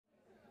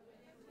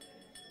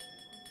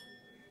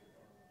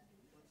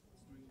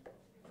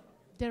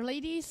dear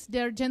ladies,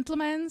 dear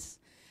gentlemen,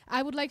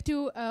 I would like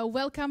to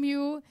welcome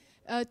you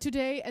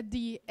today at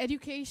the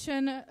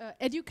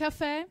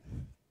EduCafé.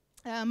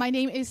 My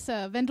name is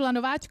Vendula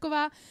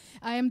Nováčková.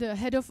 I am the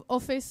head of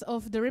office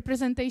of the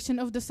representation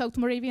of the South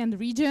Moravian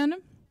Region.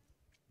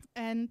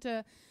 And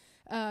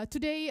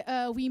today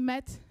we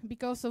met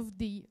because of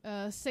the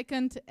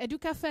second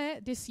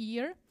EduCafé this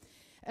year.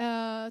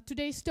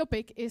 Today's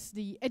topic is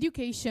the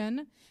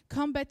education,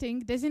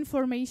 combating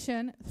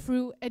disinformation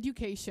through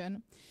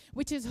education,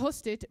 which is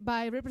hosted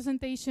by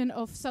representation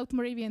of South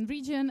Moravian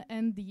Region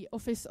and the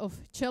office of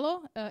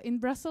Czelo in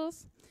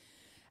Brussels.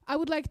 I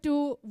would like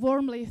to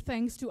warmly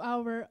thanks to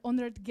our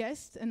honored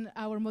guest and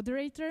our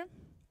moderator.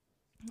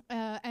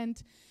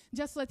 And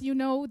just let you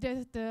know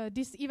that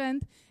this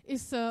event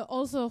is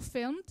also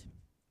filmed.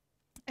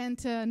 And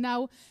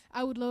now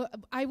I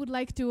would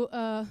like to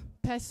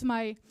pass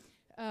my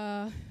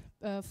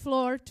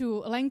floor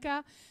to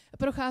Lenka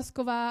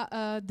Procházková,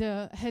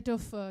 the head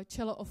of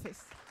Czelo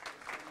office.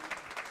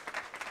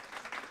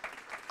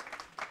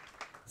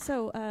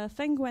 So,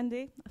 thanks,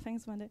 Wendy.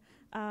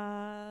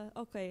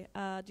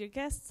 Dear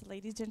guests,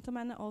 ladies,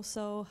 gentlemen,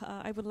 also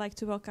I would like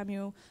to welcome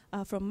you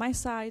from my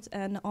side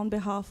and on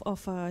behalf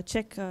of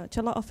Czech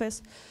Czelo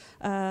office,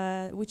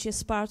 which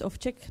is part of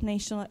Czech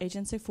National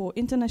Agency for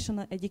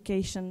International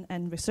Education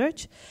and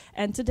Research.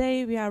 And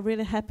today we are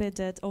really happy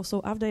that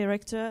also our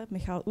director,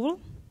 Michal Ul,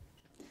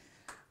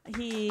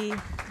 he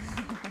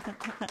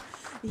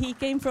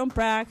came from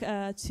Prague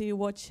to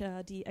watch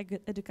the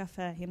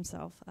EduCafé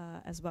himself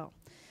as well.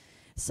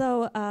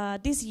 So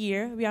this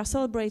year we are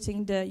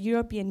celebrating the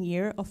European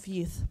Year of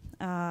Youth.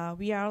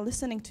 We are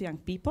listening to young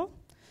people,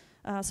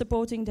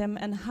 supporting them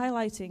and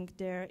highlighting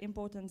their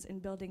importance in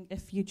building a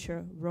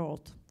future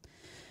world.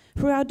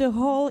 Throughout the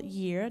whole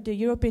year, the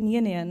European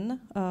Union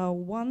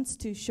wants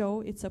to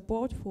show its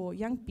support for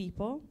young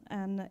people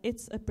and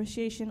its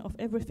appreciation of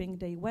everything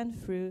they went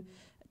through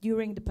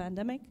during the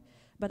pandemic,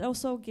 but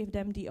also give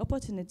them the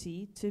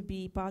opportunity to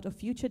be part of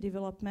future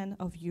development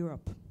of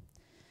Europe.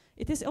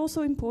 It is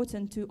also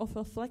important to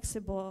offer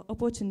flexible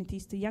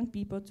opportunities to young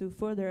people to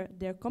further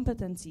their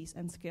competencies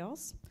and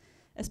skills,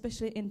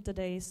 especially in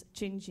today's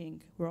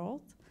changing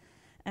world.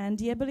 And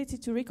the ability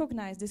to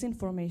recognize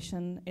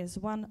disinformation is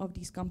one of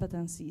these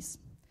competencies.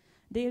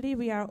 Daily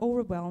we are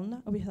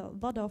overwhelmed with a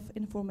lot of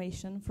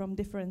information from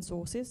different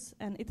sources,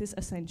 and it is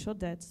essential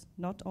that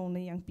not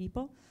only young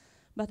people,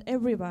 but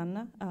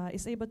everyone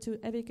is able to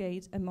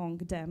navigate among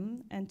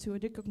them and to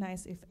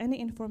recognize if any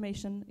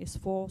information is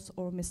false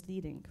or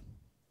misleading.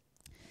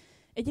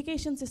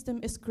 Education system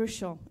is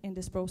crucial in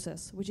this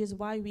process, which is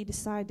why we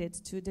decided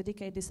to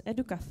dedicate this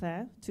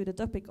EduCafé to the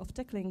topic of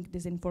tackling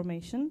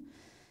disinformation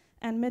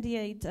and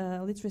mediate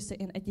literacy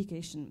in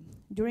education.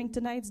 During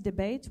tonight's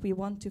debate, we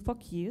want to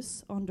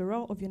focus on the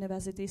role of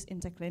universities in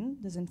tackling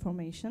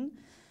disinformation,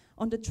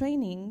 on the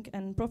training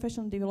and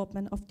professional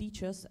development of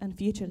teachers and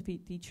future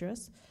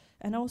teachers,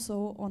 and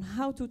also on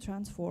how to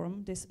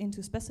transform this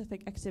into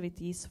specific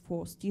activities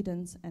for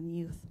students and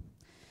youth.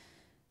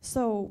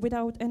 So,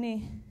 without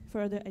any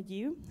further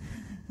ado,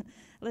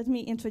 let me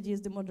introduce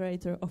the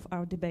moderator of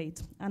our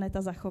debate, Aneta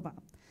Zachová.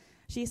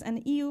 She is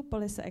an EU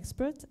policy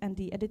expert and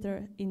the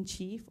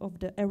editor-in-chief of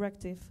the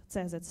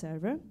Eractiv.cz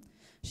server.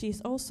 She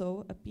is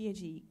also a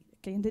PhD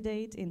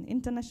candidate in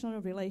international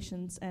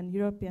relations and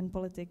European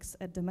politics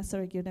at the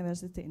Masaryk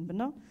University in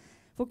Brno,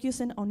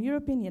 focusing on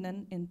European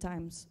Union in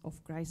times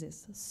of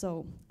crisis.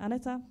 So,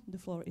 Aneta, the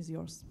floor is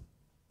yours.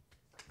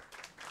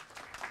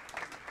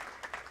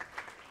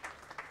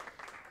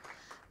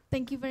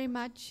 Thank you very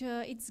much.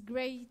 It's a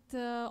great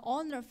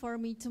honor for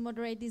me to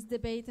moderate this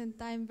debate, and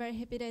I'm very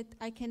happy that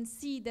I can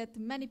see that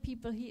many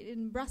people here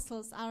in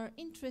Brussels are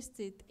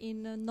interested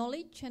in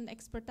knowledge and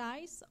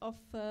expertise of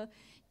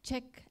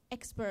Czech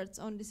experts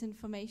on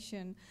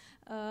disinformation.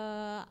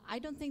 I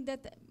don't think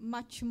that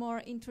much more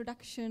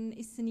introduction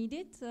is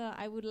needed.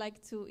 I would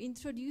like to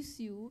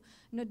introduce you,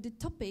 not the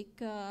topic,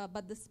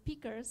 but the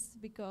speakers,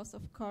 because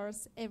of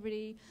course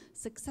every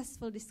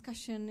successful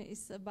discussion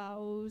is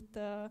about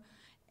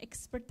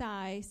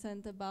expertise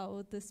and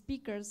about the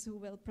speakers who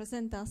will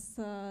present us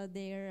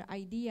their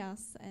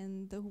ideas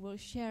and who will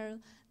share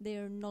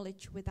their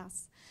knowledge with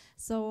us.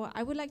 So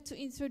I would like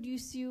to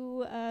introduce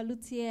you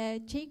Lucie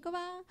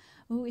Čejková,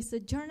 who is a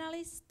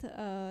journalist,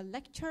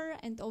 lecturer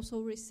and also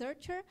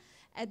researcher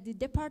at the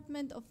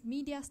Department of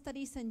Media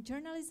Studies and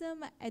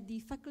Journalism at the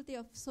Faculty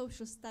of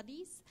Social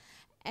Studies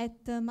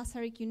at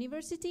Masaryk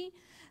University.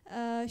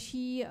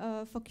 She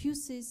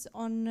focuses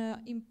on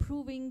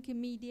improving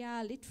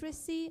media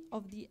literacy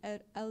of the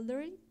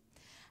elderly,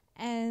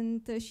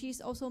 and she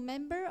is also a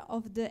member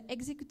of the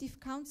Executive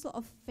Council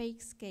of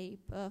Fakescape.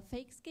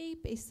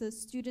 Fakescape is a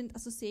student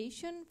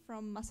association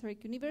from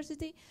Masaryk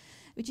University,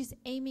 which is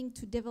aiming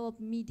to develop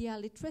media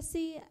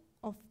literacy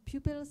of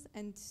pupils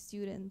and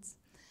students.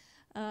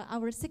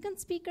 Our second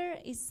speaker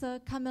is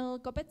Kamil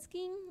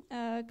Kopecký.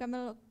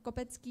 Kamil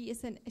Kopecký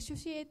is an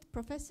associate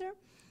professor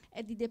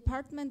at the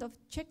Department of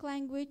Czech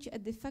Language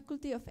at the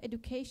Faculty of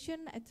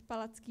Education at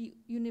Palacký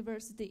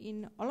University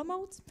in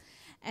Olomouc.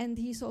 And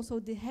he's also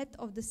the head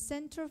of the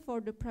Center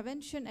for the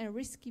Prevention and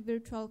Risky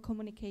Virtual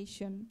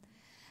Communication.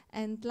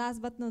 And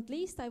last but not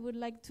least, I would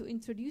like to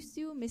introduce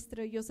you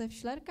Mr. Josef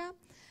Schlerka.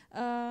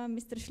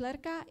 Mr.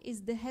 Schlerka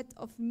is the head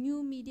of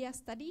New Media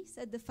Studies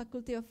at the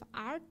Faculty of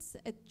Arts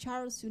at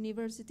Charles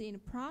University in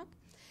Prague.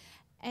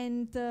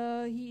 And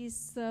he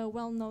is a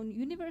well-known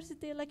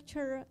university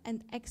lecturer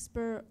and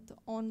expert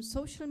on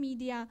social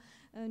media.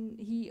 And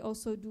he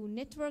also do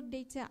network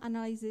data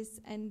analysis,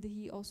 and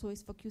he also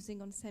is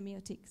focusing on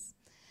semiotics.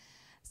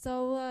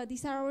 So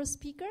these are our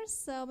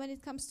speakers. When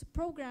it comes to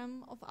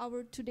program of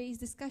our today's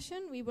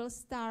discussion, we will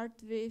start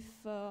with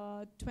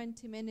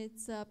 20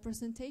 minutes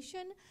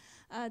presentation.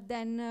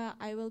 Then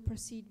I will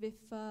proceed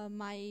with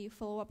my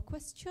follow-up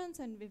questions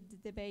and with the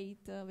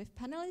debate with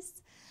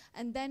panelists.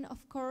 And then,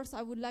 of course,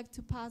 I would like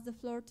to pass the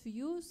floor to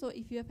you. So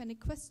if you have any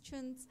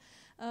questions,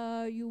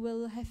 you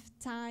will have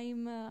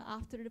time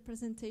after the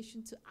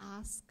presentation to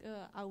ask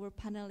our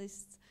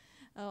panelists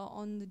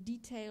on the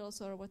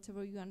details or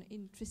whatever you are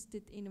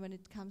interested in when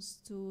it comes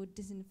to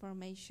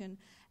disinformation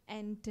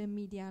and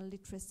media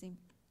literacy.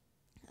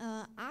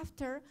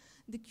 After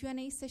the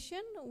Q&A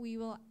session, we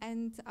will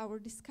end our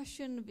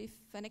discussion with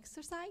an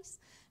exercise,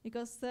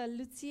 because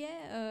Lucie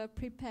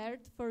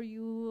prepared for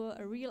you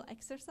a real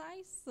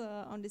exercise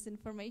on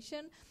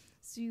disinformation.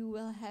 So you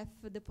will have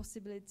the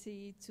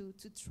possibility to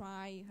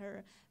try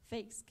her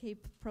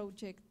Fakescape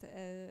project,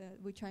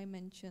 which I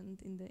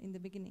mentioned in the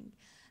beginning.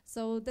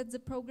 So that's the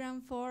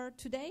program for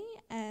today,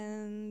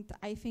 and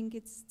I think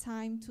it's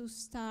time to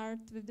start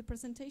with the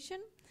presentation.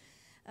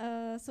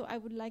 So I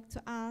would like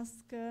to ask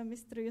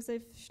Mr.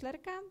 Josef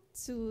Schlerka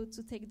to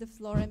take the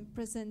floor and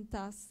present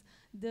us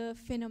the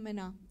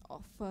phenomena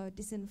of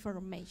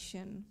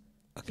disinformation.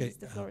 Okay, Please,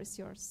 the floor is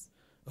yours.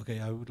 Okay,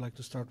 I would like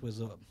to start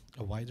with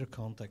a wider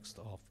context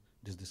of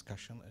this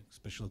discussion,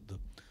 especially the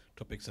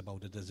topics about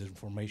the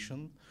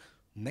disinformation.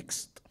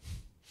 Next.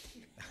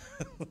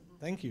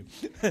 Thank you.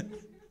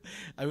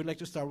 I would like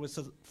to start with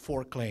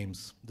 4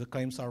 claims. The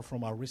claims are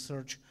from our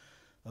research.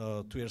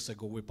 2 years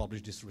ago, we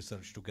published this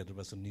research together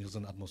with the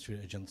Nielsen Atmosphere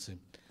Agency,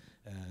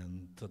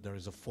 and there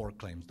is 4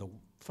 claims. The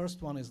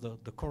first one is the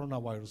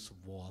coronavirus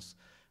was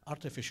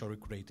artificially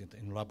created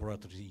in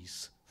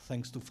laboratories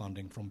thanks to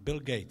funding from Bill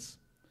Gates.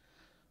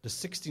 The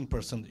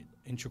 16%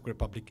 in Czech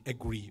Republic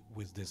agree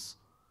with these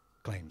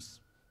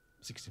claims,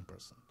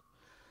 16%.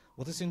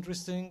 What is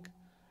interesting,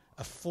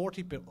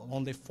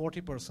 only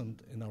 40%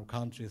 in our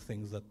country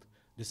thinks that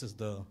this is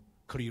the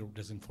clear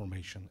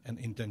disinformation and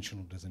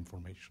intentional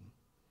disinformation.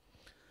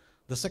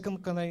 The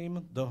second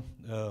claim, the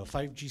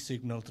 5G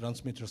signal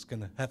transmitters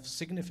can have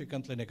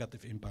significantly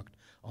negative impact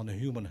on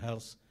human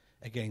health.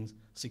 Again,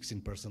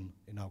 16%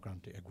 in our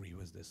country agree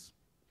with this.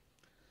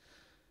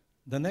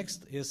 The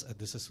next is,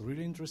 this is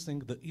really interesting,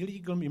 the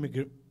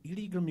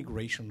illegal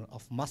migration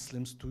of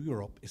Muslims to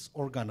Europe is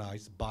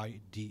organized by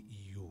the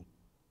EU.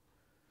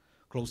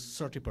 Close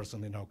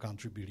 30% in our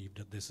country believe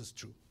that this is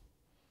true.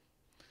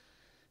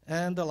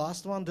 And the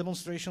last one,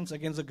 demonstrations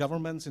against the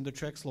governments in the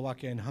Czech,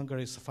 Slovakia, and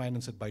Hungary is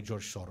financed by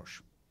George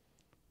Soros.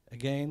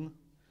 Again,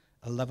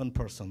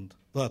 12%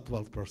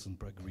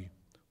 agree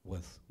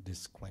with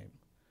this claim.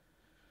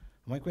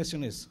 My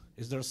question is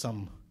there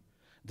some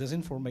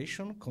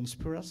disinformation,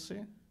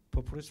 conspiracy,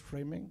 populist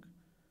framing?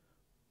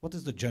 What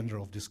is the gender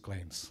of these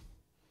claims?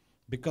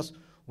 Because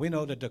we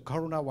know that the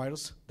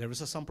coronavirus, there is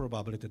some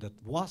probability that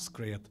was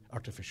created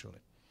artificially,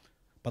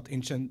 but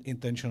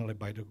intentionally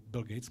by the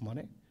Bill Gates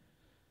money.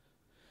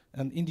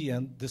 And in the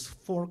end, these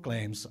 4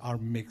 claims are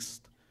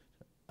mixed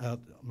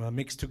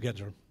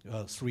together,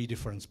 3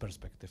 different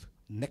perspectives.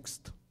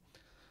 Next,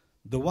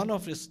 the one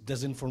of is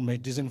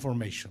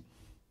disinformation.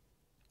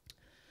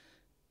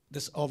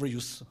 This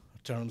overuse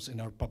terms in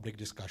our public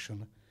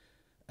discussion,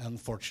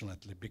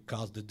 unfortunately,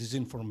 because the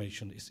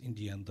disinformation is in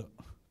the end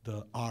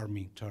the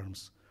army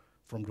terms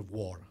from the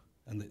war,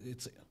 and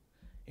it's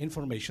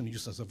information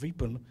used as a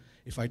weapon.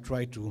 If I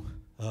try to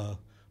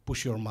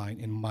push your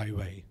mind in my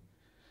way,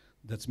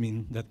 that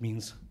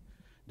means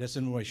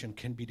disinformation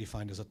can be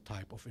defined as a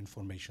type of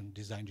information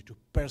designed to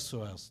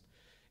persuade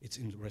its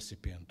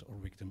recipient or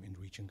victim in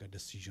reaching a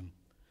decision.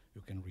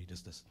 You can read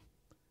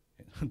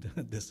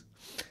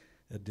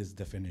this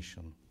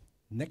definition.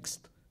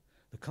 Next,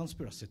 the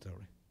conspiracy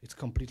theory. It's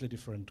completely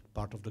different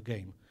part of the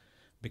game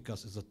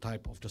because it's a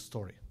type of the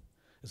story.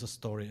 It's a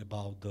story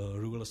about the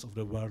rulers of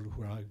the world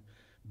who are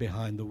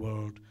behind the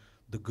world,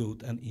 the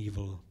good and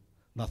evil.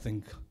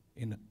 Nothing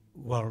in the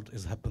world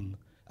is happened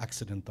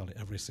accidentally.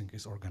 Everything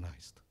is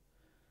organized.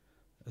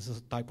 This is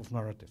a type of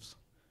narratives.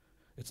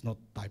 It's not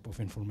type of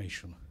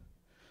information.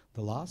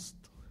 The last,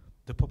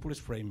 the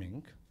populist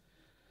framing,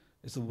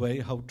 is a way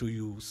how to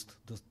use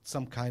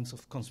some kinds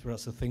of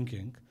conspiracy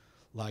thinking,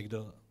 like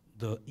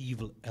the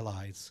evil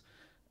allies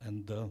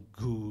and the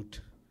good,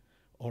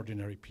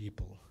 ordinary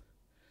people.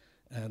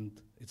 And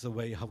it's a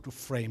way how to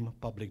frame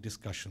public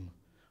discussion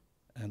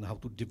and how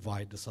to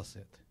divide the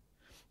society.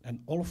 And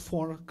all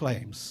 4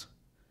 claims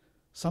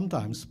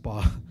sometimes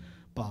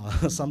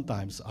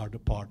sometimes are the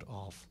part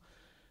of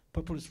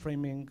populist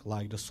framing,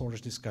 like the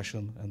Soros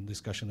discussion and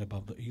discussion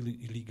about the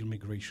illegal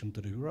migration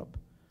to Europe.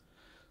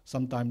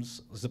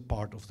 Sometimes it's a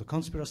part of the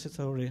conspiracy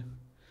theory,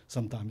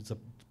 sometimes it's a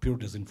pure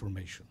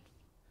disinformation.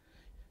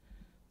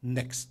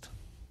 Next,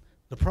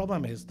 the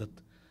problem is that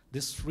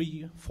these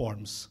three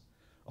forms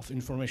of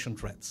information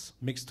threats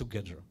mixed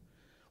together,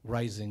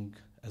 rising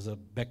as a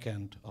back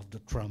end of the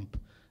Trump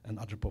and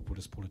other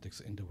populist politics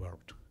in the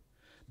world,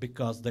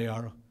 because they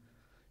are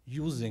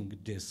using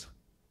these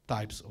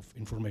types of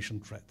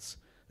information threats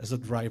as a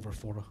driver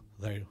for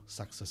their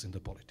success in the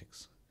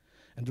politics.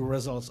 And the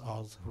results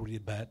are really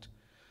bad.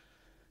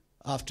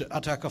 After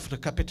attack of the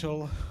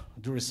Capitol,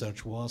 the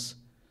research was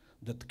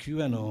that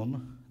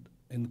QAnon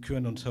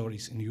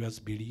theories in US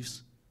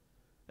believes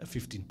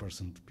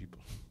 15%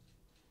 people.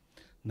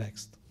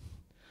 Next.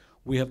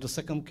 We have the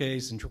second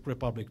case in Czech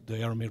Republic, the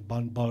Jaromír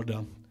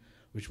Balda,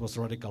 which was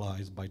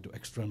radicalized by the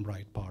extreme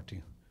right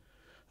party,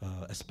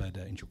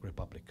 SPD in Czech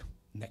Republic.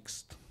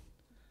 Next.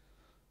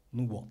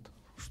 No what?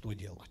 Что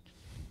делать?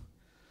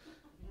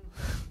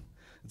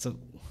 It's an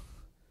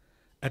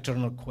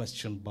eternal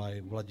question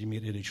by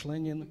Vladimir Ilyich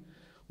Lenin.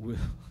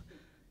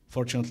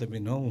 Fortunately, we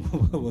know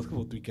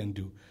what we can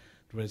do.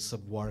 There is a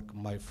work,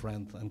 my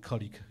friend and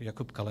colleague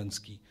Jakub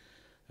Kalensky,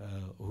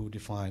 who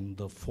defined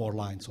the 4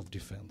 lines of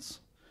defense.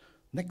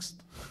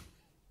 Next.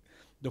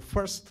 The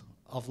first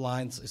of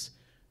lines is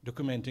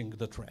documenting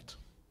the threat.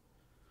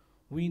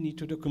 We need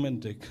to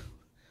document it.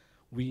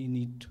 We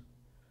need to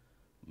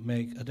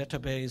make a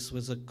database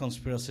with the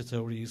conspiracy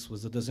theories,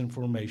 with the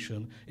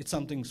disinformation. It's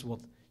something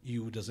what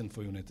EU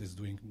Disinfo Unit is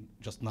doing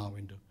just now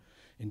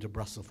in the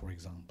Brussels, for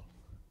example.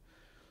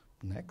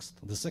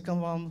 Next, the second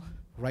one,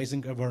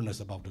 raising awareness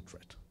about the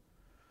threat.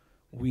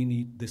 We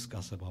need to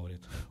discuss about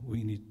it.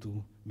 We need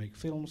to make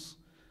films,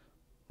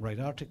 write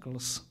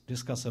articles,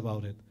 discuss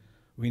about it.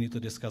 We need to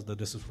discuss that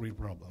this is a real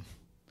problem,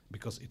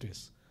 because it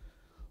is.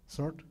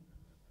 Third,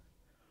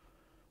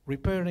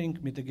 repairing,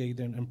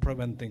 mitigating, and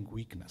preventing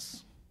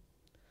weakness.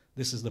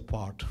 This is the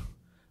part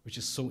which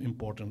is so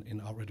important in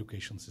our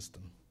education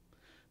system,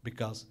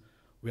 because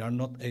we are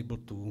not able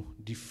to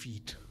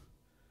defeat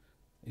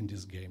in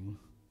this game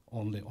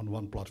only on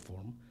one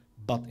platform,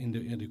 but in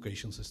the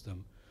education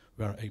system,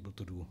 we are able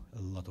to do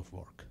a lot of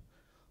work.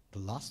 The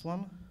last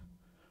one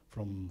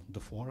from the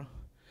 4,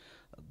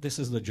 this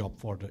is the job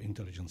for the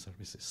intelligence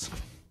services,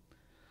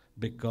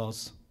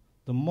 because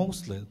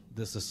mostly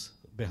this is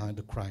behind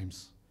the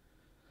crimes,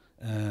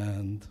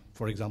 and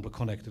for example,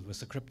 connected with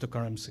the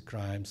cryptocurrency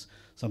crimes,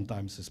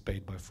 sometimes it's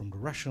paid from the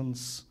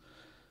Russians.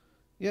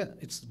 Yeah,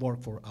 it's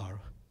work for our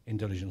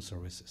intelligence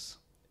services.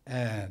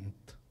 And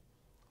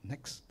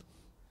next.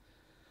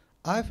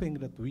 I think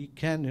that we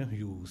can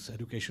use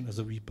education as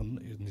a weapon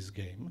in this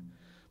game,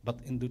 but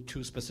in the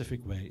 2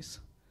 specific ways.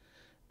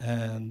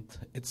 And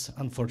it's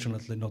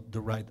unfortunately not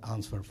the right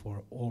answer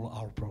for all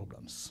our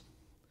problems.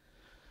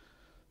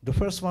 The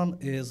first one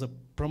is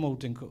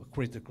promoting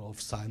critical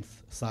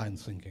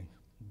science thinking,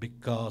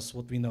 because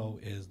what we know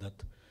is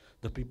that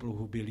the people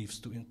who believe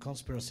in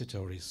conspiracy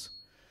theories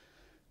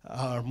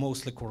are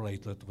mostly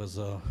correlated with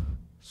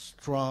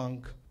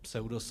strong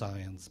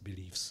pseudoscience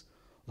beliefs,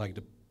 like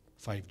the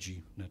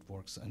 5G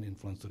networks and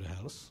influence to the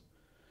health.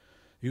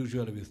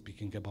 Usually we're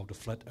speaking about the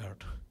flat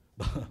earth,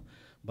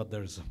 but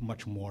there's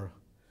much more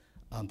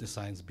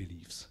anti-science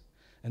beliefs.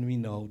 And we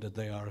know that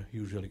they are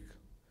usually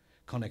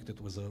connected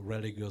with a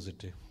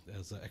religiosity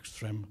as an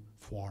extreme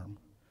form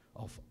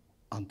of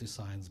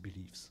anti-science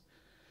beliefs.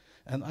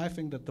 And I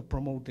think that the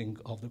promoting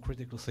of the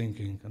critical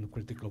thinking and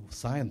critical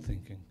science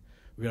thinking,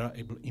 we are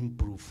able to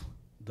improve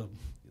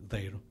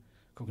their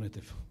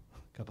cognitive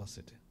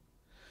capacity.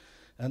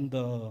 And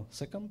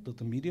second,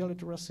 the media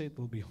literacy, it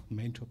will be the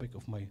main topic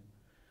of my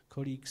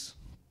colleagues.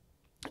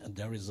 And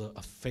there is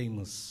a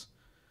famous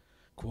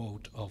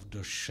quote of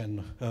the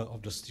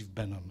Steve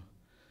Bannon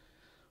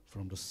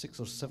from the 6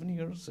 or 7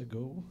 years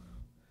ago.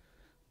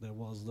 There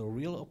was the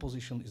real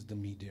opposition is the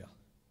media,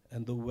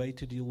 and the way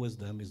to deal with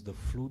them is to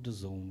flood the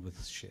zone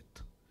with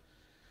shit.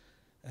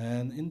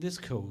 And in this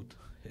quote,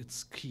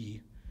 it's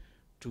key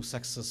to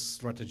success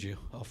strategy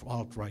of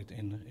alt-right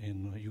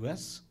in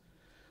US.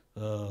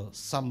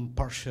 Some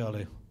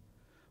partially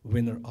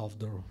winner of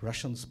the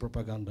Russians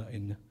propaganda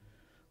in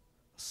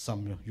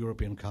some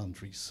European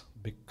countries,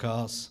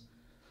 because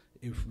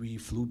if we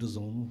flood the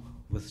zone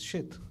with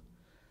shit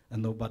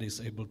and nobody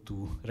is able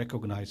to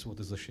recognize what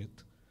is a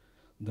shit,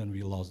 then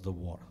we lost the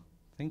war.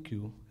 Thank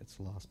you. It's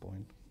the last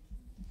point.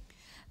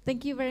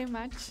 Thank you very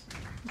much.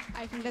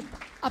 I think that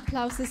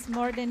applause is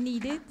more than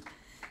needed.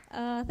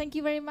 Thank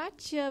you very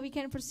much. We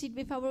can proceed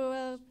with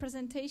our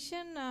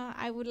presentation.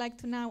 I would like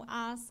to now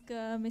ask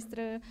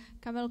Mr.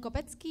 Kamil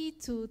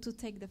Kopecký to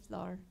take the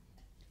floor.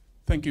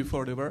 Thank you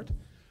for the word.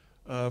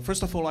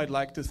 First of all, I'd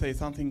like to say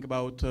something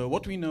about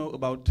what we know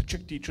about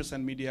Czech teachers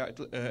and media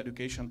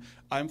education.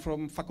 I'm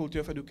from Faculty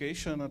of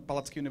Education at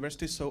Palacký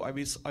University, so I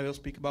will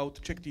speak about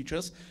Czech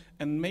teachers.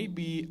 And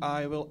maybe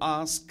I will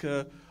ask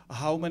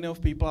how many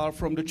of people are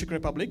from the Czech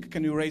Republic.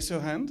 Can you raise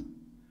your hand?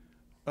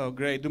 Oh,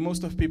 great. The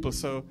most of people,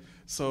 so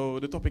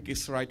the topic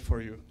is right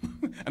for you,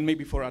 and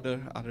maybe for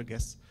other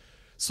guests.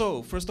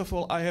 So, first of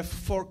all, I have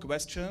 4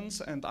 questions,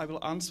 and I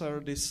will answer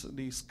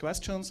these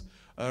questions.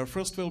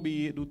 First will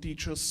be, do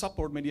teachers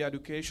support media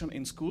education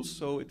in schools?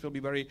 So it will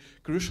be very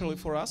crucial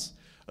for us.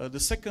 The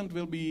second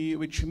will be,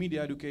 which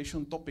media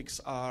education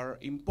topics are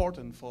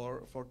important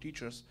for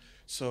teachers?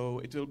 So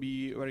it will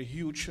be a very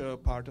huge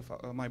part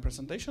of my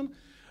presentation.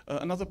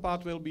 Another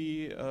part will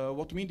be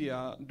what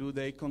media do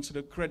they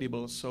consider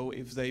credible. So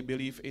if they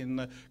believe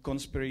in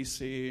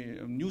conspiracy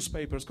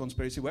newspapers,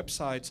 conspiracy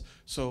websites,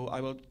 so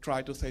I will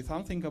try to say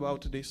something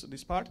about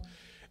this part.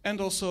 And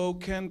also,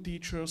 can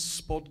teachers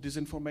spot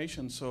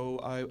disinformation? So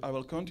I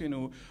will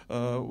continue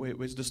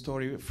with the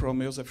story from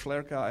Josef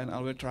Schlerka, and I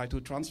will try to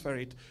transfer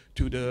it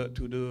to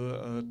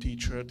the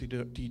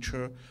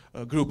teacher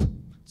group.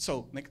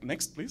 So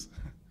next, please.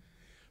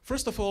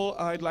 First of all,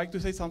 I'd like to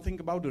say something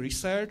about the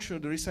research. The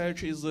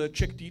research is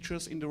Czech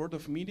teachers in the world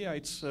of media.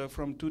 It's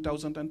from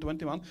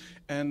 2021.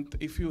 And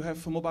if you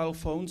have mobile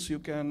phones, you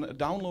can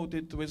download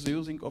it with the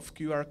using of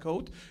QR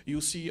code you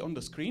see on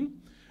the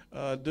screen.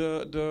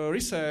 The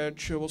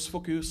research was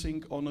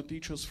focusing on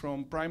teachers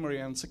from primary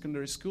and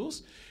secondary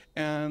schools.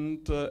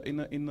 And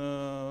in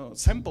a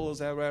sample,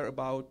 there were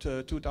about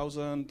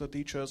 2,000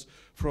 teachers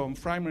from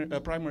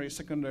primary,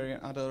 secondary,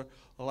 and other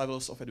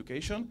levels of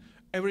education.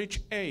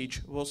 Average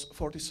age was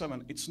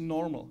 47. It's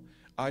normal.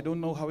 I don't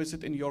know how is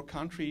it in your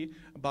country,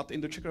 but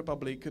in the Czech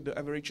Republic, the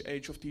average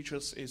age of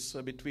teachers is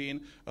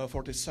between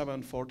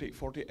 47,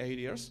 48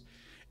 years.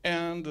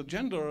 And the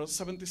gender,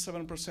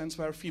 77%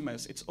 were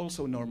females. It's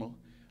also normal.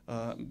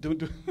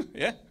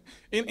 Yeah,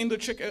 in the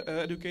Czech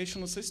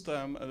educational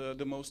system,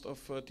 the most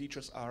of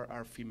teachers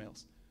are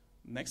females.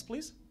 Next,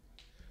 please.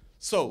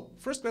 So,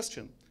 first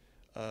question.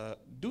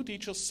 Do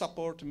teachers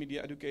support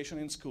media education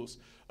in schools?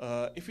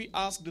 If we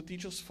ask the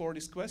teachers for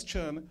this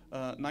question,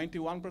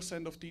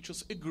 91% of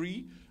teachers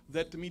agree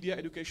that media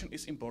education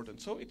is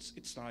important. So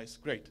it's nice,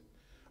 great.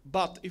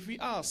 But if we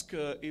ask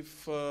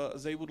if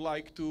they would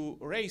like to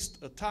raise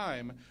a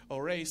time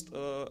or raise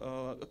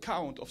a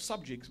count of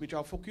subjects which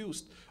are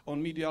focused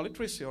on media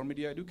literacy or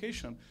media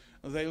education,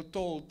 they're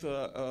told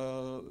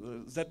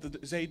that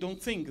they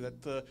don't think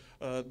that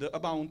the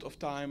amount of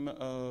time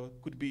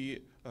could be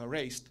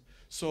raised.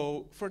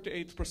 So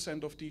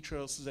 38% of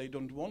teachers, they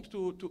don't want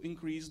to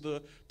increase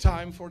the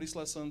time for these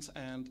lessons,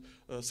 and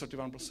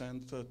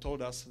 31%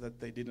 told us that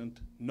they didn't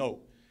know.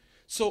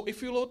 So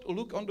if you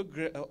look on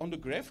the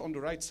graph on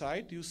the right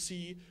side, you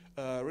see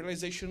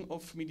realization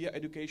of media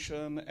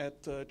education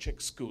at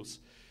Czech schools.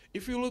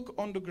 If you look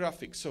on the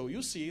graphic, so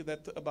you see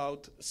that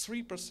about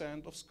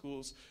 3% of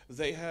schools,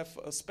 they have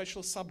a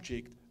special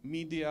subject,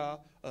 media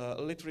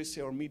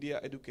literacy or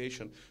media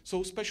education.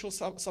 So special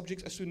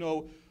subjects, as you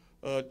know,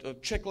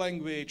 Czech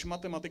language,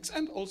 mathematics,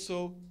 and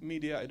also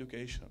media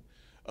education.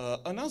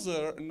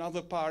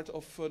 Another part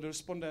of the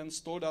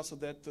respondents told us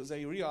that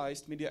they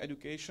realized media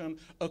education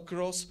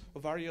across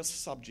various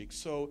subjects.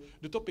 So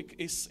the topic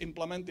is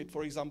implemented,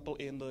 for example,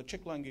 in the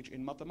Czech language,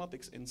 in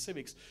mathematics, in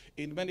civics,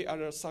 in many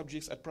other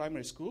subjects at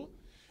primary school.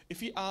 If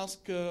we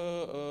ask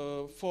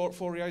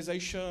for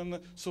realization,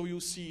 so you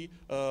see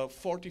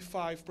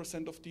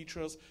 45% of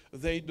teachers,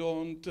 they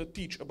don't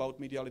teach about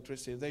media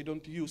literacy. They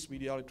don't use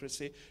media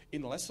literacy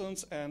in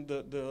lessons, and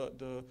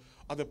the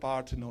other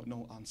part,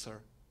 no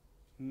answer.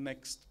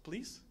 Next,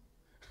 please.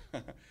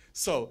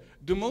 So,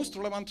 the most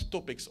relevant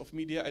topics of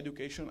media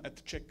education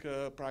at Czech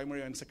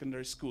primary and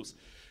secondary schools.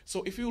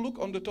 So, if you look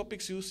on the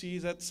topics, you see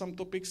that some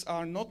topics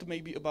are not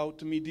maybe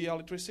about media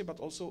literacy,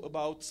 but also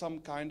about some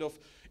kind of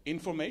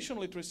information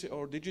literacy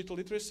or digital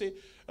literacy,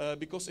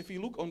 because if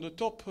you look on the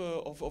top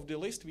of the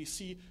list, we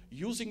see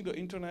using the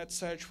internet,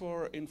 search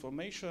for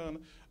information.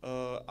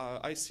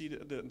 I see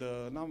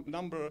the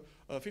number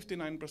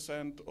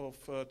 59%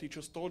 of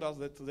teachers told us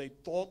that they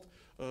taught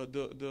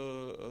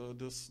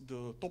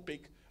the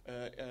topic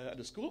at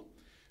the school.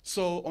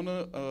 So on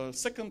a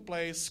second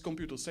place,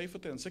 computer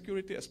safety and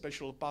security,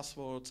 especially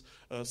passwords,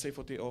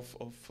 safety of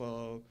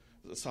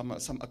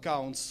some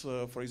accounts,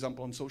 for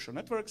example, on social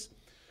networks.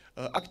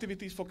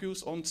 Activities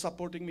focus on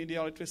supporting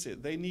media literacy.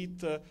 They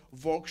need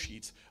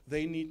worksheets,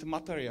 they need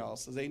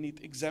materials, they need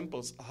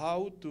examples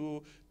how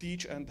to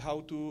teach and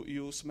how to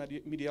use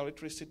media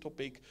literacy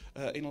topic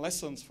in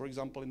lessons, for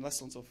example, in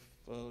lessons of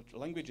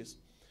languages.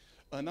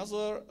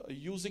 Another,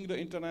 using the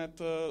internet,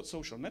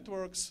 social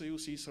networks, you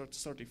see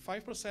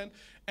 35%.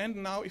 And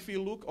now if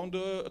you look on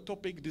the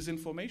topic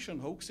disinformation,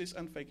 hoaxes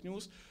and fake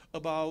news,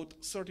 about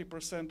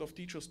 30% of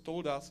teachers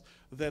told us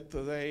that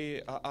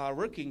they are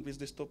working with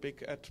this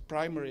topic at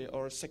primary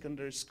or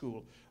secondary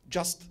school.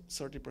 Just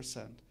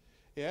 30%.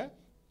 Yeah?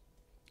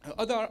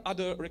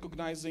 Other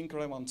recognizing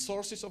relevant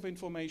sources of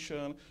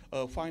information,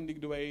 finding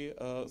the way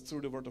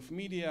through the world of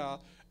media,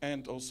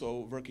 and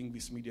also working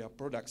with media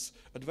products.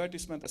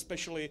 Advertisement,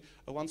 especially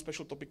one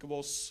special topic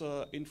was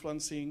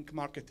influencing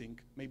marketing.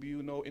 Maybe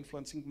you know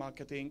influencing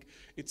marketing.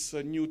 It's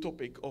a new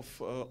topic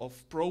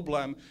of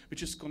problem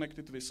which is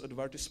connected with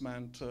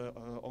advertisement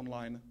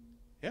online.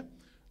 Yeah?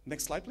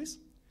 Next slide, please.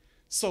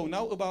 So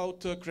now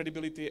about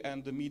credibility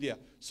and the media.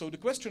 So the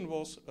question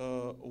was,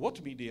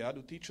 what media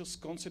do teachers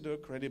consider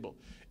credible?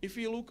 If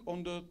we look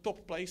on the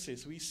top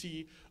places, we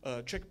see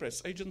Czech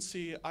press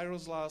agency,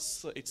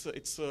 iRozhlas,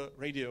 it's a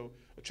radio,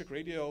 a Czech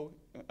radio.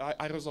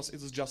 iRozhlas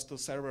is just a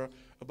server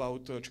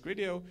about Czech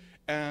radio,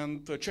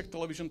 and Czech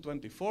television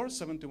 24,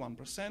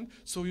 71%.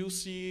 So you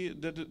see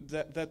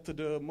that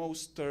the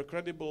most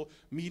credible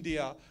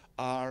media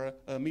are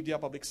media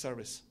public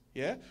service.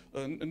 Yeah,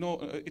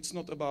 no, it's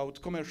not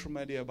about commercial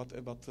media,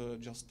 but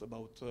just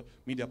about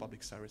media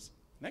public service.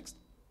 Next.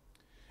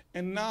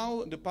 And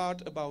now the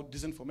part about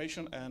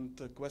disinformation, and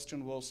the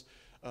question was,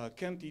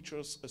 can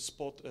teachers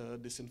spot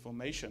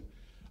disinformation?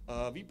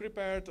 We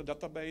prepared a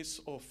database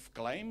of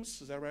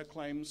claims. There were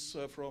claims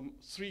from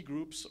 3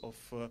 groups of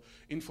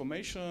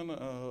information.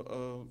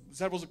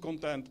 There was a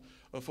content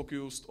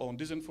focused on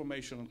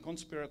disinformation and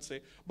conspiracy,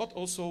 but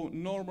also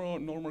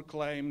normal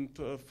claim,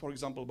 for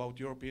example, about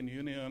European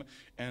Union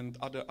and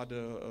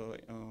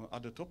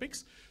other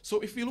topics.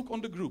 So if we look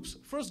on the groups,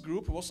 first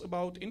group was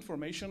about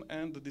information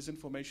and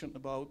disinformation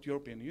about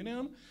European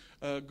Union.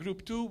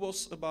 Group 2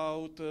 was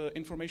about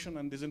information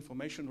and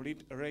disinformation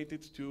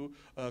related to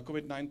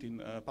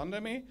COVID-19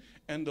 pandemic,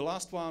 and the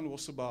last one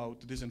was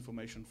about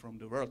disinformation from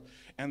the world.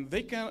 And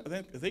they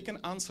can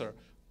answer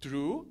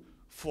true,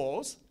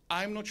 false.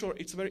 I'm not sure.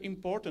 It's very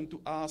important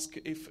to ask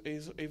if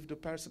the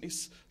person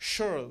is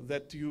sure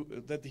that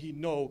he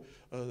know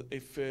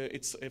if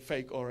it's a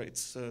fake or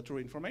it's true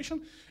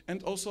information.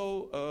 And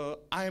also,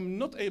 I'm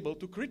not able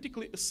to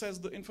critically assess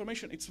the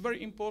information. It's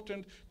very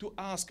important to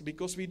ask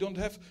because we don't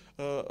have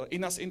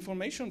enough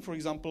information, for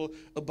example,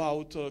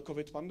 about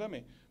COVID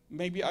pandemic.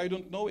 Maybe I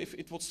don't know if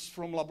it was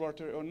from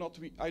laboratory or not.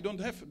 I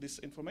don't have this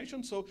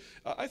information, so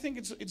I think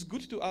it's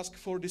good to ask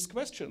for this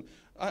question.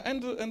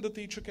 And the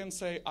teacher can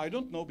say, I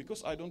don't know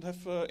because I don't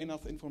have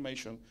enough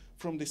information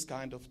from this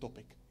kind of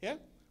topic. Yeah?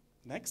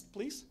 Next,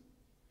 please.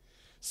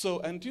 So,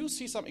 and you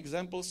see some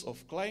examples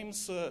of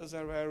claims.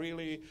 There were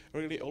really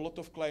a lot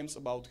of claims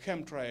about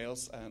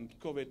chemtrails and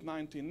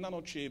COVID-19,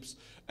 nanochips,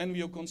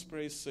 NVO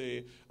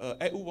conspiracy,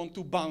 EU want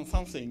to ban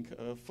something.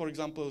 For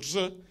example,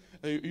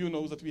 you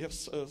know that we have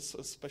a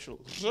special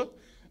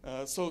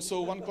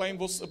so one claim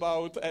was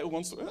about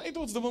it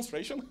was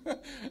demonstration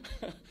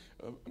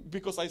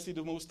because I see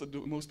the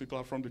most people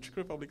are from the Czech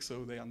Republic,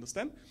 so they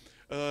understand.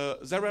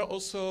 There were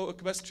also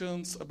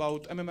questions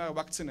about MMR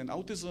vaccine and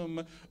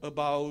autism,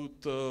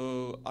 about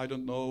I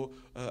don't know,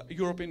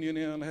 European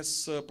Union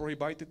has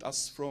prohibited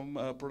us from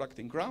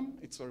producing rum.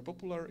 It's very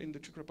popular in the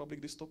Czech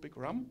Republic, this topic,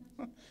 rum,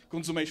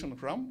 consumption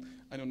of rum.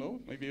 I don't know,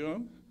 maybe you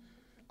know.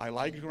 I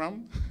like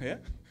rum, yeah.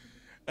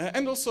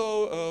 And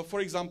also, for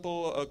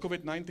example,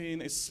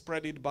 COVID-19 is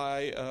spreaded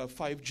by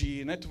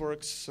 5G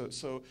networks,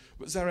 so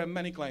there are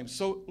many claims.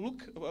 So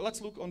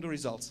let's look on the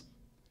results.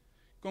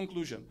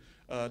 Conclusion.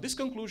 This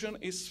conclusion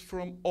is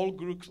from all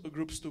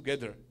groups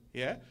together.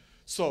 Yeah.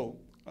 So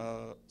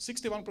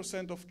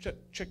 61% of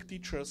Czech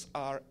teachers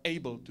are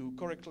able to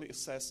correctly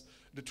assess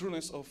the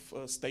trueness of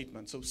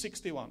statements. So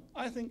 61.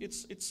 I think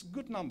it's a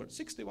good number.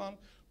 61%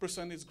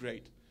 is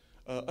great.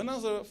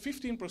 Another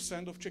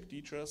 15% of Czech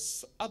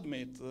teachers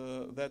admit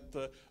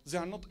that they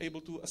are not able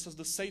to assess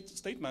the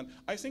statement.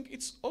 I think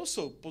it's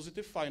also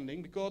positive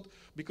finding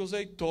because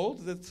they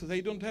told that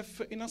they don't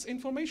have enough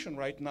information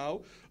right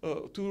now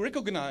to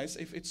recognize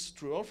if it's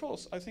true or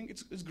false. I think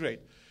it's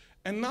great.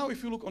 And now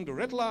if you look on the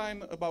red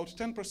line, about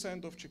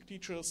 10% of Czech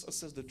teachers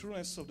assess the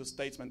trueness of the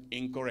statement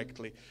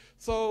incorrectly.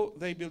 So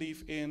they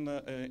believe in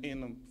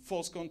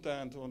false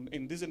content,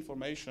 in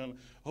disinformation,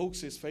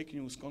 hoaxes, fake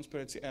news,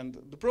 conspiracy, and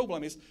the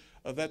problem is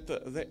that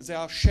they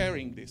are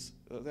sharing this.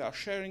 They are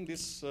sharing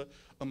this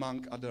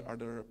among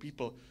other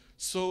people.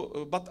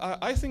 So, but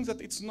I think that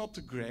it's not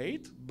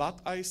great,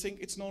 but I think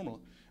it's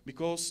normal.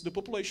 Because the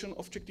population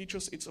of Czech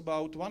teachers, it's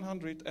about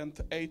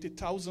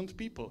 180,000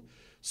 people.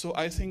 So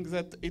I think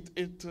that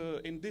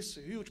in this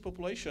huge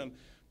population,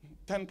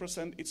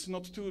 10%, it's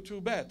not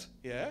too bad.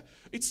 Yeah,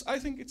 I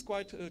think it's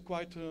quite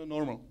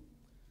normal.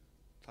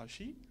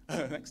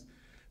 Next.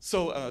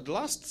 So the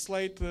last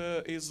slide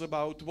is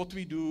about what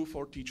we do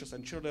for teachers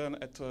and children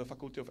at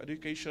Faculty of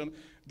Education.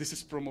 This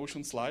is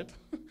promotion slide.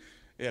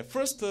 Yeah,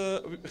 first.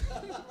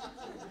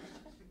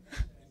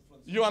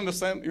 You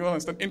understand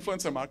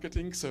influencer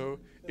marketing, so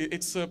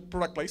it's a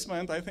product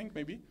placement, I think,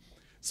 maybe.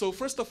 So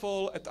first of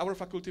all, at our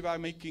faculty, we are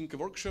making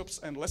workshops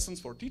and lessons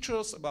for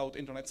teachers about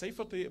internet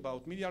safety,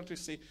 about media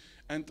literacy,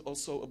 and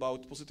also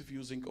about positive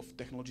using of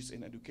technologies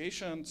in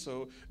education.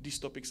 So these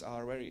topics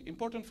are very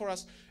important for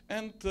us.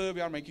 And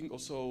we are making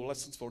also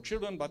lessons for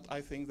children, but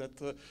I think that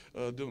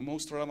the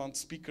most relevant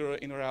speaker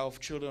in area of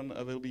children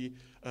will be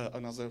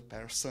another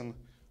person.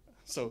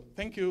 So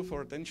thank you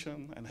for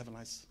attention and have a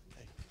nice day.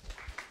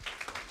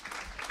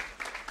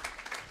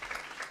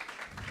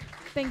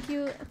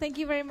 Thank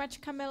you very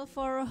much, Kamil,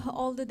 for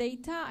all the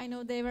data. I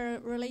know they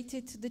were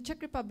related to the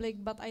Czech Republic,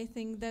 but I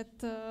think that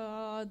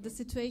the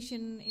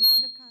situation in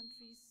other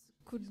countries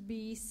could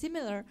be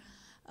similar.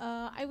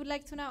 I would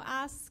like to now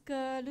ask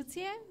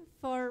Lucie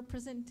for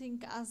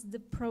presenting us the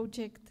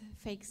project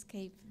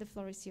Fakescape. The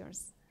floor is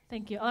yours.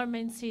 Thank you. I'll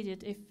remain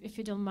seated if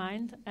you don't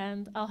mind,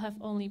 and I'll have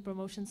only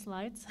promotion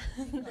slides.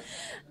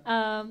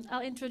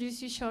 I'll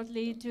introduce you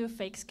shortly to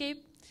Fakescape,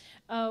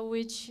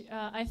 which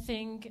I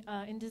think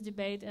in this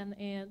debate and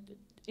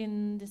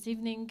in this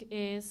evening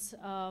is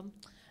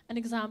an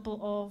example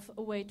of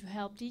a way to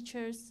help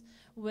teachers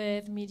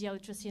with media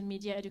literacy and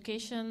media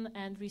education.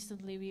 And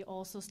recently we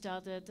also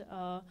started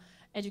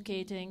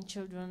educating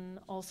children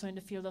also in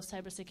the field of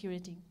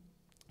cybersecurity.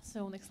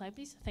 So next slide,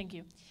 please. Thank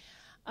you.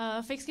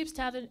 Fakescape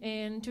started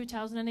in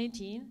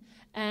 2018,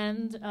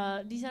 and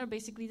these are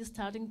basically the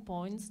starting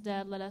points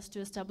that led us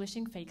to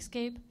establishing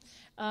Fakescape.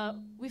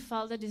 We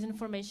felt that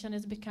disinformation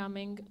is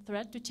becoming a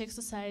threat to Czech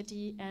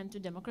society and to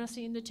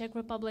democracy in the Czech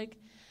Republic,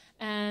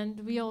 and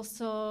we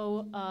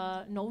also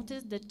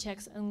noticed that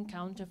Czechs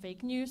encounter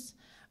fake news,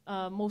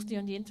 mostly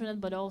on the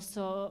internet, but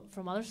also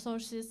from other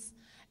sources,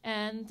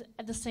 and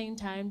at the same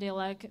time they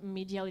lack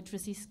media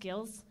literacy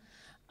skills.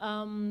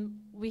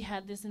 We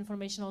had this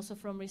information also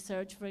from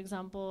research. For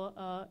example,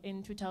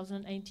 in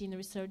 2018,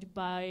 research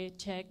by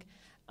Czech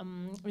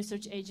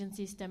research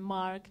agency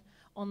Denmark,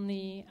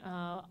 only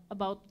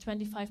about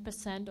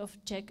 25% of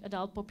Czech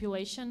adult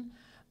population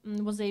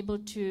was able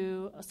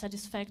to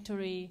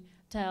satisfactorily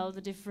tell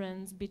the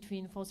difference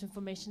between false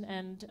information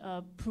and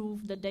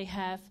prove that they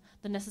have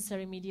the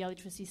necessary media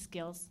literacy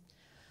skills.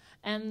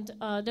 And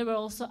there were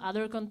also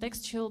other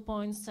contextual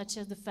points, such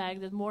as the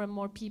fact that more and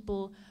more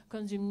people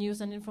consume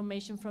news and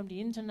information from the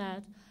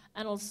internet,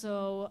 and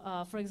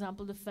also, for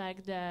example, the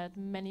fact that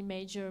many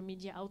major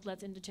media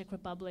outlets in the Czech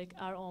Republic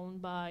are owned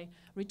by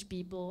rich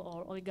people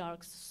or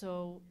oligarchs.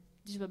 So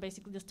these were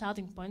basically the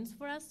starting points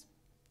for us.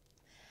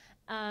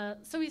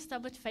 So we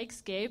established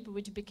Fakescape,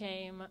 which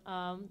became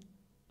a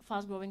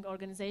fast-growing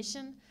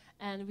organization.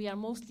 And we are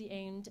mostly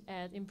aimed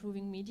at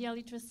improving media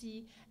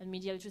literacy and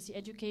media literacy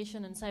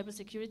education and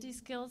cybersecurity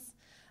skills.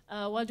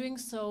 While doing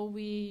so,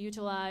 we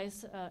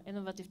utilize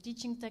innovative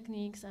teaching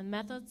techniques and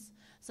methods,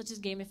 such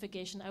as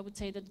gamification. I would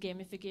say that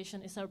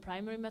gamification is our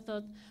primary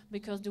method,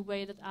 because the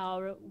way that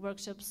our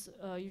workshops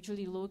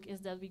usually look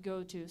is that we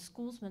go to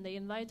schools when they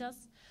invite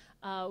us.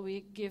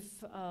 We give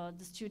the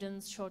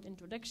students short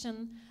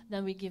introduction,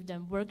 then we give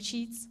them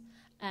worksheets,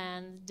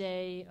 and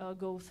they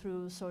go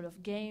through sort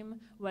of game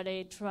where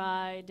they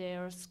try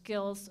their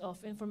skills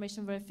of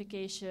information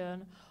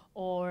verification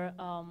or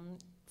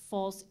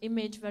false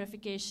image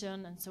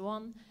verification and so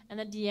on. And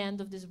at the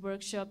end of this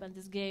workshop and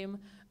this game,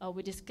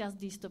 we discuss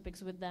these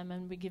topics with them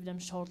and we give them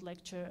short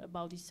lecture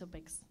about these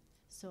topics.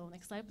 So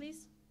next slide,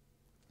 please.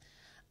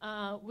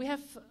 We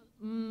have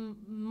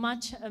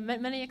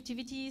many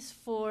activities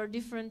for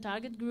different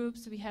target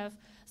groups. We have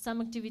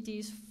some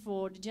activities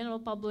for the general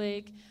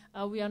public.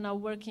 We are now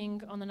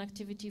working on an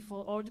activity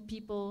for older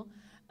people.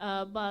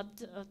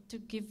 But to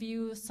give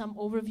you some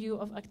overview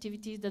of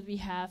activities that we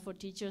have for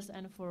teachers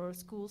and for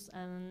schools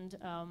and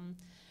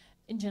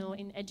in general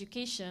in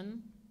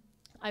education,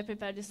 I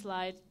prepared this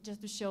slide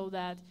just to show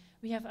that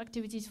we have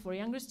activities for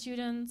younger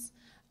students.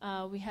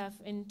 We have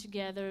in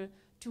together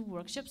 2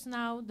 workshops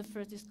now. The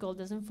first is called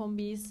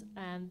Disinformation,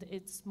 and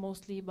it's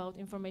mostly about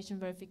information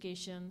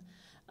verification,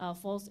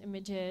 false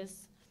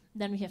images.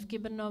 Then we have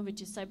Kyberno,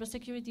 which is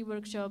cybersecurity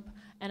workshop,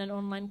 and an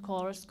online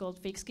course called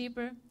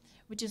Fakescape,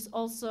 which is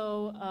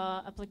also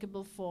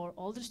applicable for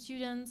older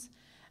students.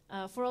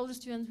 For older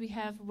students, we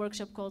have a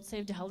workshop called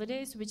Save the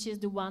Holidays, which is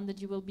the one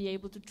that you will be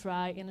able to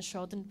try in a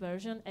shortened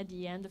version at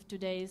the end of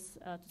today's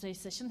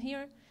session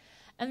here.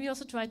 And we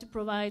also try to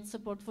provide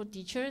support for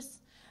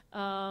teachers.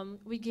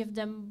 We give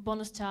them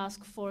bonus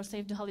tasks for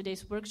Save the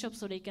Holidays workshop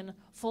so they can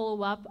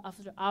follow up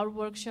after our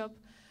workshop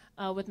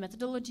with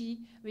methodology.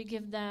 We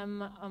give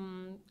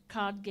them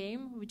card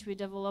game, which we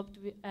developed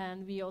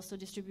and we also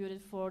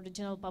distributed for the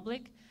general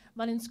public.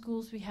 But in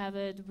schools, we have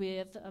it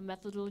with a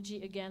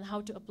methodology, again,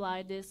 how to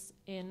apply this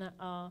in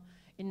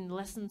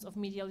lessons of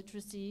media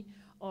literacy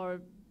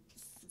or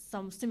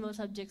some similar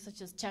subjects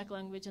such as Czech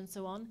language and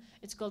so on.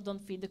 It's called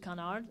Don't Feed the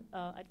Canard.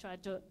 I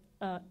tried to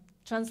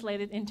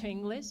translate it into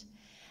English.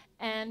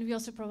 And we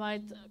also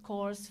provide a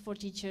course for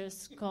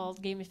teachers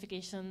called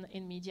Gamification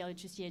in Media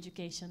Literacy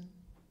Education.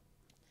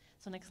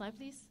 So next slide,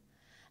 please.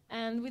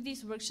 And with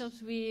these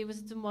workshops, we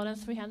visited more than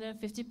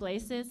 350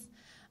 places.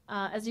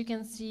 As you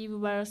can see, we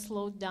were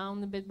slowed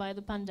down a bit by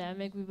the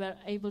pandemic. We were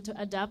able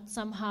to adapt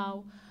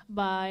somehow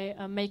by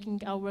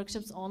making our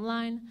workshops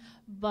online.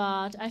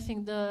 But I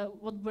think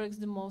what works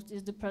the most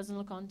is the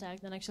personal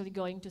contact and actually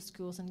going to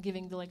schools and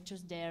giving the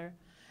lectures there.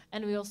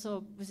 And we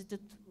also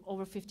visited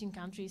over 15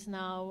 countries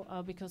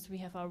now because we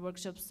have our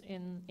workshops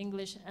in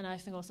English and I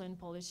think also in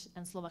Polish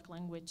and Slovak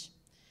language.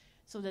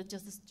 So that's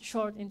just a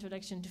short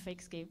introduction to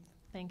Fakescape.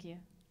 Thank you.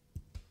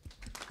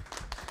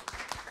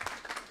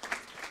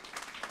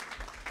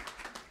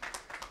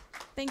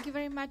 Thank you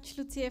very much,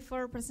 Lucie,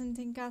 for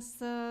presenting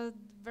us a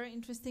very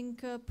interesting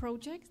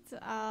project.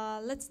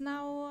 Let's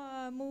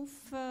now move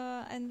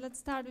and let's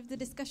start with the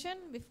discussion.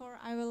 Before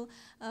I will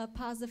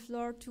pass the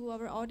floor to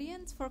our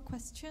audience for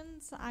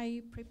questions,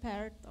 I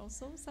prepared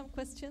also some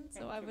questions,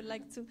 so I would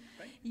like to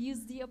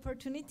use the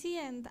opportunity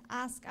and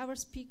ask our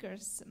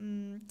speakers.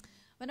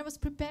 When I was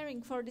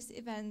preparing for this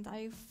event,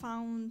 I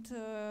found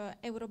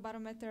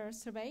Eurobarometer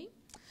survey.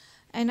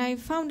 And I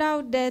found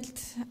out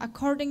that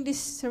according to this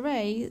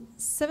survey,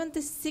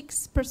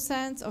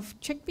 76% of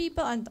Czech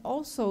people and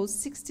also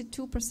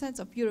 62%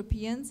 of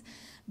Europeans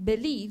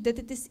believe that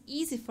it is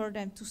easy for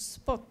them to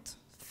spot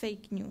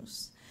fake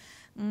news.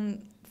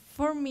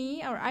 For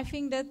me, or I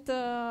think that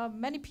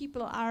many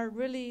people are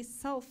really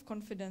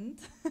self-confident.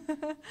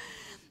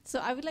 So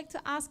I would like to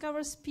ask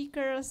our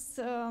speakers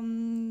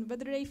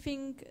whether they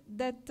think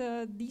that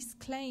these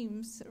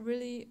claims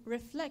really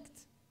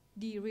reflect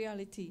the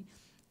reality.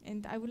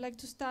 And I would like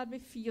to start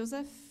with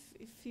Josef,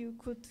 if you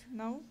could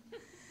know.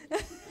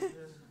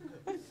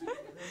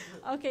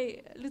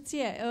 Okay,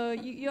 Lucie,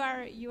 you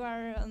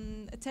are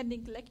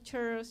attending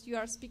lectures, you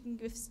are speaking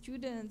with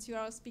students, you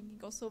are speaking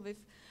also with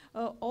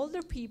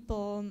older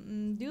people.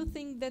 Do you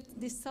think that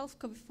this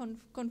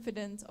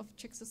self-confidence of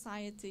Czech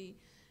society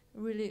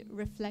really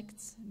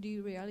reflects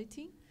the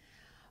reality?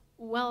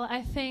 Well,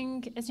 I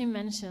think, as you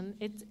mentioned,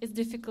 it's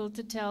difficult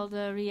to tell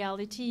the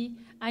reality.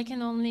 I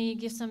can only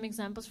give some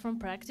examples from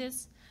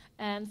practice.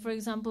 And for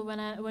example,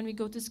 when we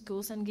go to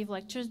schools and give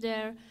lectures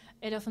there,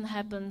 it often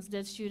happens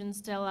that students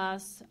tell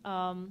us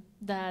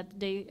that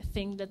they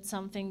think that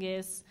something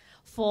is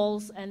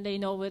false and they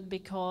know it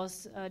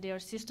because their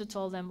sister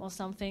told them or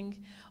something,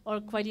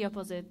 or quite the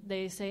opposite.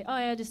 They say, oh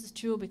yeah, this is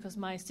true because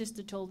my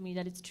sister told me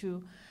that it's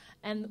true.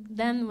 And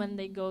then when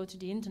they go to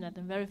the internet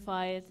and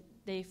verify it,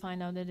 they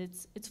find out that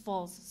it's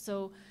false.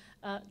 So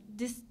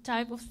this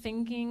type of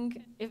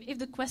thinking, if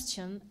the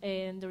question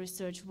in the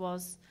research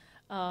was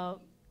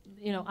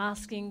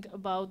asking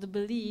about the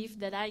belief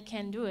that I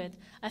can do it,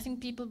 I think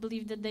people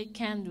believe that they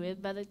can do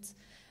it, but it's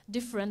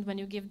different when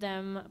you give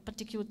them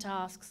particular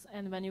tasks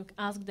and when you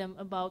ask them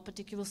about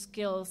particular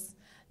skills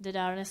that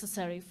are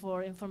necessary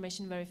for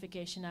information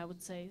verification, I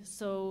would say.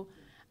 So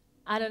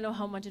I don't know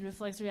how much it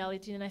reflects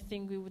reality, and I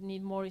think we would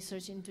need more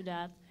research into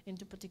that,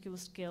 into particular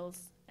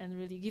skills, and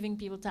really giving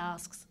people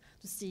tasks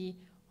to see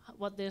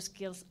what their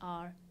skills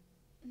are.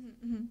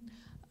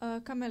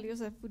 Kamil,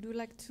 Josef, would you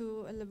like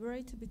to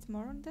elaborate a bit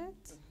more on that?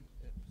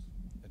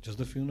 Just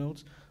a few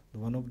notes.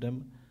 One of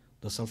them,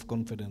 the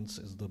self-confidence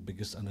is the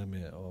biggest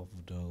enemy of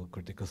the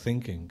critical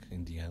thinking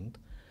in the end.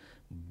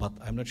 But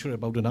I'm not sure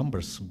about the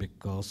numbers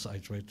because I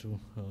try to...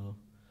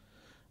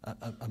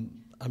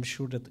 I'm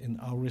sure that in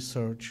our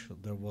research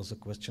there was a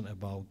question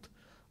about...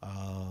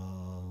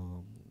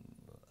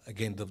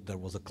 again, there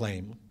was a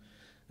claim.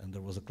 And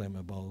there was a claim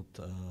about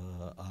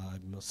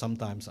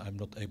sometimes I'm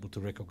not able to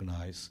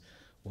recognize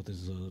what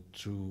is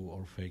true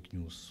or fake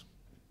news,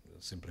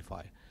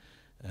 simplify.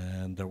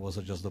 And there was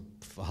just a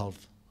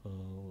half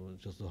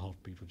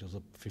people, just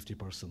a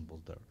 50%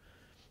 was there.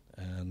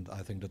 And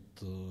I think that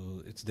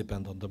it's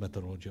depend on the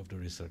methodology of the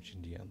research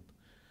in the end.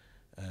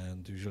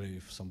 And usually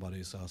if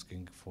somebody is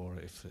asking for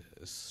if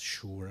it's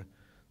sure,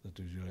 that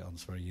usually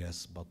answer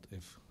yes, but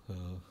if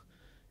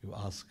you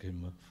ask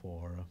him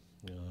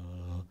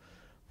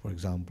for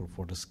example,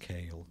 for the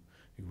scale,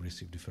 you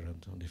receive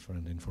different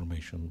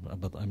information,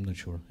 but I'm not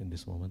sure in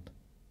this moment.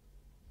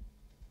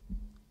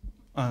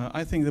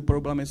 I think the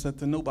problem is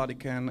that nobody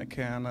can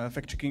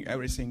fact-checking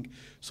everything.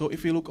 So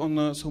if you look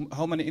on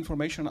how many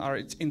information are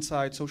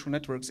inside social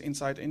networks,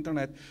 inside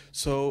internet,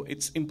 so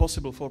it's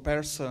impossible for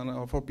person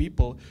or for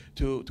people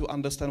to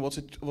understand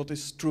what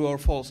is true or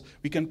false.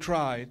 We can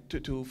try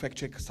to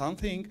fact-check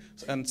something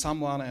and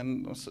someone,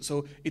 and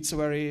so it's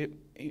very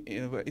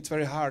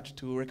hard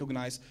to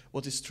recognize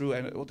what is true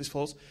and what is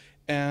false.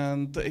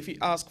 And if we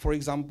ask, for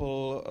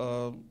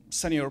example,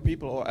 senior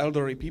people or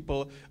elderly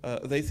people,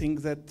 they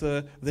think that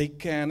they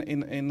can,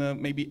 in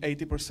maybe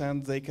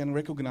 80%, they can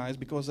recognize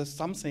because there's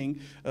something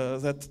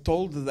that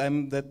told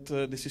them that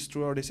this is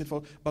true or this is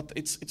false. But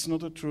it's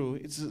not true.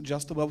 It's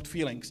just about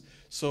feelings.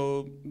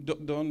 So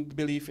don't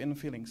believe in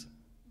feelings.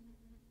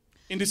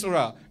 In this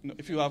era,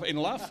 if you are in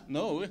love,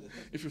 no.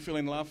 If you feel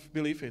in love,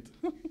 believe it.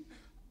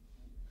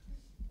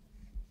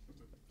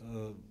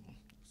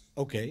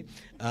 Okay.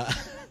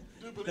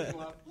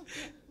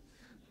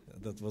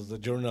 That was the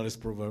journalist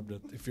proverb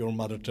that if your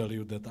mother tell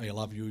you that I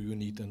love you, you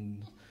need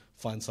and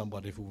find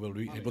somebody who will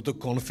be able to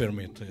confirm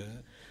it.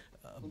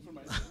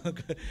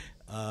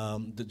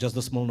 Just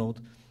a small note.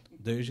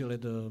 Usually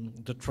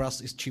the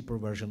trust is cheaper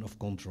version of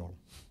control.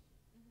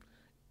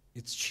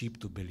 It's cheap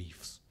to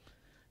believe.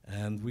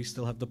 And we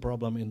still have the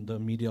problem in the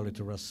media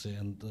literacy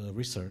and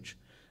research,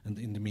 and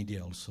in the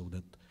media also,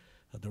 that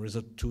there is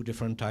two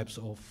different types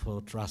of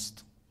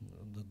trust.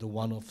 The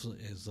one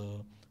is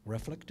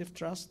reflective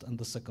trust, and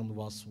the second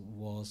was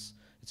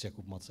it's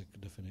Jakub Macek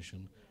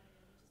definition.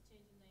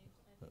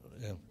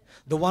 Yeah.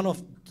 The one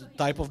of the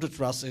type of the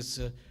trust is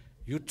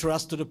you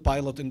trust to the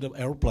pilot in the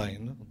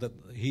airplane that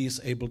he is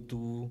able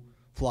to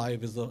fly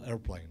with the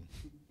airplane.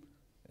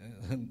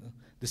 And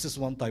this is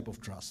one type of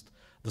trust.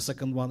 The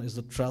second one is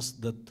the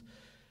trust that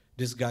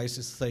this guy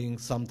is saying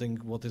something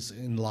what is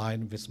in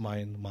line with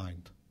my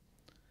mind.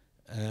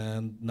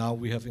 And now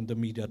we have in the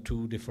media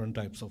two different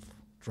types of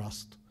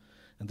trust.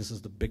 And this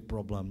is the big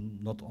problem,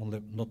 not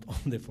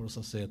only for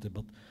society,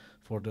 but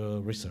for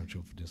the research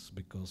of this.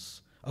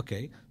 Because,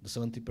 okay, the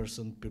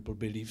 70% people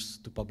believes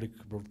to public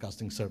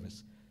broadcasting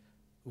service.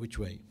 Which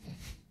way?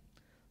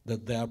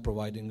 That they are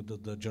providing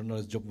the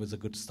journalist job with the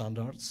good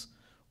standards,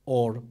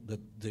 or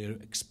that they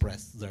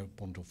express their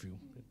point of view.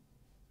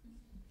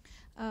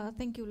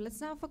 Thank you.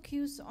 Let's now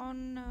focus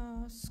on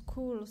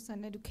schools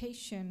and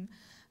education.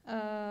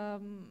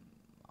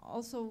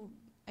 Also,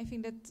 I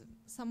think that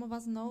some of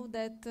us know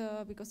that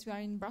because we are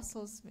in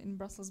Brussels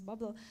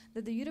bubble,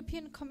 that the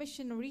European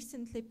Commission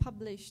recently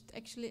published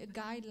actually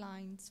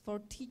guidelines for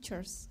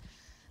teachers.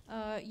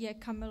 Yeah,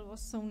 Kamil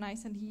was so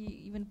nice, and he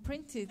even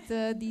printed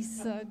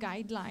these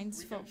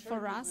guidelines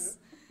for us.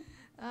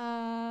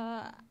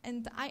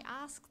 And I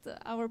asked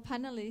our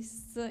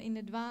panelists in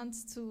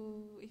advance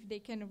if they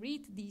can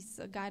read these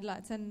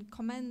guidelines and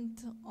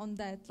comment on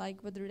that,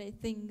 like whether they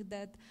think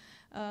that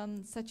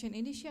such an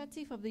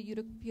initiative of the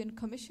European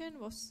Commission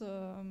was,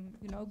 a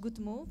good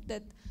move.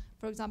 That,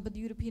 for example, the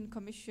European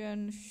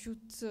Commission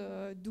should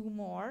do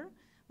more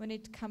when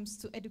it comes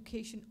to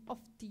education of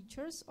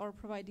teachers or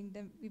providing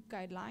them with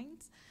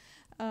guidelines.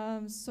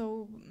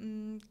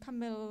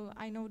 Kamil,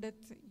 I know that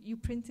you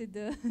printed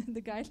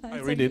the guidelines. I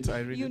read it.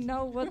 You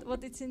know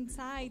what it's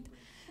inside.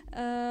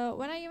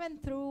 When I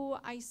went through,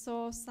 I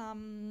saw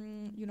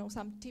some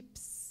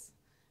tips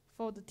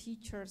for the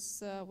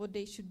teachers, what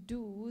they should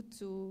do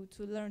to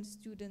learn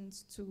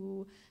students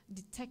to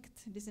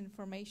detect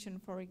disinformation,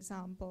 for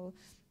example.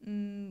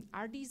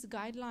 Are these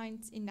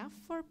guilines enough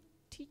for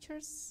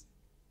teachers?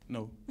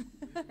 No.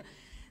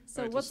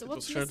 So what's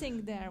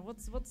missing there?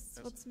 What's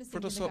missing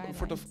in the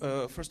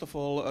guidelines? First of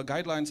all,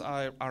 guidelines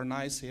are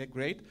nice, yeah,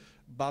 great,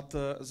 but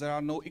there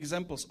are no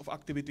examples of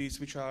activities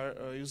which are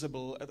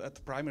usable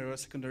at primary or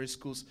secondary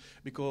schools,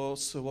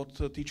 because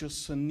what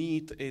teachers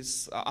need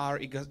are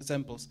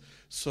examples.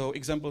 So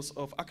examples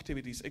of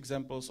activities,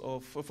 examples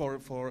of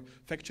for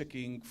fact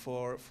checking,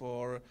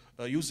 for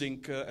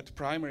using at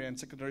primary and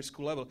secondary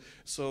school level.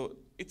 So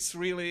it's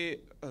really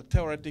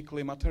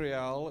theoretically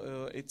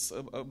material. It's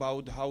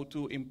about how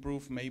to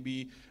improve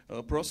maybe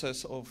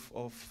process of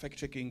fact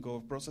checking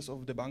or process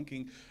of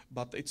debunking,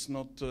 but it's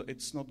not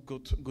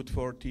good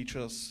for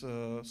teachers.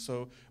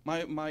 So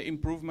my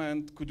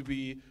improvement could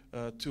be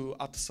to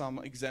add some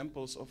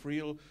examples of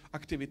real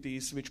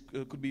activities which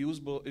could be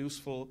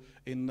useful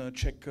in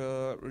Czech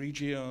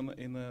region,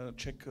 in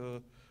Czech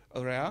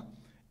area.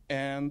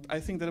 And I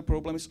think that the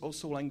problem is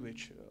also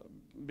language.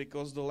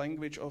 Because the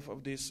language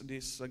of these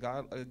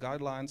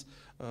guidelines,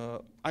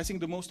 I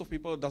think the most of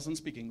people doesn't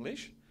speak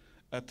English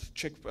at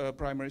Czech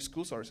primary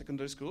schools or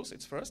secondary schools.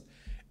 It's first,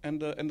 and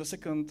the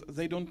second,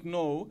 they don't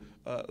know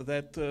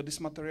that this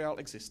material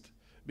exists,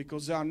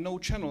 because there are no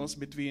channels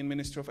between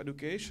Ministry of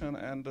Education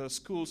and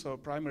schools or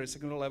primary,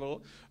 secondary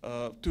level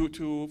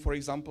to, for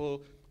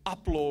example,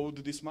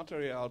 upload this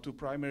material to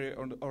primary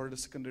or the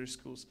secondary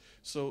schools.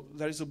 So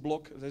there is a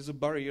block, there is a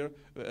barrier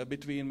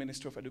between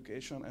Ministry of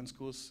Education and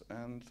schools.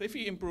 And if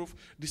we improve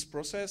this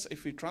process,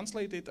 if we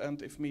translate it,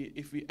 and if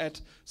we add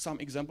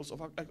some examples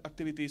of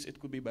activities, it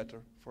could be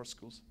better for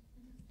schools.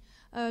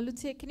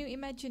 Lucia, can you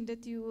imagine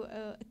that you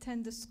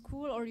attend a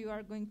school, or you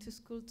are going to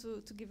school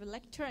to give a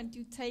lecture, and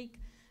you take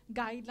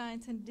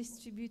guidelines and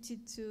distribute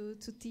it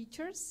to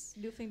teachers?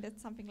 Do you think that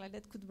something like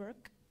that could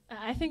work?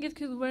 I think it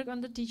could work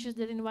on the teachers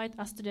that invite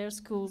us to their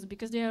schools,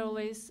 because they are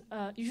always,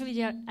 usually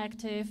they are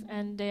active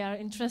and they are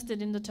interested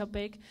in the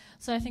topic.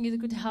 So I think it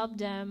could help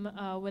them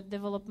with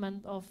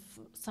development of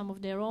some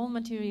of their own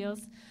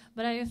materials.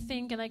 But I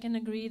think, and I can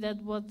agree,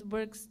 that what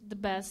works the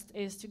best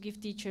is to give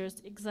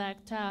teachers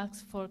exact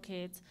tasks for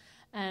kids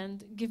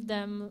and give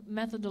them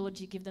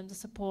methodology, give them the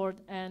support,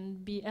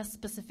 and be as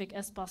specific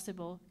as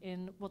possible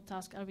in what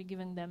task are we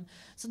giving them.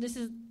 So this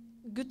is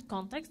good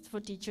context for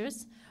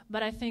teachers,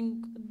 but I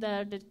think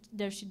that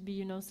there should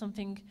be,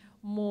 something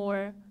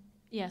more,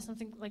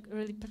 something like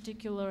really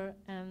particular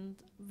and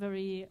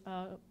very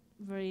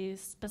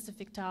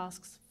specific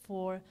tasks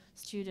for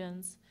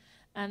students.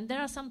 And there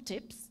are some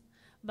tips,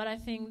 but I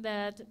think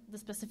that the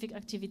specific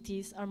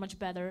activities are much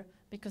better,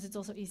 because it's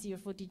also easier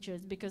for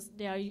teachers, because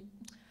they are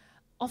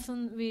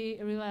often,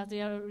 we realize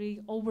they are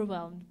really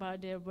overwhelmed by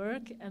their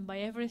work and by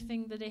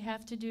everything that they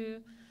have to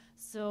do.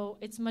 So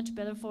it's much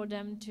better for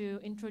them to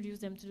introduce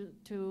them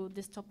to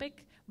this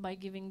topic by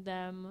giving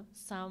them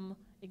some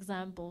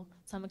example,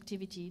 some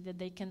activity that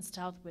they can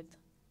start with.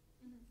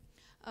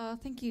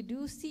 Thank you.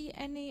 Do you see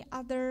any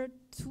other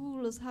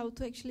tools how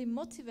to actually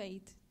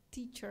motivate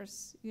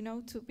teachers,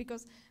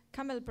 because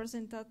Kamil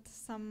presented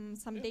some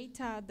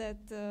data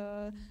that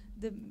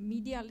the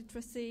media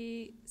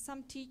literacy,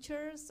 some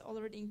teachers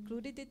already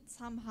included it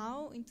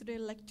somehow into their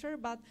lecture,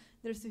 but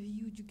there's a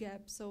huge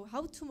gap. So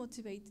how to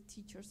motivate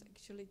teachers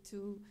actually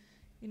to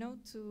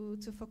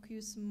to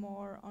focus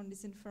more on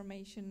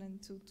disinformation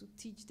and to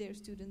teach their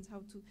students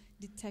how to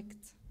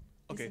detect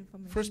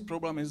disinformation? First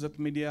problem is that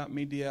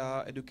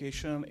media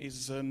education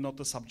is not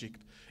a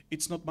subject.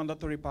 It's not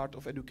mandatory part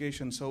of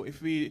education. So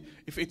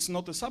if it's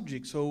not a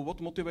subject, so what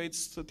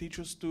motivates the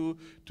teachers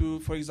to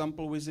for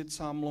example visit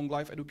some long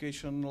life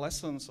education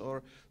lessons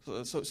or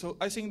so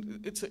I think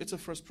it's a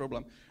first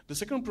problem. The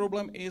second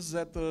problem is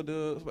that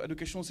the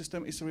educational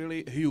system is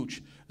really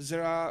huge.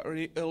 There are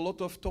a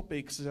lot of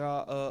topics, there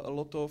are a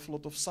lot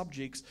of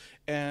subjects,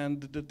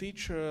 and the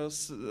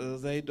teachers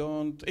they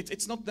don't.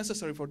 It's not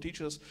necessary for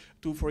teachers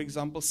to, for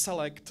example,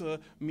 select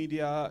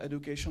media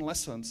education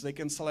lessons. They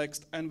can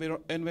select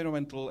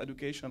environmental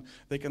education.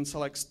 They can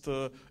select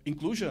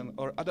inclusion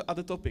or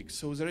other topics.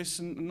 So there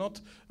is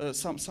not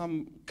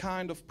some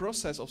kind of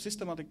process, of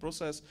systematic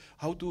process,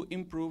 how to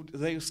improve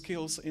their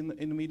skills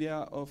in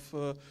media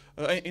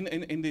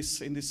in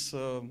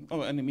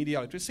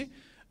media literacy,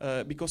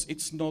 because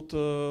it's not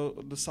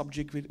the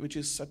subject which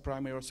is at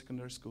primary or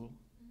secondary school.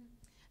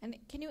 Mm-hmm. And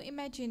can you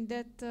imagine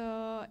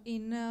that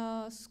in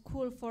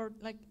school for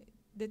like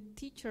the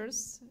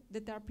teachers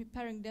that are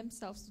preparing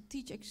themselves to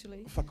teach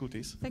actually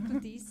faculties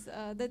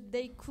that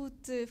they could,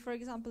 for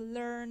example,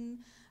 learn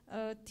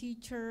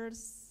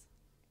teachers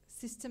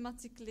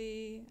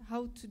systematically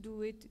how to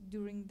do it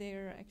during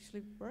their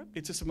actually work?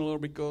 It's similar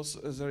because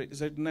there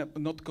is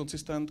not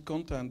consistent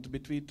content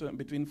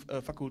between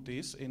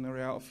faculties in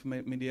area of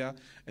media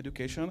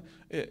education.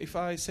 If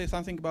I say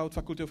something about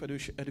Faculty of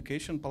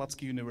Education,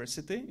 Palacký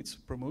University, it's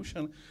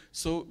promotion.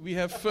 So we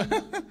have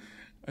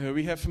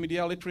we have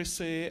media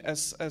literacy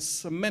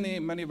as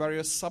many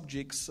various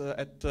subjects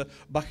at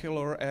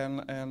bachelor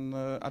and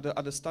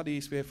other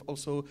studies. We have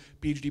also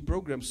PhD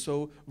programs,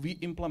 so we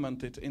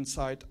implement it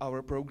inside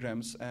our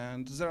programs.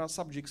 And there are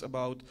subjects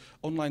about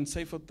online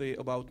safety,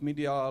 about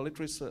media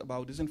literacy,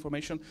 about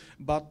disinformation,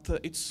 but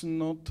it's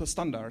not a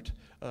standard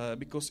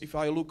because if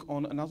I look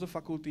on another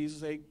faculties,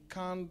 they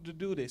can't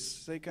do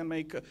this. They can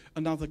make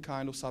another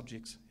kind of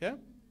subjects. Yeah.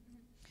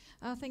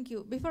 Thank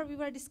you. Before we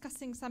were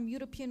discussing some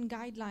European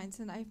guidelines,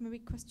 and I have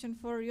maybe a question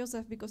for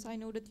Josef, because I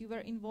know that you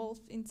were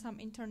involved in some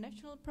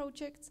international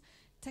projects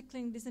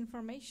tackling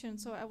disinformation.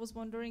 So I was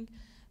wondering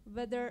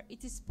whether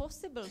it is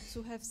possible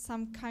to have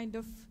some kind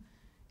of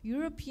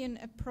European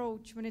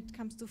approach when it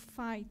comes to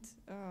fight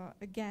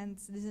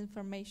against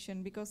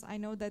disinformation, because I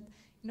know that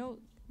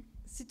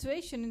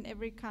situation in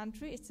every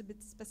country is a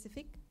bit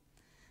specific.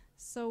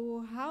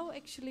 So how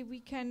actually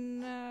we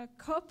can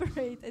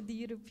cooperate at the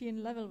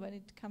European level when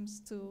it comes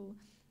to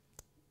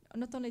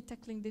not only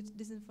tackling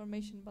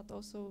disinformation, but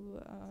also,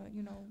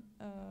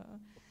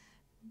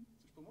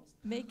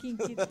 making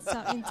it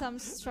in some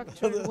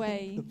structured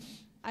way?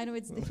 I know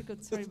it's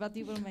difficult, sorry, but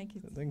you will make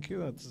it. Thank you.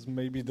 That's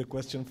maybe the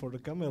question for the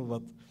Kamil,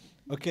 but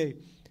okay.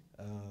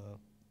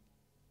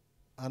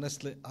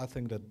 Honestly, I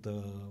think that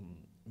the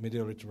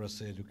media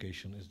literacy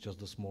education is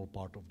just a small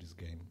part of this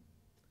game.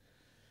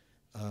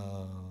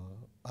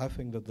 I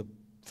think that the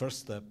first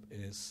step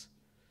is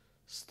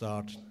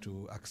start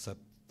to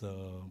accept the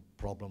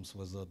problems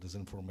with the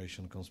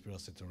disinformation,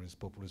 conspiracy theories,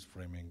 populist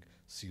framing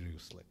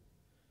seriously.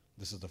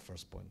 This is the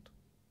first point.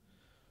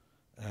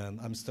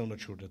 And I'm still not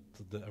sure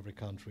that every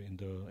country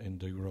in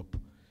the Europe,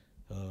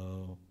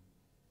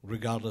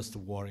 regardless of the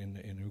war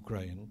in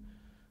Ukraine,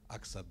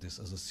 accept this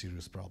as a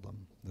serious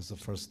problem. This is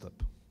the first step.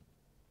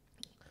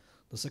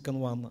 The second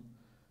one,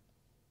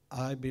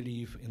 I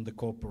believe in the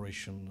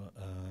cooperation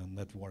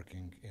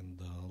networking in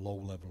the low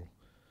level.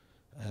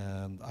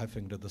 And I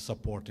think that the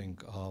supporting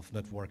of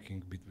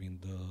networking between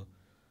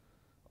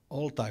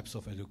all types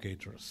of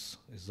educators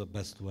is the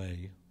best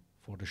way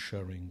for the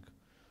sharing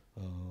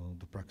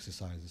the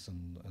practices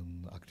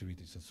and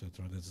activities,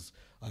 etc.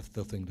 I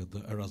still think that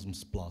the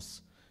Erasmus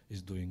Plus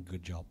is doing a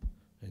good job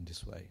in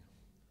this way.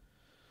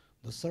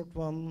 The third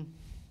one,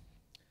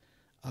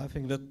 I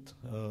think that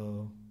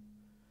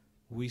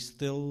we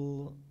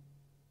still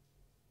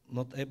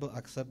not able to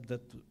accept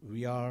that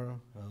we are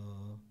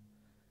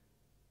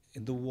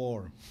in the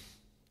war,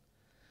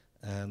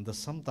 and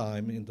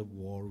sometime in the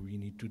war we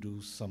need to do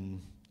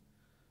some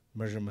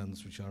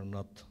measurements which are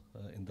not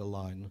in the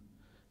line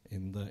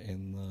in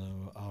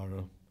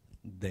our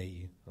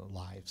day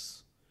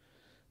lives,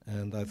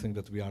 and I think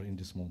that we are in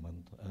this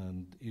moment.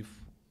 And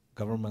if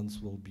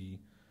governments will be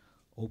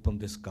open,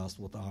 discuss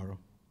what our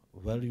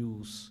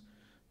values,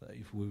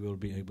 if we will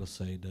be able to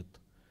say that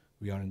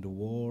we are in the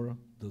war,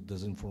 the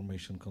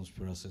disinformation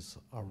conspiracies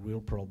are a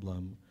real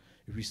problem.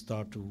 If we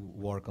start to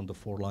work on the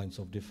 4 lines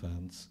of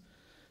defense,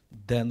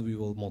 then we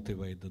will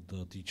motivate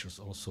the teachers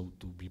also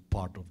to be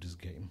part of this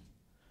game.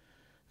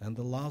 And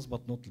the last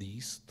but not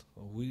least,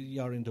 we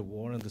are in the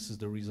war, and this is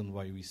the reason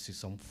why we see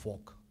some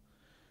fog.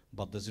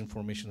 But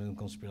disinformation and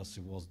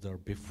conspiracy was there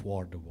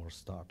before the war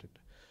started.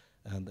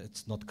 And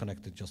it's not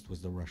connected just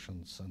with the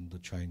Russians and the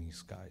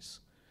Chinese guys.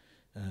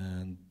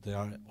 And they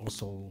are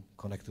also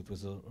connected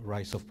with the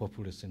rise of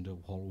populists in the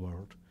whole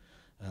world,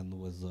 and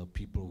with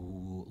people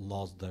who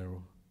lost their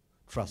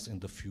trust in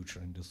the future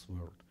in this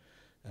world.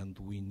 And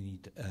we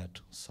need to add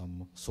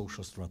some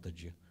social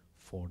strategy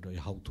for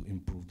how to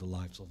improve the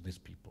lives of these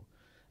people.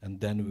 And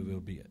then we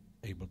will be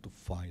able to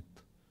fight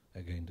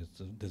against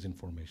this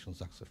disinformation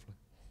successfully.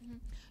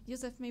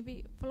 Josef,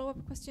 maybe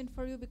follow-up question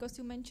for you, because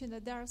you mentioned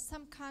that there are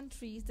some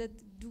countries that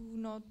do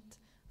not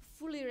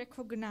fully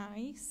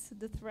recognize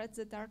the threats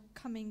that are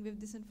coming with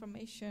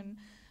disinformation.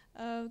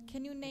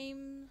 Can you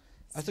name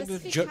I think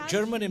specific that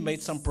Germany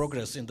made some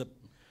progress in the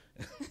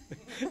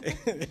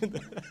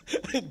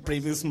in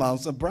previous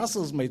months, and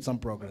Brussels made some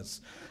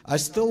progress. I'm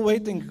still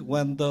waiting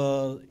when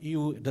the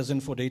EU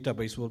Disinfo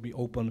database will be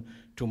open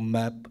to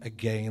map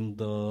again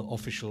the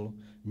official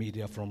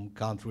media from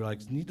country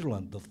like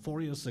Netherlands.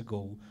 4 years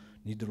ago,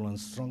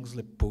 Netherlands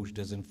strongly pushed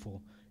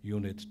Disinfo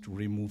unit to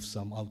remove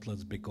some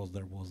outlets because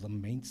there was a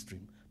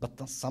mainstream,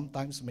 but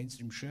sometimes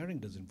mainstream sharing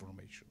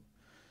disinformation.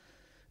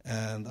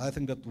 And I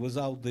think that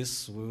without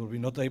this, we will be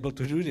not able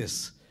to do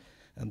this.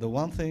 And the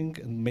one thing,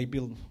 and maybe,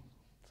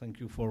 thank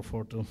you for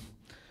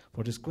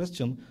this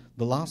question,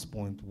 the last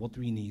point, what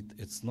we need,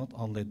 it's not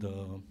only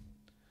the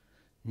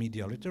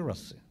media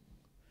literacy.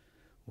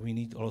 We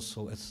need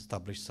also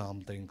establish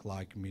something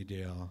like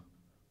media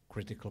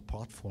critical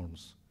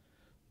platforms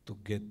to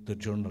get the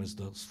journalists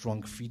the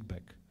strong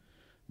feedback.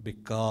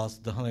 Because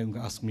the you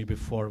asked me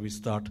before we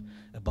start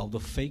about the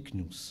fake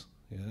news,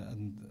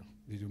 and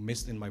you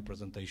missed in my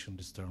presentation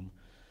this term,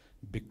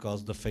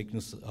 because the fake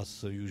news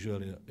as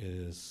usually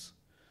is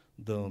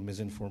the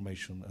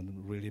misinformation and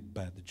really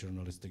bad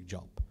journalistic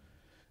job.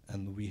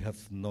 And we have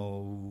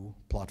no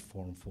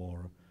platform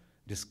for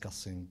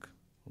discussing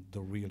the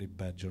really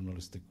bad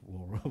journalistic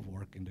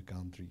work in the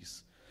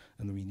countries,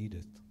 and we need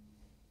it.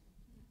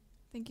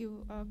 Thank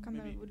you.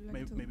 Kamil,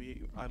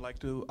 maybe I'd like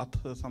to add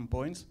some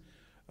points.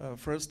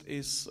 First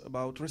is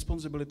about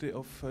responsibility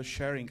of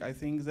sharing. I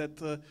think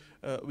that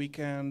we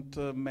can't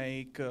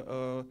make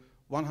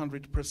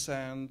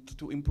 100%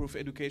 to improve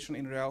education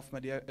in realm of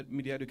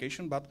media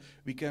education, but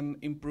we can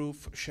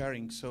improve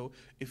sharing. So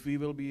if we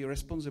will be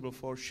responsible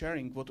for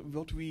sharing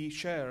what we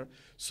share,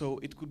 so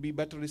it could be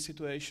better the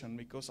situation.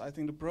 Because I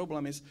think the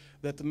problem is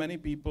that many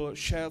people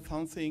share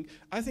something.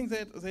 I think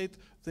that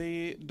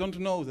they don't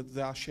know that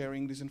they are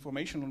sharing this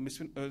information,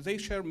 or they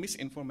share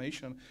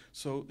misinformation.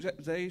 So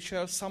they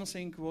share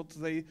something what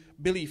they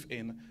believe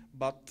in,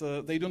 but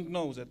they don't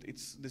know that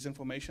it's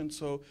disinformation.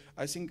 So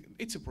I think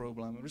it's a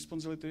problem.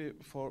 Responsibility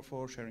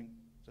for sharing.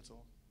 That's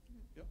all.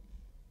 Yeah.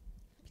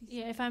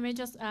 Yeah, if I may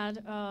just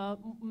add,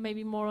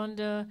 maybe more on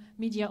the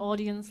media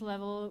audience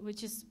level,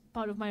 which is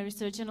part of my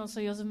research, and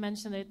also Josef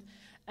mentioned it,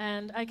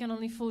 and I can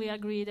only fully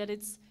agree that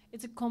it's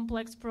a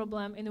complex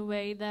problem in a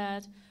way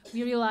that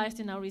we realized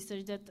in our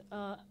research that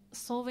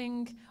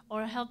solving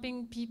or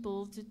helping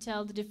people to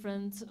tell the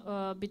difference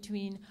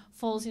between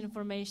false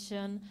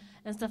information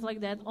and stuff like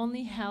that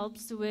only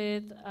helps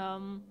with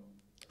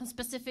a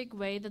specific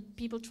way that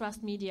people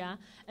trust media,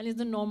 and is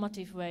the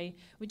normative way,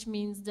 which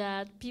means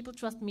that people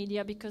trust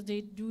media because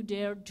they do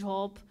their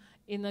job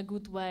in a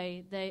good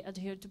way. They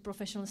adhere to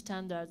professional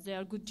standards. They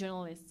are good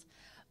journalists.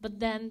 But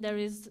then there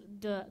is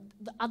the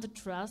other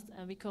trust,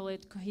 and we call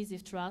it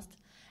cohesive trust,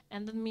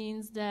 and that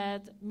means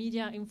that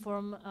media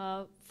inform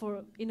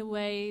in a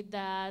way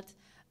that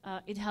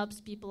it helps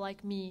people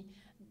like me.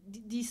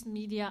 These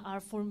media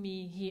are for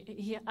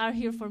me, are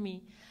here for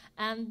me.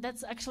 And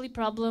that's actually a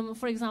problem,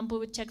 for example,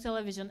 with Czech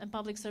television and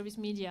public service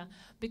media,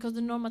 because the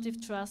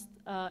normative trust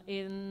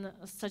in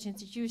such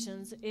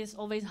institutions is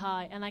always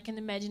high, and I can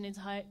imagine it's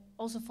high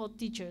also for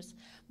teachers.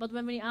 But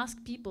when we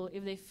ask people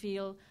if they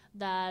feel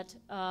that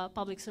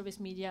public service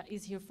media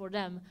is here for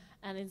them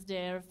and it's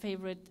their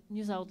favorite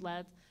news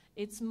outlet,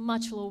 it's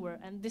much lower,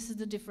 and this is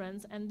the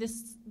difference, and this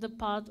is the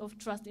part of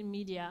trust in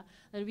media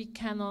that we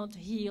cannot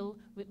heal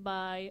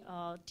by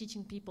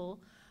teaching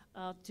people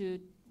to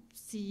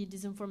see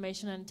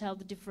disinformation and tell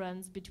the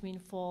difference between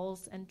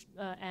false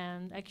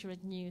and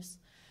accurate news.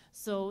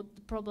 So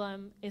the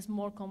problem is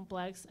more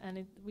complex,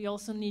 and we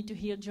also need to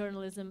hear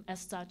journalism as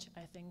such,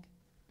 I think.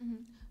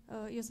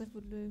 Josef,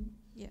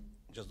 yeah.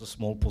 Just a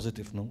small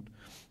positive note.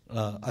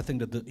 I think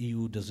that the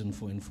EU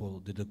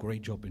Disinfo did a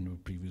great job in the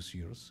previous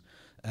years,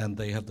 and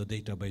they have the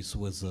database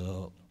with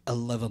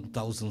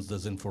 11,000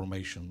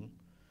 disinformation,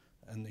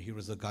 and here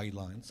is the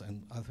guidelines,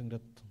 and I think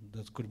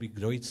that could be a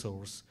great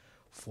source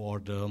for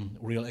the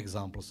real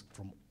examples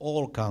from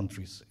all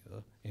countries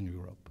in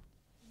Europe.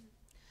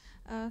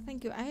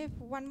 Thank you. I have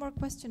one more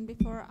question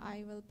before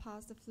I will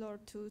pass the floor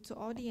to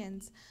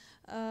audience.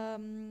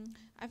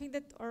 I think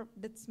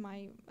that's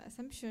my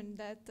assumption,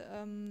 that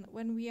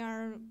when we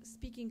are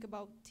speaking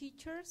about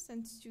teachers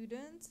and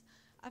students,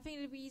 I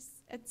think that we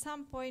at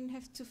some point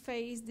have to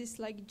face this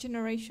like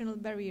generational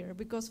barrier,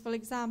 because, for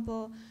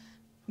example,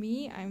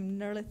 me, I'm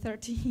nearly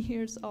 30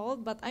 years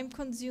old, but I'm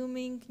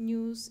consuming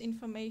news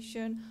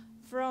information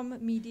from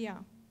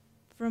media,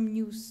 from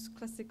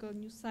classical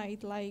news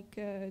site like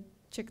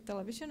Czech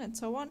television and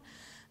so on.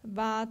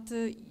 But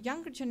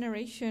younger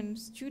generation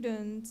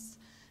students,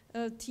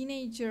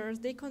 teenagers,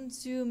 they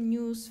consume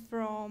news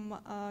from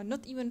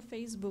not even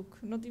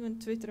Facebook, not even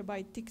Twitter,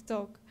 by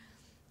TikTok.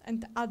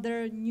 and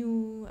other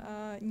new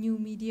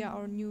media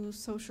or new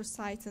social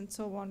sites and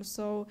so on.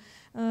 So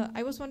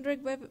I was wondering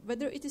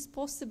whether it is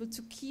possible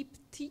to keep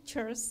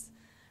teachers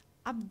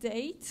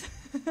update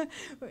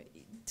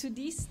to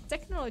these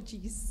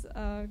technologies.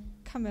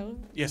 Kamil?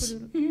 Yes.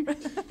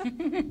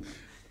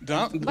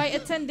 By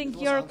attending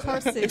your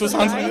courses, it was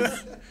right?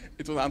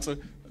 It will answer.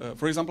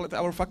 For example, at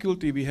our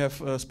faculty, we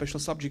have special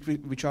subjects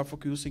which are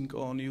focusing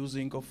on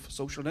using of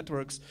social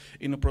networks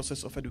in the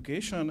process of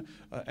education,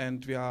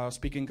 and we are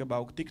speaking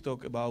about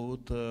TikTok,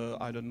 about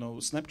I don't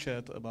know,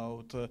 Snapchat,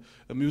 about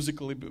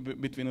musically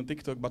between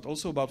TikTok, but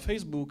also about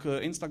Facebook,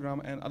 Instagram,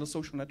 and other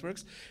social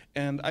networks.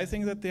 And I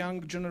think that the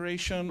young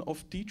generation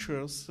of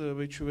teachers,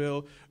 which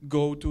will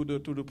go to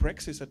the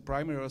praxis at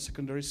primary or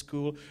secondary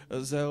school,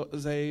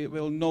 they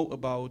will know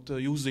about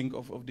using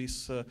of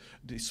these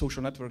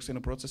social networks in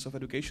the process of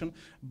education.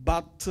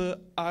 But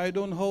I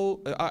don't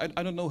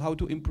know how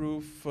to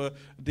improve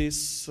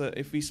this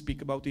if we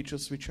speak about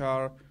teachers which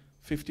are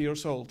 50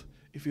 years old.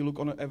 If you look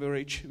on an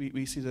average,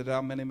 we see that there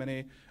are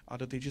many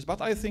other teachers. But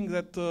I think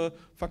that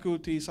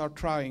faculties are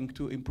trying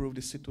to improve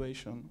this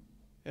situation.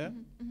 Yeah.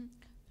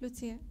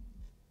 Lucia?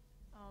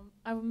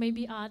 I would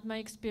maybe add my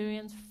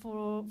experience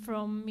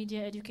from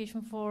media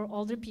education for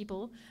older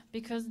people,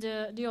 because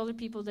the older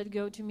people that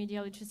go to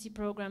media literacy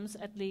programs,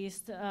 at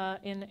least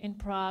in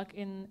Prague,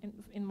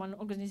 in one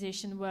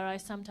organization where I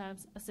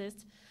sometimes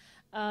assist,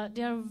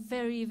 they are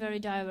very, very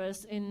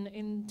diverse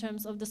in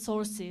terms of the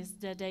sources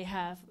that they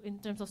have, in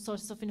terms of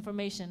sources of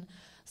information.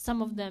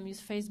 Some of them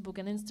use Facebook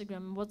and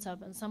Instagram and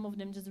WhatsApp, and some of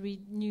them just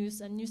read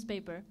news and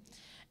newspaper.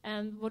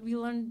 And what we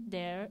learned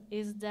there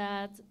is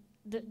that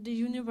the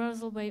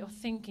universal way of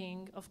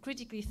thinking, of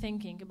critically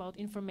thinking about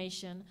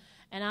information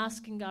and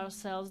asking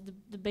ourselves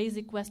the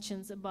basic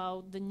questions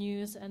about the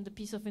news and the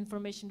piece of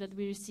information that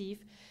we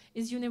receive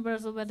is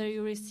universal, whether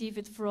you receive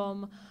it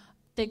from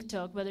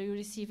TikTok, whether you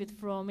receive it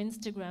from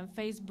Instagram,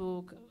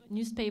 Facebook,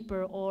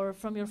 newspaper, or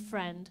from your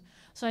friend.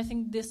 So I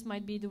think this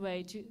might be the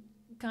way to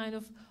kind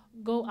of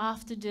go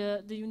after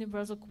the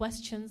universal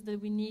questions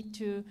that we need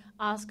to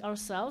ask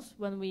ourselves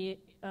when we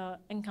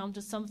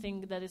encounter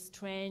something that is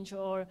strange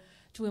or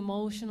too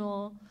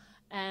emotional,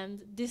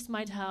 and this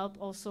might help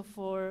also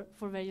for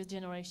various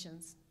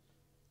generations.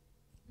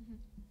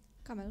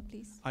 Kamil,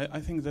 please. I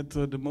think that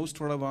the most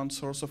relevant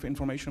source of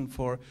information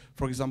for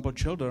example,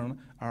 children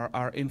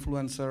are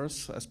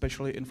influencers,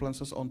 especially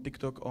influencers on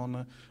TikTok,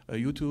 on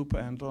YouTube,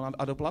 and on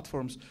other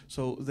platforms.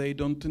 So they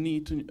don't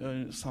need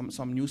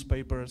some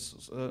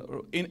newspapers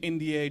in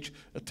the age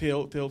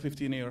till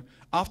 15 years.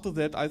 After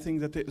that, I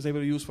think that they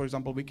will use, for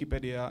example,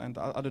 Wikipedia and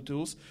other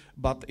tools.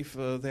 But if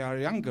they are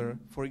younger,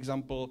 for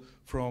example,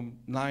 from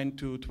 9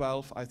 to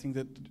 12, I think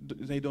that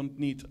they don't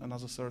need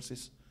another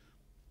sources.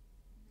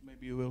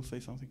 Maybe you will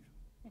say something.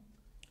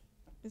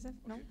 Is it?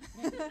 No?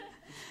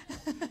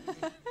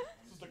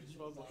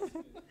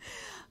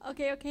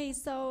 Okay,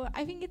 so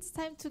I think it's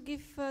time to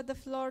give the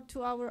floor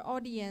to our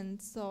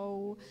audience.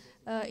 So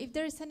if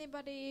there is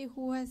anybody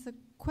who has a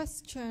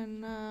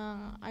question,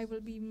 I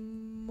will be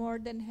more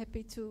than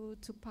happy to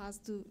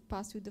pass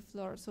you the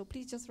floor. So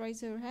please just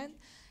raise your hand.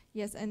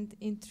 Yes, and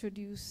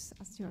introduce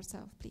us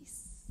yourself,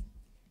 please.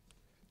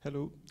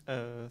 Hello,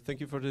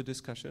 thank you for the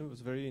discussion. It was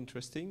very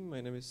interesting.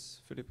 My name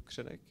is Filip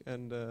Křenek,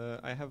 and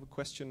I have a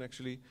question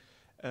actually.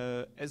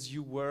 As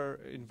you were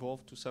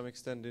involved to some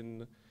extent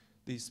in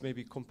these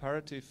maybe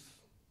comparative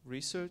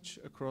research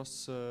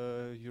across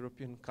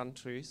European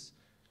countries,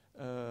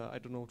 I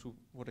don't know to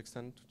what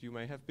extent you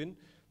may have been,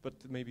 but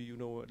maybe you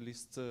know at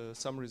least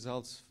some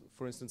results.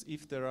 For instance,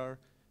 if there are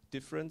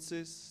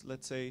differences,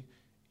 let's say,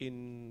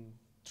 in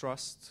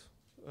trust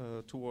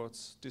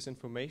towards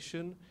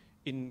disinformation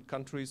in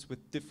countries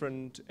with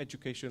different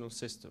educational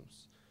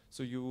systems.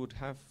 So you would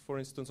have, for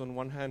instance, on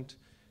one hand,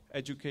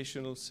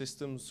 educational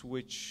systems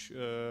which,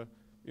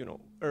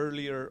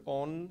 earlier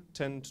on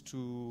tend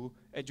to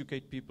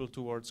educate people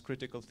towards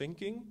critical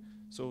thinking,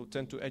 so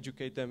tend to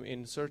educate them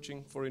in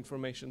searching for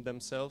information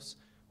themselves,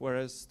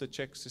 whereas the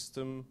Czech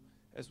system,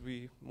 as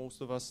most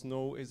of us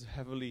know, is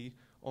heavily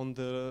on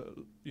the,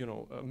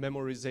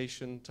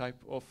 memorization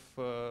type of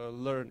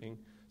learning.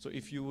 So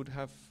if you would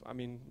have,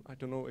 I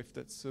don't know if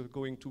that's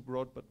going too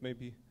broad, but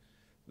maybe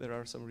there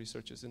are some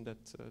researches in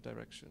that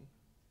direction.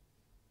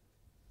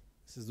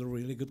 This is a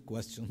really good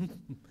question,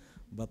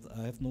 but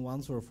I have no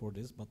answer for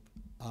this. But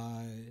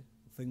I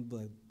think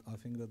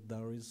that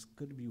there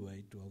could be a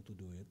way to how to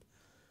do it.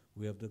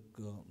 We have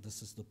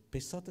this is the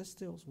PISA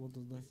test. What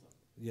is that?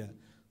 Yeah,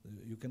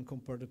 you can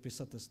compare the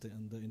PISA test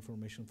and the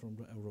information from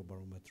the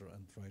Eurobarometer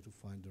and try to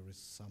find there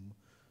is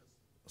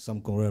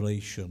some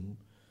correlation.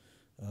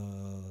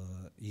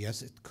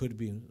 Yes, it could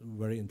be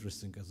very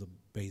interesting as a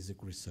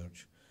basic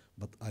research,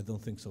 but I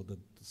don't think so that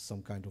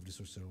some kind of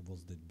research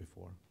was did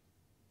before.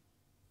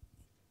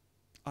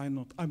 I'm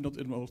not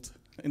involved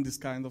in this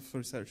kind of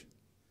research.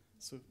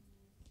 So.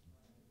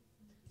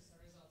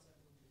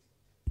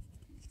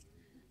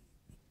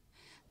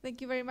 Thank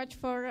you very much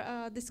for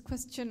this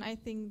question. I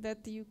think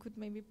that you could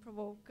maybe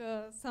provoke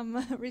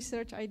some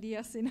research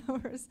ideas in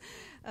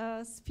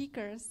our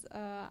speakers.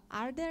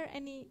 Are there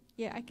any?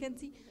 Yeah, I can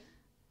see.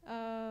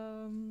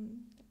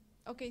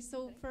 Okay,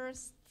 so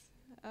first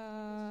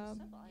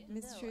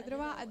Ms.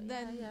 Šojdrová, and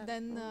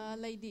then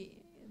lady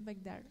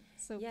back there.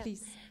 So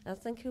please.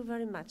 Thank you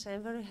very much.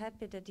 I'm very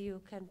happy that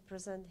you can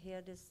present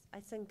here this, I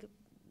think,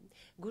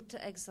 good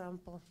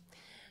example.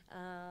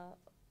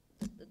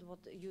 What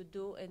you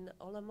do in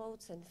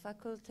Olomouc and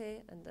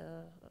faculty and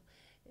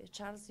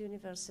Charles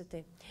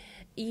University.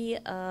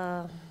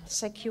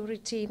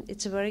 Security,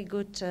 it's a very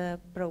good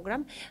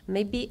program.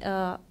 Maybe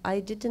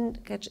I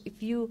didn't catch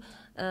if you,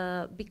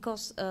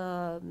 because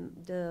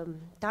the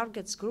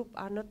targets group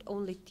are not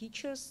only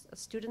teachers,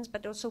 students,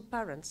 but also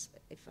parents,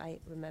 if I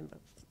remember.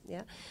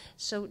 Yeah,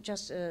 so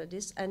just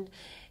this, and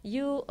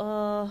you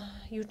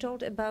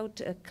told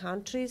about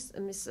countries,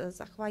 Ms.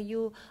 Zachwa.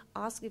 You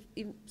asked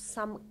if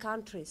some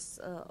countries,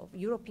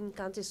 European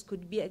countries,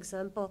 could be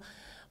example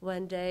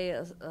when they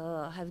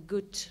have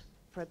good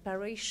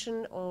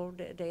preparation or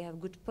they have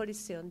good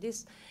policy on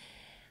this.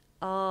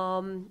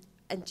 And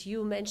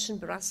you mentioned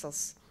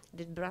Brussels.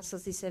 That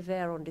Brussels is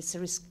aware on this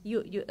risk.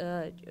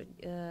 Mr.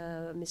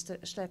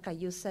 Šterka,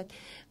 you said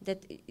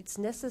that it's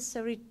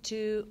necessary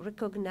to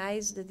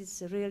recognize that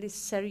it's a really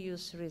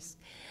serious risk.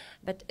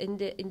 But in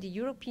the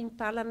European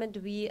Parliament,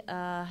 we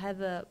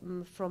have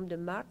from the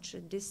March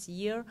this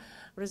year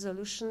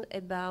resolution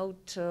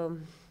about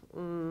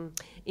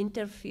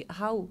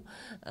how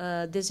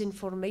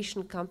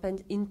disinformation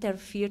campaigns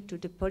interfere to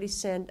the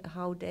policy and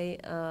how they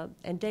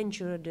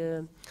endanger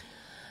the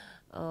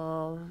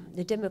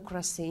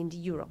democracy in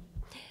Europe.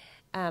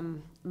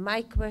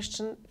 My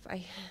question,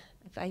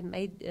 if I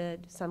made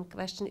some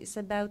question, is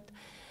about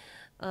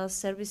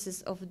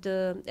services of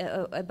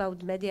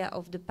about media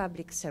of the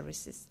public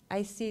services.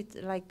 I see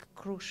it like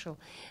crucial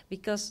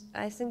because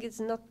I think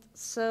it's not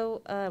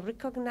so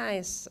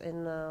recognized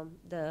in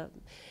the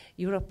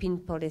European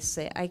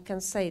policy. I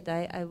can say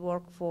that I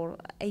worked for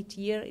 8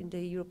 years in the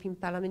European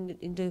Parliament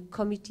in the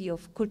Committee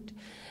of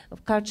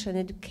Culture and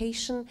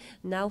Education.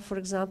 Now, for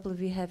example,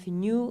 we have a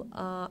new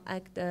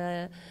act,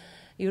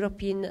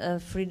 European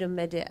Freedom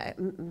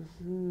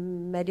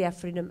Media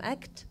Freedom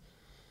Act.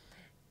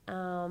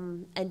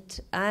 And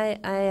I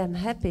am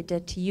happy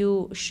that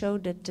you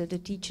showed that the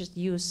teachers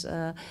use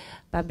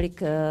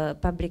public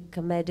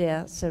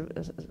media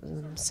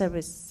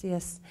service.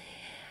 Yes.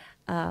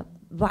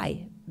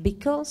 Why?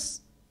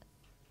 Because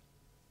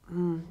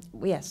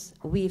yes,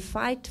 we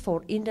fight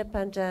for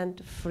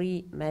independent,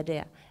 free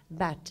media,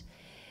 but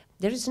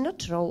there is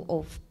not role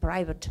of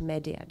private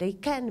media. They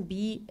can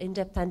be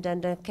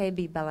independent and can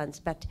be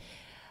balanced, but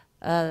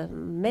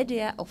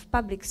media of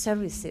public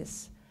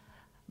services,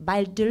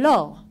 by the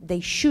law, they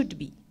should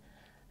be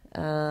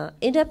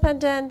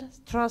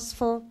independent,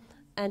 trustful,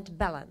 and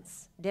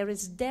balanced. There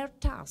is their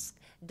task.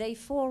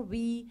 Therefore,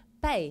 we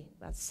pay,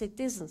 but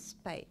citizens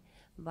pay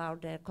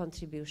about their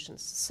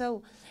contributions.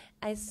 So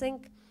I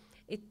think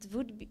it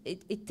would be,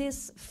 it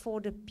is for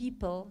the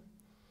people,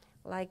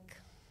 like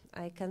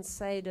I can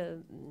say,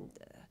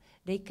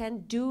 they can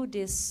do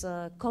this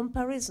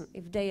comparison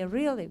if they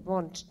really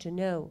want to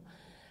know,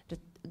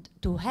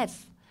 to have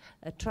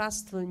a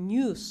trustful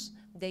news.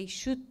 They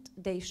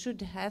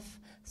should have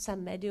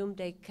some medium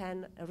they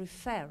can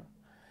refer.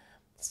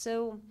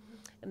 So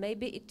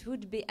maybe it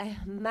would be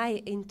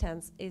my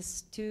intent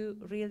is to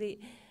really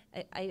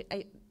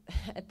I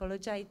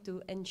apologize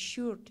to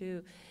ensure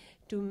to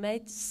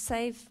make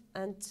safe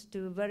and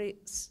to very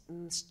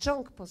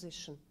strong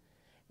position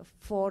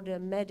for the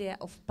media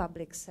of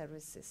public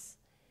services,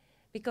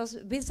 because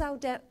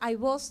without that I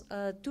was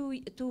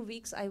 2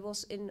 weeks I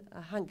was in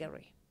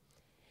Hungary.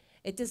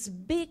 It is a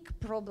big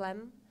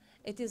problem.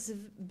 It is a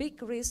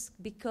big risk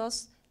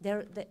because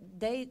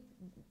they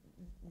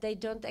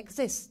don't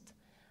exist.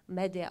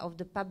 Media of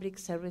the public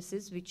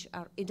services which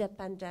are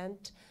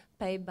independent,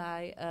 pay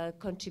by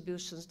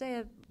contributions.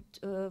 They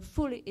are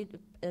fully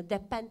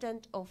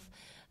dependent of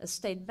a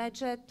state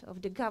budget,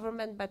 of the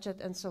government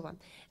budget, and so on.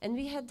 And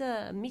we had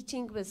a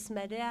meeting with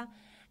media,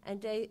 and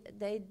they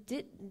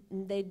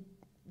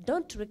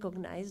don't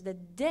recognize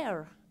that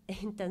their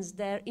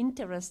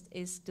interest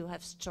is to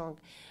have strong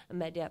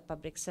media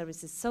public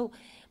services. So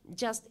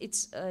just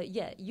it's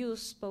you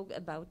spoke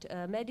about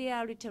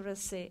media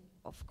literacy,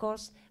 of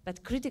course,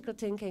 but critical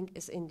thinking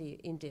is in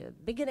the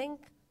beginning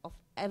of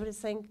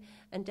everything,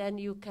 and then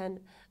you can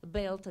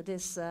build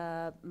this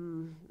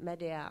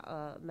media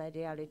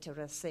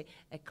literacy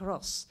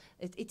across.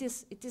 It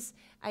is.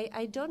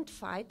 I don't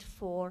fight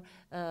for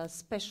a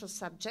special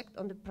subject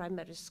on the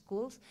primary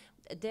schools.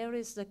 There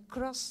is a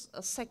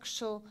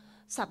cross-sexual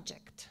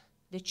subject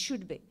that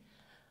should be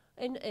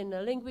in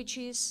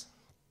languages,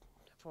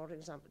 for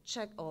example,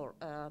 Czech or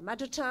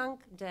mother tongue,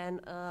 then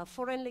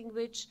foreign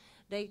language.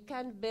 They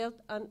can build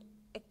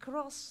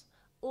across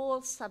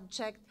all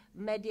subject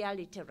media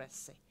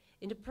literacy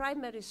in the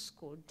primary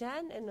school.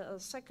 Then in a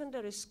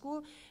secondary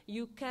school,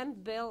 you can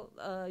build,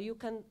 you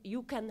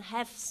can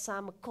have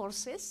some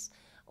courses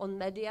on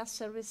media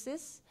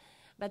services,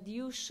 but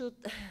you should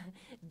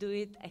do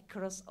it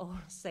across all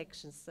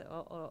sections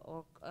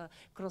or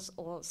across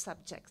all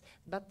subjects.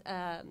 But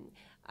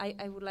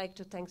I would like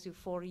to thank you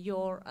for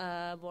your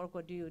work,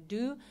 what you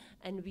do,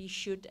 and we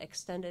should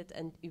extend it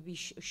and we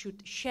should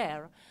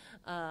share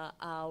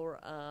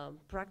our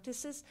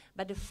practices.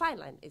 But the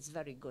Finland is a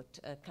very good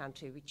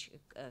country which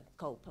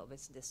cope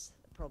with this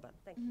problem.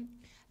 Thank you.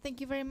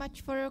 Thank you very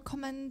much for your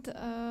comment.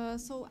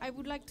 So I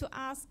would like to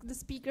ask the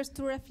speakers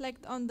to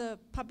reflect on the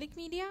public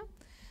media,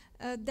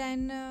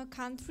 then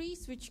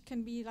countries which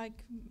can be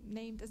like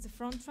named as the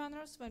front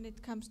runners when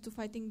it comes to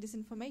fighting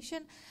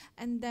disinformation,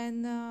 and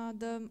then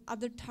the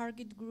other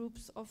target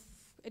groups of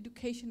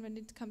education when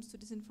it comes to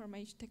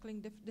disinformation,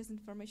 tackling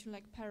disinformation,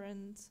 like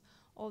parents,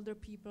 older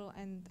people,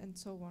 and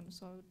so on.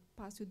 So I'll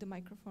pass you the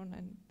microphone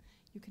and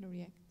you can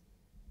react.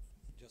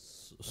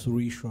 Just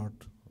 3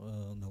 short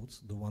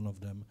notes. The one of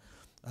them,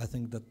 I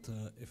think that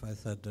if I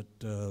said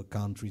that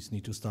countries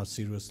need to start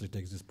seriously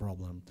take this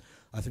problem,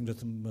 I think that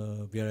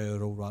Věra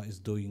Jourová is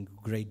doing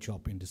a great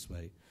job in this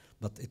way,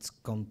 but it's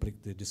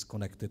completely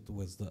disconnected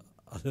with the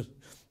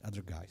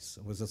other guys.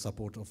 With the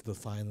support of the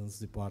finance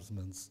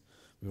departments,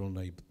 we will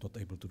not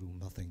able to do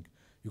nothing.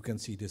 You can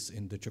see this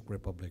in the Czech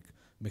Republic.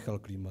 Michal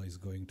Klima is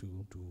going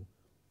to do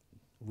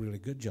really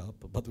good job,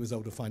 but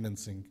without the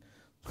financing,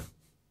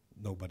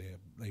 nobody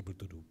able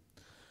to do.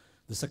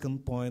 The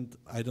second point,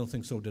 I don't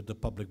think so that the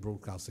public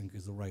broadcasting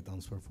is the right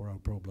answer for our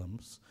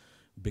problems,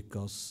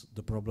 because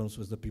the problems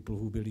with the people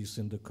who believe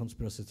in the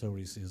conspiracy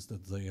theories is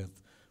that they have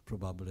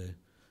probably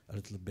a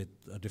little bit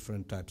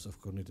different types of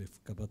cognitive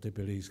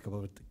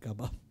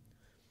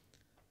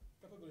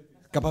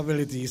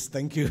capabilities,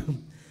 thank you.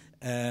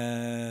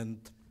 And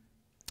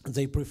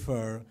they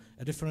prefer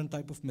a different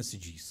type of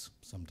messages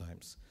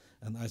sometimes.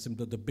 And I think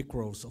that the big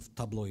roles of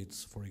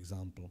tabloids, for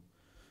example,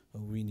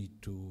 we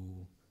need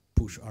to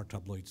push our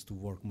tabloids to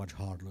work much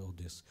harder on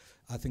this.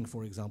 I think,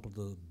 for example,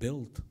 the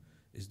Bild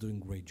is doing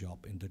a great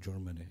job in the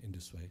Germany in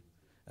this way.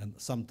 And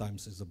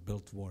sometimes the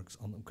Bild works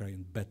on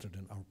Ukraine better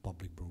than our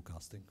public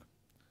broadcasting.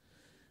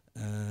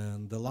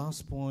 And the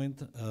last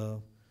point,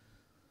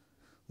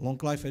 long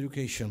life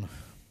education.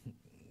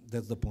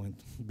 That's the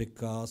point.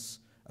 Because,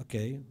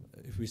 okay,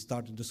 if we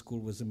start in the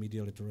school with the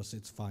media literacy,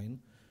 it's fine.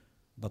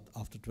 But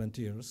after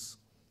 20 years,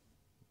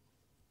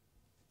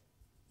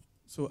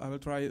 so I will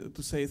try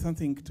to say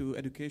something to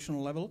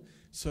educational level.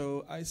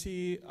 So I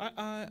see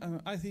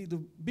the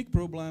big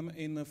problem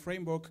in the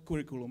framework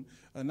curriculum.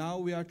 Now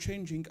we are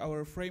changing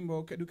our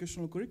framework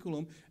educational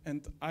curriculum,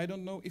 and I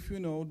don't know if you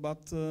know,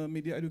 but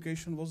media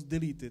education was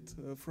deleted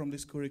from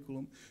this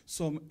curriculum.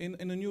 So in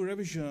a new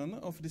revision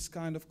of this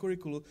kind of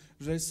curriculum,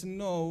 there is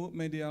no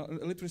media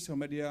literacy or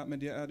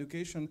media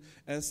education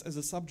as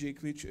a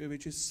subject which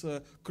is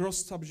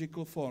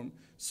cross-subjectal form.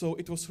 So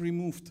it was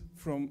removed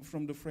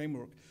from the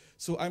framework.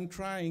 So I'm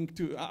trying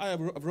to, I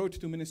wrote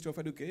to Ministry of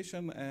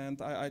Education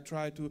and I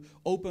try to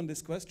open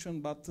this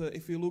question, but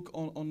if you look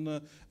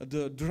on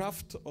the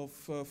draft of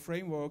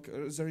framework,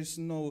 there is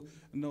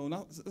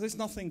there's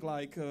nothing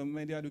like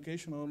media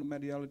education or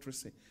media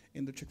literacy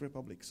in the Czech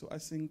Republic. So I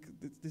think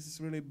this is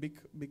really a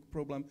big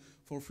problem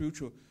for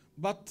future.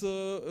 But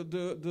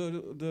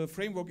the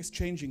framework is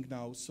changing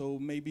now, so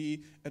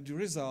maybe at the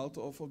result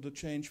of the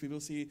change we will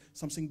see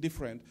something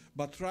different.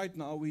 But right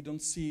now we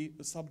don't see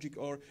a subject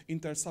or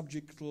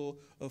intersubjectal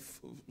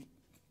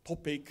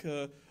topic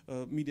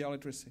media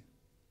literacy.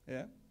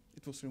 Yeah,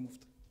 it was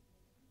removed.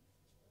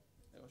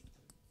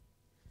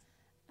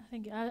 I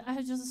think I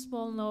have just a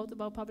small note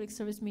about public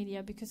service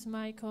media, because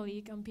my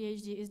colleague on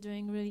PhD is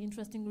doing really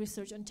interesting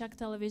research on Czech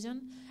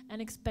television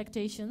and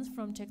expectations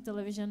from Czech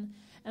television.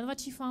 And what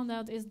she found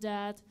out is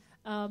that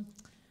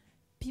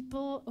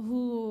people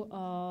who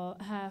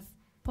have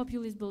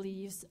populist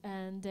beliefs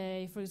and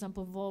they, for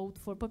example, vote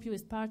for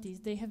populist parties,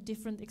 they have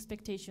different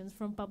expectations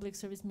from public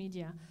service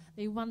media.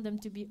 They want them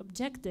to be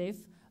objective,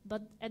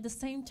 but at the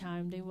same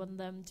time they want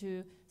them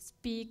to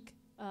speak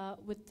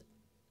with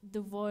the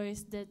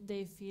voice that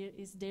they feel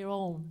is their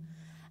own,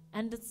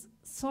 and it's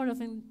sort of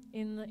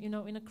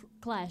in a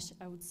clash,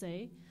 I would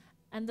say,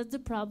 and that's a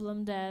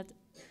problem that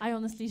I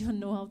honestly don't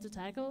know how to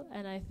tackle.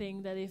 And I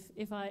think that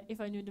if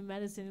I knew the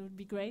medicine, it would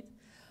be great.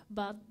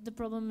 But the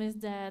problem is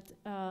that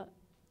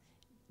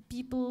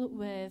people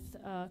with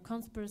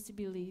conspiracy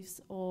beliefs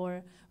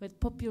or with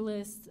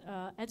populist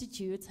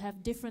attitudes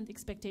have different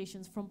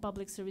expectations from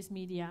public service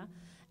media,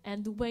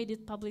 and the way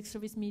that public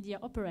service media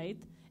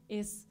operate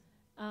is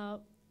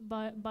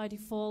by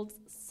default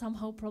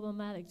somehow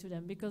problematic to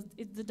them, because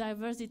it's the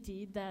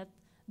diversity that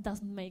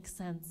doesn't make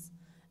sense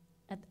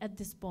at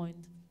this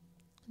point.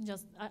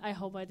 Just I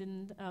hope I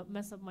didn't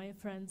mess up my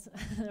friend's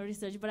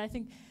research, but I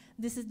think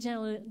this is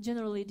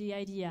generally the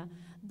idea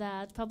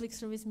that public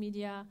service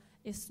media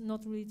is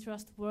not really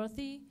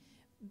trustworthy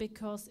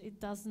because it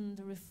doesn't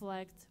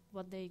reflect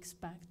what they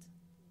expect.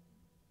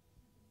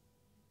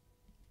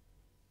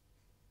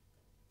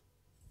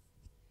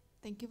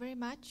 Thank you very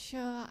much.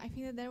 I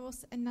think that there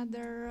was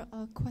another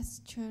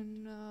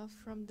question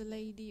from the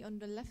lady on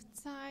the left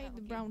side,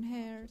 the brown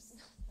hairs.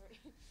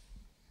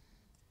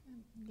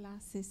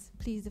 glasses.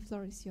 Please, the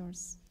floor is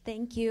yours.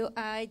 Thank you.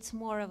 It's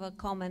more of a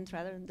comment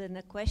rather than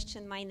a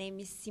question. My name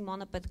is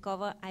Simona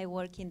Petkova. I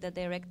work in the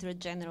Directorate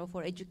General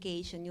for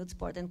Education, Youth,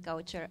 Sport and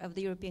Culture of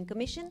the European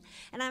Commission.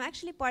 And I'm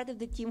actually part of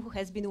the team who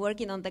has been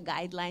working on the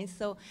guidelines.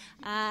 So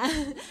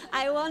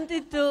I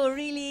wanted to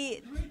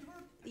really...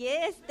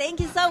 Yes, thank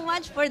you so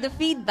much for the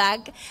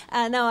feedback.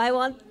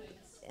 No,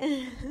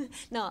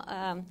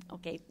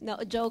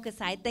 joke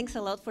aside, thanks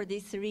a lot for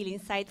this really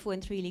insightful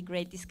and really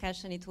great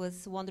discussion. It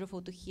was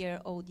wonderful to hear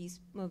all these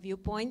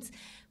viewpoints.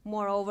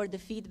 Moreover, the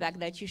feedback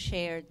that you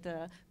shared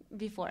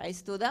before I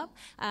stood up.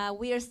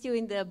 We are still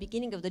in the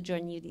beginning of the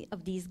journey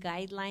of these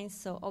guidelines,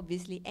 so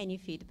obviously any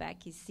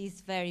feedback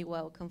is very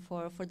welcome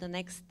for the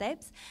next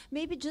steps.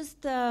 Maybe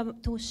just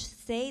to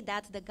say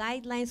that the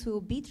guidelines will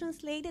be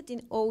translated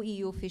in all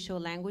EU official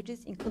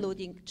languages,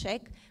 including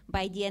Czech,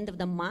 by the end of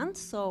the month,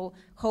 so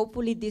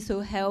hopefully this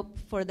will help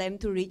for them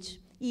to reach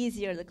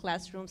easier the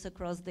classrooms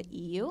across the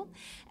EU.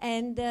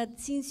 And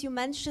since you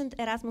mentioned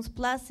Erasmus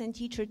Plus and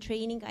teacher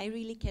training, I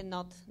really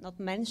cannot not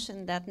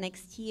mention that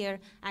next year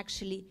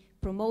actually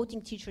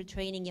promoting teacher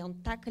training on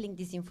tackling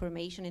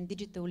disinformation and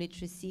digital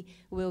literacy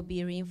will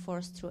be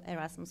reinforced through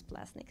Erasmus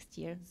Plus next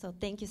year. So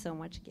thank you so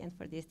much again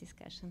for this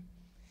discussion.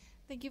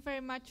 Thank you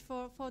very much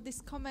for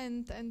this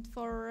comment and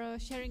for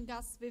sharing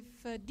us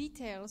with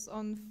details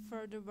on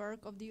further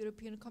work of the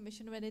European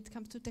Commission when it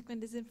comes to tackling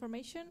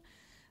disinformation.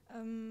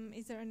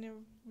 Is there any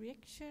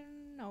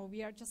reaction? No,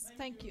 we are just,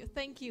 thank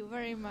you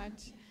very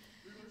much.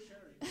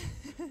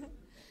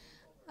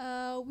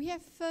 We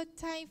have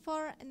time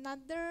for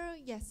another,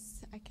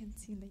 yes, I can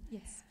see,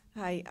 yes.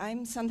 Hi,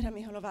 I'm Sandra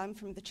Miholova, I'm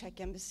from the Czech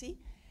Embassy,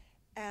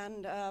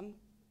 and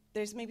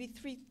there's maybe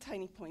 3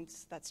 tiny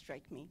points that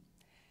strike me.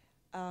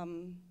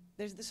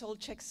 There's this old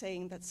Czech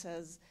saying that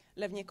says,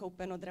 levně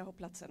koupeno, draho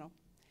placeno.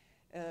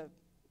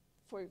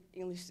 For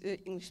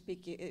English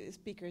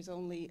speakers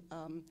only,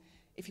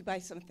 if you buy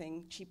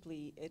something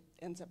cheaply, it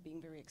ends up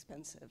being very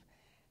expensive.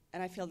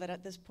 And I feel that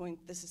at this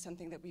point, this is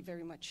something that we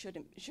very much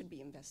should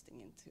be investing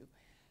into.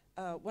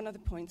 One of the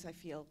points I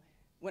feel,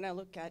 when I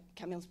look at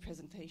Kamil's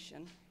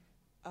presentation,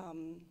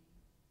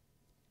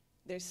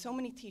 there's so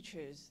many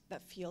teachers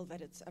that feel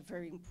that it's a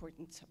very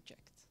important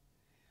subject.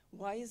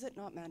 Why is it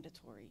not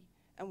mandatory?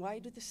 And why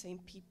do the same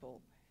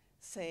people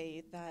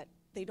say that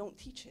they don't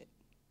teach it?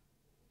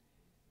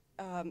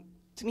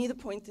 To me, the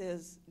point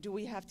is, do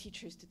we have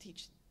teachers to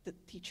teach the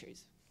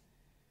teachers?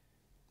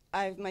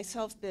 I've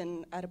myself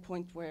been at a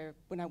point where,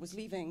 when I was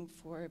leaving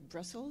for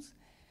Brussels,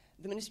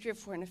 the Ministry of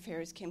Foreign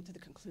Affairs came to the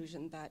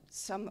conclusion that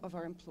some of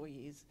our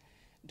employees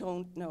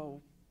don't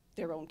know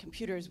their own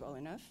computers well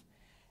enough,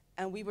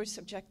 and we were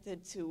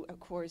subjected to a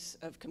course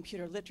of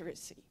computer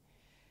literacy.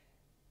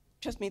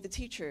 Trust me, the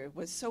teacher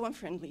was so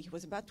unfriendly. He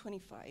was about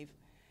 25,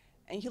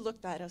 and he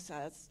looked at us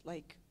as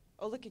like,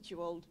 oh, look at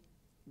you old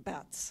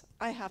bats.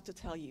 I have to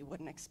tell you what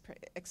an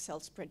Excel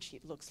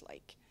spreadsheet looks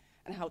like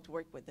and how to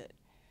work with it.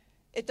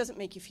 It doesn't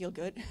make you feel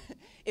good.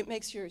 It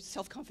makes your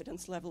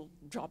self-confidence level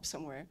drop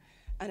somewhere,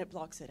 and it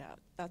blocks it out.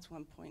 That's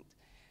one point.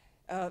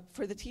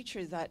 For the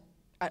teachers that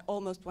I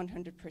almost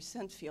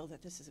 100% feel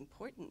that this is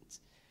important,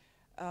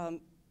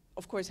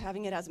 of course,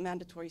 having it as a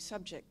mandatory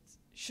subject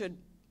should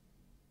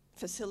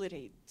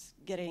facilitate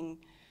getting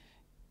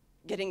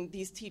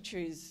these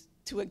teachers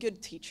to a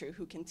good teacher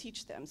who can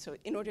teach them, so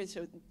in order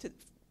to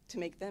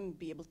make them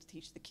be able to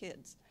teach the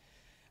kids.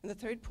 And the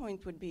third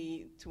point would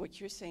be to what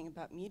you're saying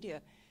about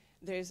media.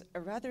 There's a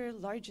rather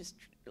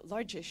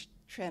largish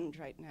trend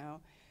right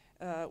now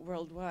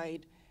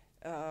worldwide,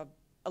 a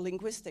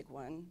linguistic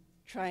one,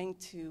 trying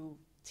to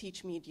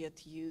teach media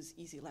to use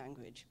easy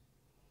language.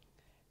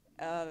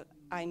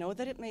 I know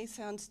that it may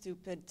sound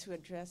stupid to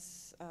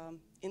address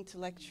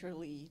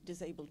intellectually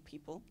disabled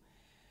people,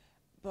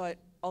 but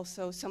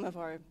also some of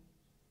our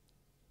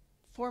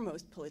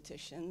foremost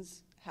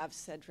politicians have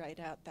said right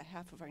out that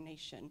half of our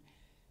nation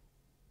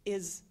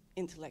is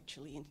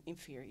intellectually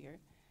inferior.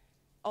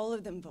 All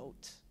of them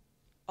vote.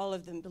 All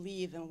of them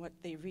believe in what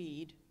they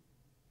read,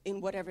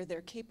 in whatever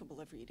they're capable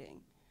of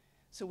reading.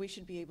 So we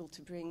should be able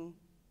to bring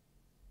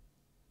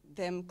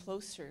them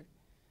closer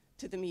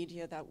to the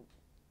media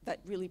that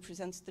really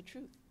presents the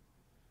truth.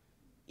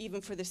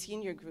 Even for the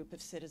senior group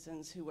of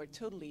citizens who are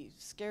totally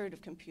scared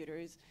of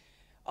computers,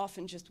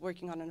 often just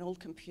working on an old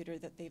computer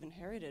that they've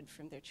inherited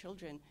from their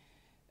children,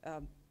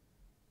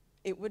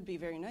 it would be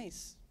very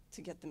nice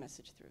to get the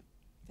message through.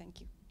 Thank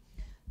you.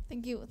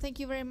 Thank you. Thank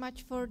you very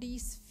much for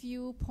these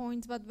few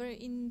points, but very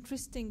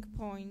interesting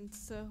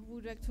points. Who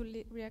would like to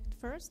react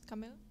first?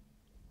 Kamil?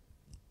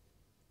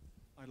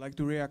 I'd like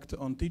to react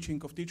on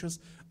teaching of teachers.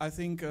 I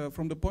think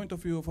from the point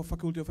of view of a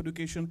Faculty of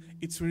Education,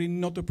 it's really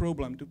not a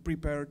problem to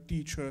prepare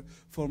teacher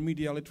for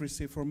media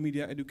literacy, for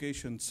media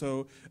education.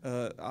 So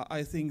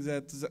I think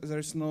that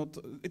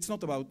it's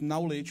not about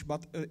knowledge,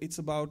 but it's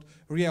about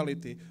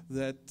reality.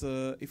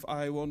 That if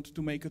I want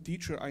to make a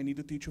teacher, I need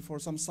a teacher for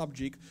some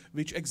subject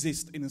which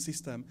exists in a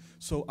system.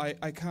 So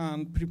I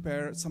can't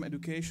prepare some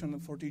education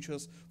for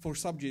teachers for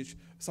subject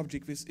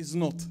which is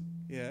not.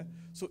 Yeah.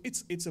 So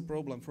it's a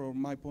problem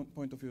from my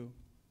point of view.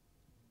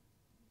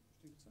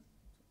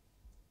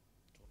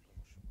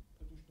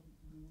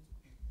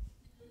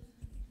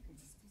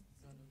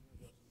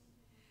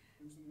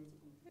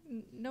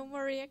 No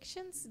more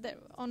reactions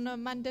on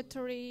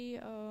mandatory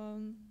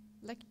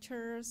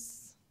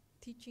lectures,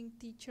 teaching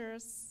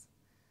teachers?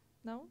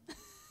 No?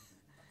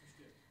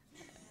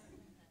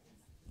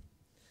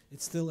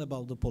 It's still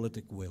about the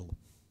political will.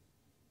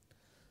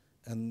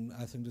 And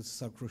I think this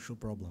is a crucial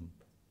problem.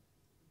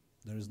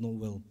 There is no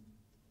will.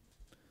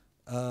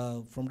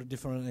 From the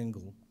different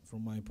angle,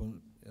 from my point,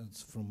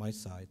 from my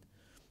side,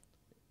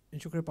 in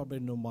Czech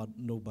Republic,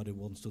 nobody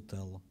wants to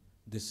tell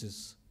this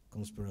is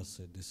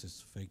conspiracy, this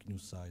is fake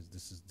news sites,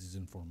 this is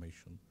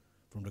disinformation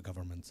from the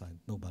government side.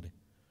 Nobody,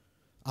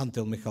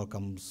 until Michal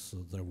comes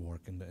to their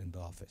work in the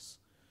office.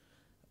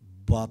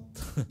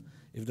 But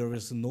if there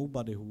is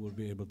nobody who will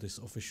be able to, this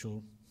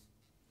official,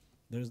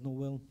 there is no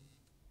will.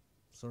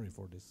 Sorry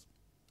for this.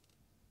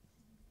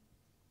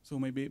 So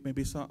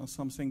maybe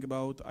something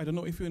about, I don't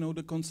know if you know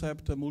the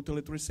concept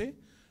multiliteracy.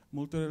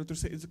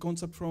 Multiliteracy is a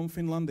concept from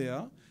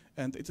Finlandia,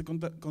 and it's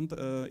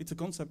a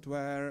concept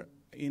where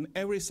in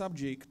every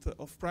subject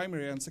of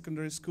primary and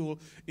secondary school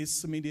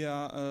is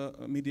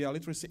media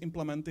literacy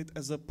implemented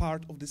as a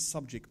part of this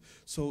subject.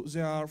 So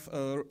there are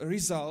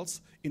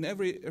results in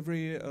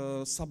every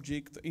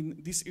subject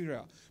in this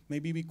area.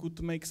 Maybe we could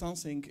make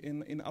something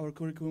in our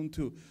curriculum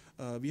too.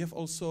 We have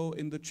also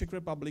in the Czech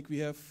Republic we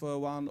have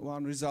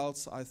one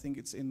results. I think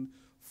it's in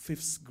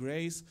 5th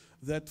grade,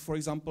 that, for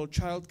example,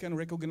 child can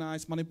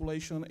recognize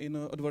manipulation in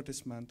an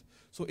advertisement.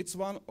 So it's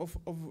one of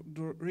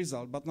the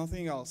result, but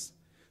nothing else.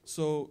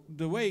 So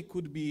the way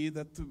could be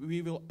that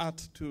we will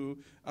add to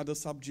other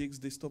subjects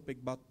this topic,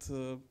 but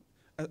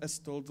as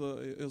told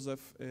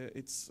Josef,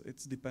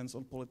 it depends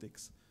on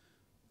politics.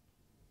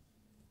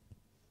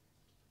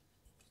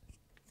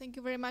 Thank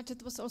you very much.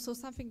 It was also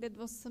something that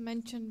was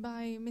mentioned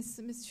by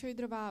Ms.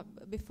 Šojdrová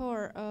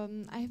before.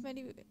 I have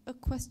maybe a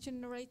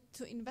question related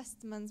to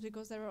investments,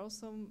 because there were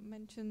also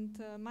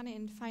mentioned money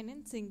and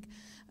financing.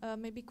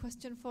 Maybe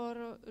question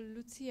for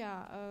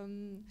Lucia.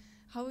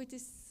 How it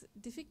is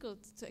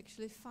difficult to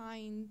actually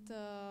find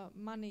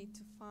money,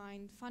 to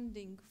find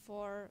funding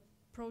for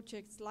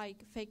projects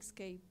like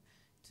Fakescape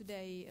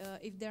today.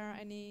 If there are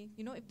any,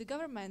 if the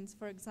government,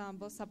 for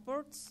example,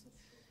 supports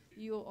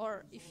you,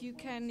 or if you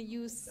can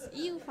use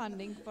EU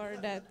funding for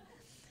that.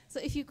 So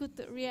if you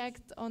could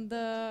react on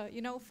the,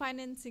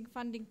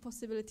 funding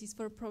possibilities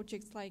for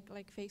projects like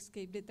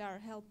Fakescape that are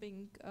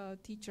helping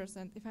teachers.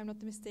 And if I'm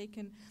not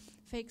mistaken,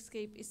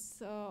 Fakescape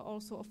is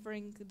also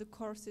offering the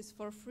courses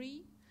for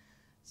free.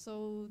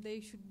 So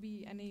there should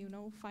be any,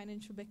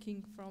 financial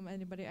backing from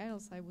anybody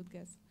else, I would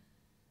guess.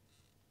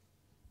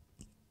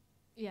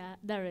 Yeah,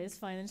 there is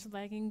financial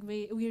backing.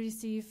 We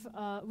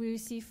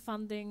receive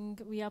funding.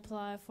 We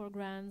apply for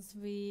grants.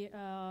 We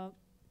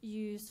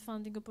use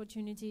funding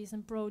opportunities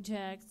and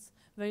projects,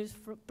 various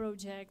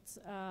projects,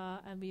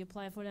 and we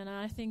apply for them. And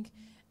I think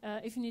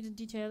if you need a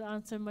detailed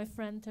answer, my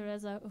friend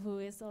Teresa, who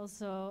is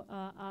also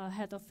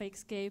head of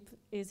Fakescape,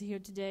 is here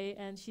today,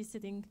 and she's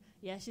sitting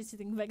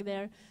back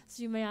there.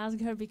 So you may ask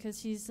her, because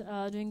she's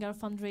doing our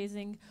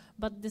fundraising.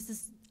 But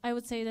I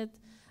would say that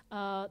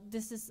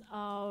this is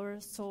our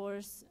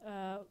source,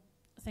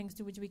 thanks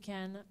to which we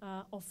can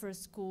offer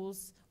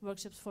schools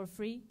workshops for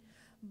free.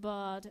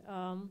 But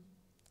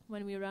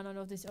when we ran out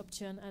of this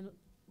option, and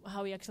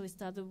how we actually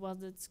started was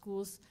that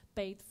schools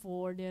paid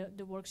for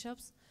the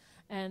workshops,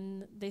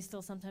 and they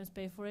still sometimes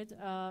pay for it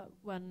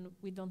when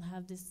we don't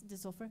have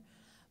this offer.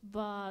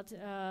 But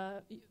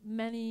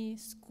many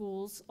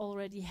schools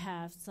already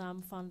have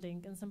some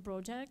funding and some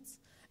projects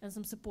and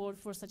some support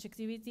for such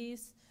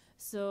activities.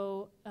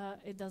 So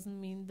it doesn't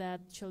mean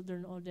that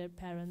children or their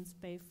parents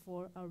pay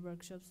for our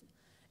workshops.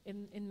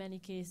 In many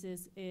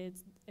cases,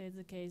 it's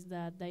the case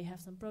that they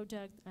have some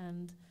project,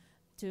 and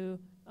to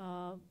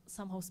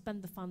somehow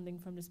spend the funding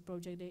from this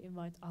project, they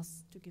invite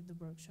us to give the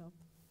workshop.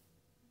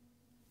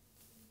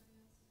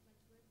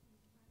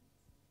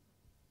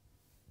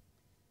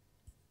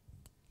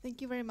 Thank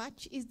you very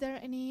much. Is there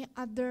any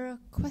other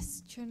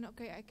question?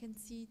 Okay, I can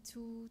see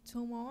two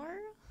more.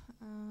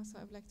 So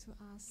I would like to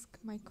ask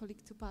my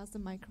colleague to pass the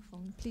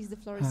microphone. Please, the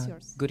floor is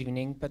yours. Good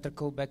evening, Petr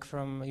Kopecký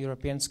from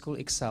European School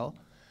Czelo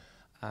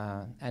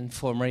and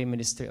former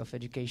Ministry of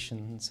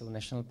Education, so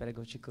National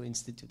Pedagogical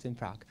Institute in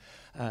Prague.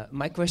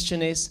 My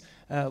question is,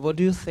 what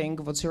do you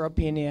think, what's your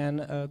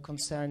opinion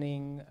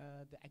concerning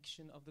the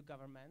action of the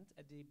government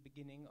at the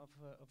beginning of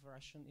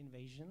Russian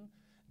invasion,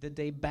 that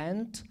they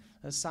banned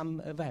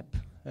some web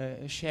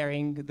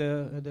sharing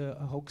the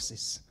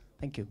hoaxes?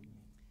 Thank you.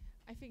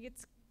 I think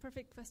it's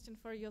perfect question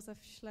for Josef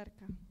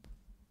Schlerka.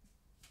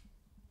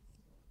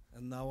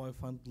 And now I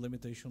find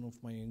limitation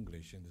of my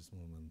English in this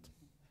moment.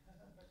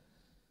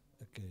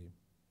 Okay.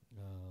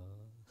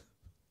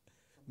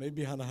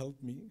 Maybe Hannah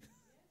help me.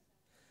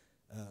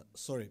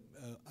 Sorry,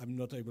 I'm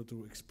not able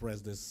to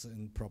express this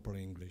in proper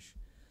English.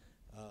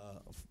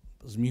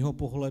 Z mýho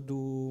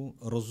pohledu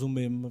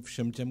rozumím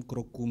všem těm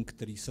krokům,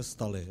 které se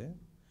staly,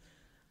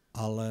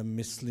 ale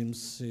myslím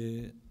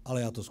si,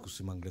 ale já to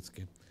zkusím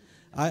anglicky.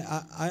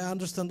 I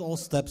understand all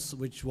steps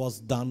which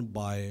was done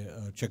by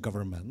Czech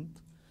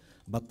government,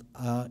 but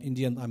in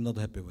the end I'm not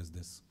happy with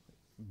this,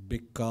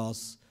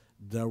 because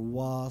it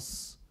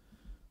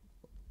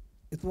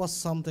was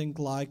something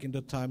like in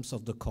the times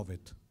of the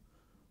COVID.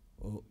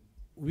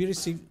 We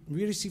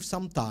received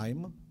some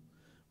time,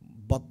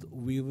 but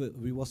we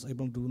was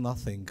able to do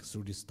nothing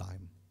through this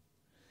time.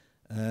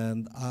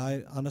 And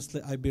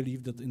I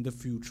believe that in the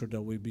future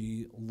there will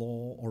be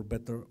law or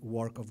better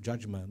work of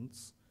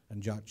judgments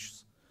and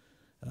judges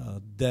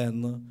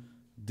than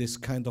this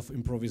kind of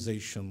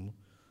improvisation,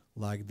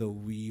 like the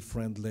we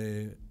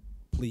friendly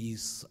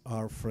please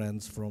our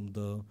friends from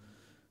the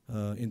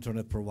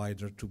internet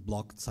provider to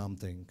block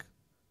something.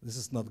 This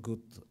is not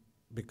good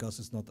because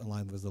it's not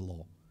aligned with the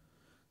law.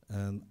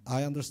 And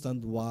I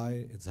understand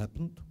why it's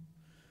happened,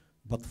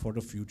 but for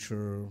the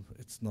future,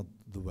 it's not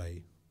the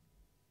way.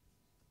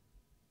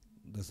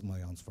 That's my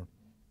answer.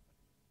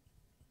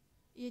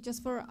 Yeah,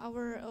 just for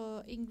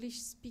our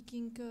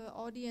English-speaking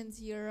audience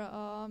here,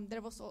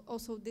 there was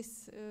also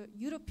this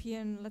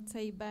European, let's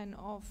say, ban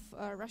of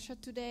Russia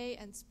Today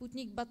and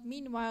Sputnik, but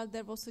meanwhile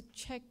there was a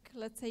Czech,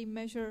 let's say,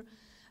 measure,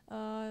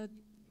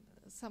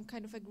 some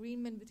kind of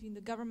agreement between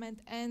the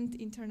government and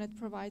internet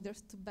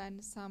providers to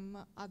ban some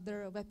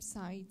other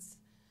websites,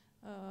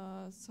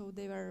 so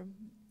they were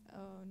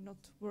not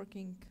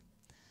working.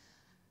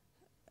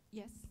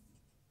 Yes?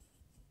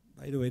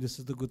 By the way, this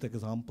is a good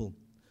example.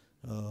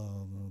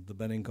 The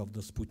banning of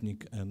the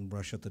Sputnik and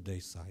Russia Today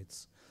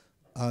sites.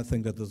 I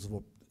think that is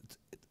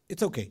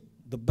it's okay.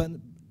 The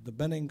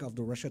banning of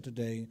the Russia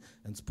Today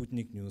and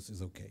Sputnik news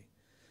is okay.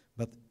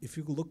 But if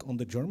you look on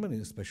the Germany,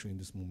 especially in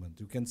this moment,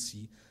 you can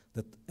see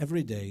that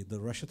every day the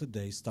Russia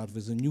Today starts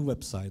with a new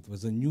website,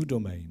 with a new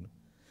domain,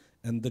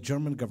 and the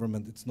German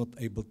government is not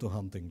able to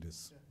hunting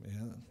this.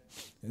 Yeah,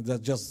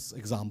 that's just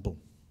example.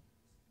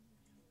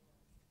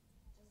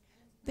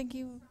 Thank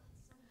you.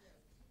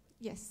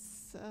 Yes.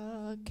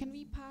 Can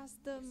we pass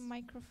the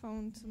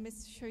microphone to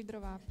Ms.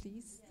 Šojdrová,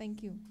 please?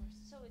 Thank you.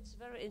 So it's a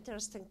very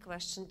interesting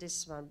question,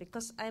 this one,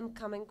 because I'm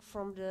coming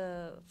from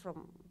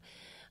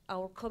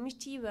our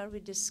committee where we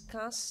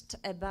discussed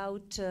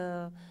about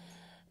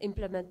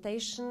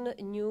implementation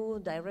new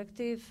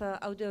directive,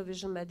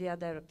 audiovisual media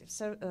directive,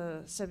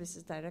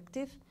 services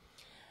directive,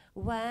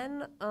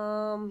 when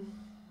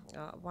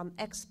one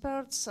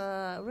experts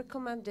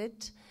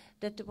recommended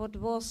that what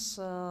was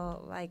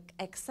like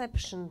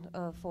exception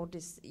for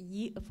this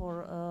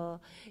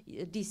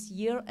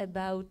year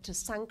about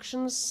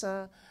sanctions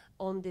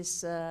on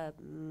this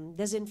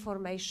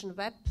disinformation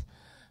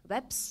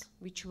webs,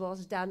 which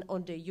was done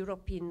on the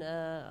European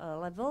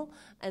level,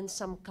 and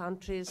some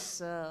countries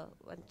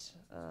went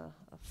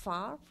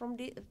far.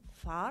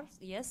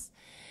 Yes.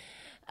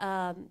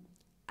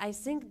 I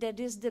think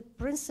that is the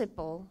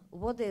principle.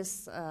 What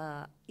is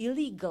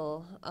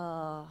illegal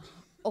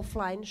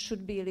offline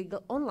should be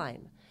illegal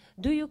online.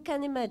 Do you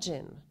can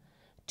imagine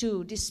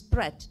to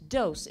spread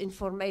those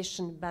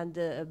information by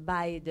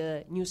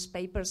the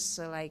newspapers,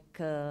 like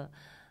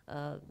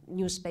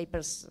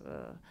newspapers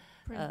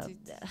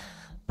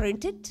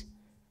printed?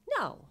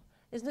 No,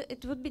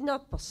 it would be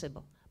not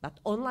possible. But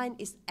online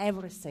is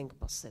everything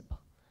possible.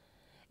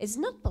 It's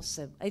not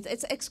possible.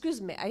 It's excuse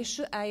me.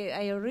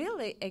 I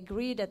really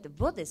agree that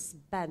what is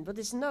banned, what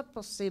is not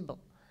possible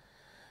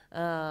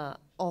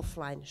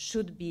offline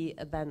should be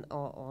a ban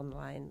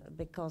online,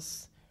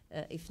 because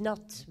if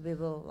not, we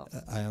will lose.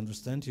 I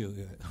understand you,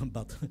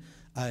 but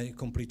I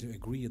completely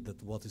agree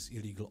that what is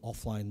illegal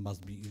offline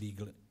must be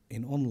illegal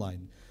in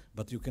online.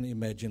 But you can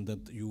imagine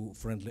that you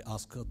friendly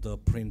ask the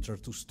printer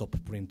to stop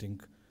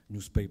printing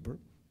newspaper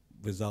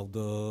without the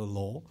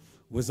law,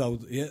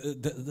 without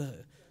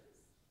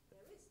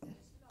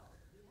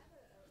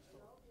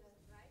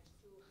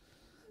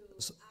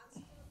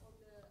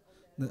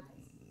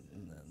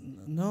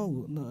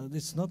No,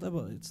 it's not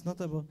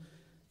about.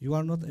 You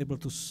are not able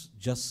to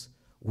just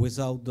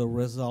without the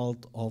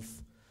result of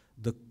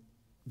the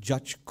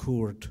judge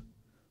court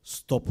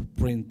stop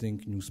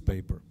printing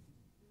newspaper.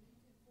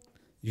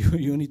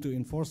 You need to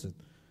enforce it.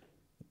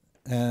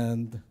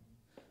 And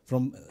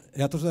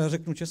já to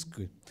řeknu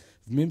česky.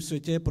 V mém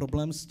světě je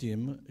problém s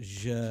tím,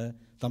 že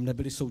tam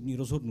nebyly soudní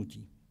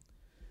rozhodnutí.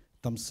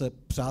 Tam se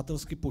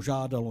přátelsky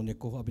požádalo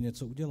někoho, aby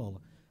něco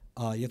udělal.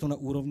 A je to na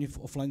úrovni v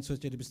offline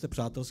světě, kdybyste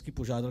přátelsky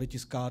požádali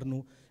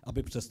tiskárnu,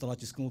 aby přestala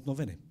tisknout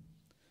noviny.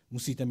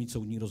 Musíte mít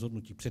soudní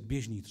rozhodnutí,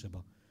 předběžný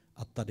třeba.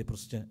 A tady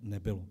prostě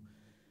nebylo.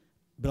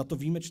 Byla to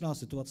výjimečná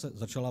situace,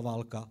 začala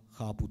válka,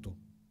 chápu to.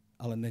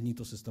 Ale není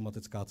to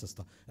systematická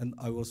cesta. And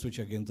I will switch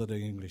again to the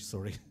English,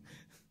 sorry.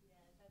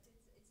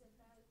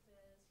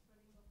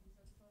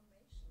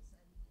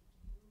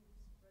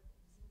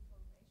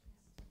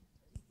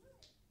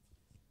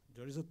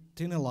 There is a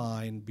thin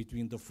line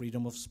between the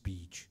freedom of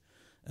speech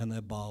and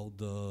about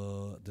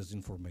the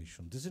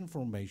disinformation.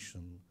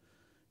 Disinformation,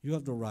 you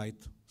have the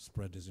right to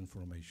spread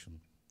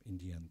disinformation in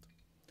the end.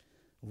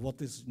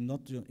 What is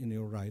not in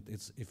your right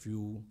is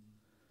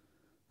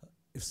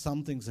if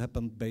something's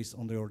happened based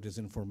on your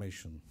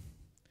disinformation.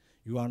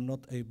 You are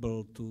not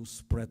able to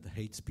spread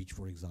hate speech,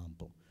 for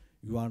example.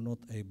 You are not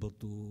able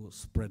to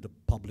spread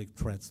public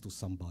threats to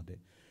somebody.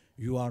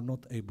 You are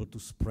not able to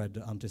spread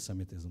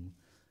anti-Semitism.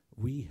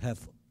 We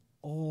have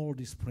all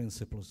these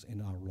principles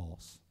in our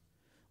laws,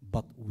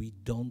 but we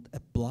don't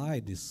apply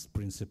this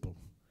principle.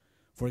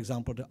 For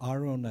example, the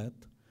Aeronet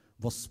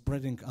was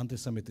spreading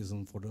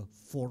anti-Semitism for the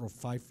 4 or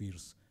 5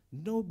 years.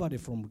 Nobody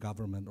from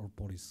government or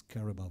police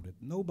care about it.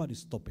 Nobody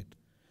stop it.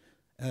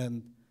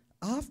 And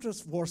after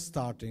war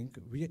starting,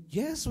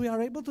 we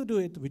are able to do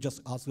it. We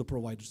just ask the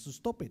providers to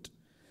stop it.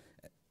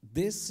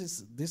 This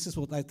is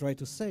what I try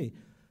to say.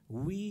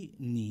 We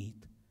need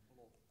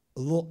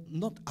law,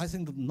 not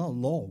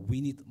law. We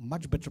need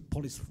much better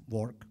police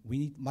work. We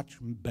need much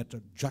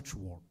better judge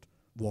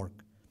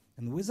work.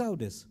 And without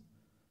this,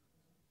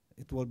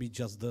 it will be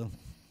just the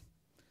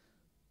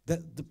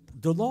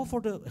law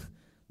for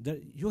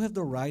you have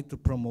the right to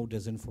promote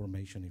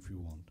disinformation if you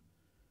want.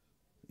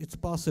 It's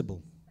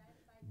possible,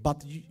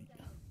 but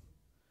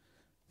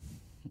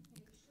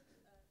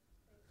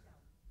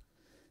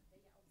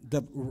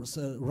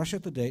Russia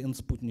Today and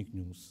Sputnik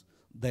News,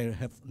 they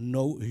have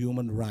no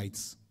human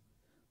rights.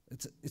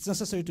 It's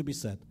necessary to be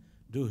said.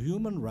 The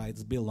human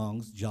rights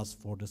belongs just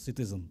for the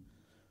citizen,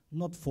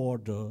 not for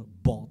the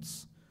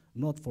bots,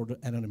 not for the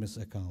anonymous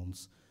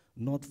accounts,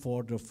 not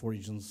for the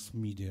foreign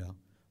media.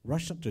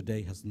 Russia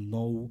Today has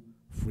no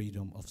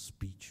freedom of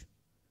speech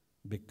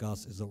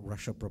because it's a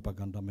Russia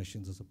propaganda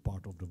machine as a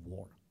part of the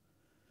war.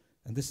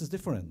 And this is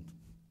different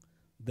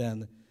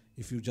than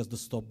if you just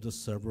stop the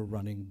server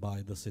running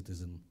by the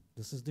citizen.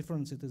 This is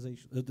different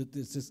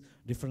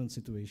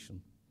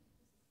situation.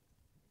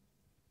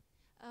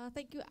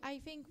 Thank you. I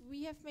think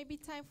we have maybe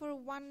time for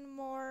one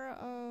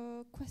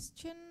more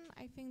question.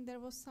 I think there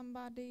was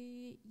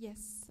somebody.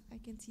 Yes, I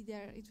can see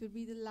there. It will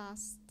be the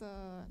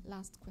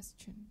last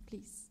question,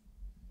 please.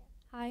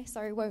 Hi,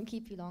 sorry, won't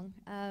keep you long.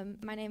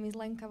 My name is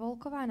Lenka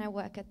Volkova, and I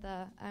work at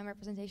the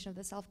representation of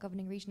the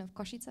self-governing region of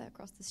Košice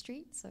across the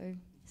street. So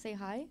say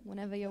hi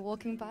whenever you're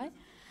walking by.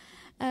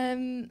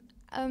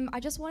 I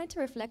just wanted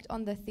to reflect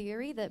on the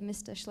theory that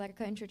Mr.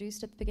 Schlerker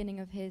introduced at the beginning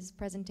of his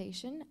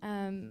presentation,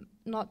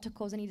 not to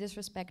cause any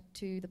disrespect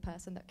to the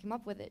person that came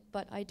up with it,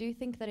 but I do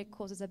think that it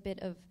causes a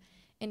bit of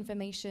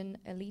information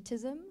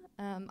elitism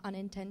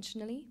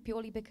unintentionally,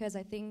 purely because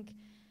I think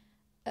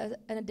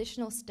an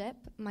additional step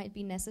might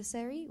be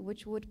necessary,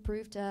 which would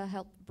prove to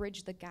help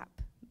bridge the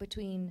gap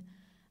between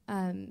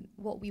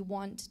what we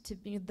want to,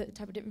 the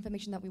type of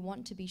information that we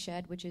want to be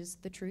shared, which is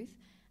the truth,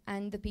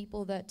 and the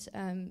people that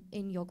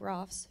in your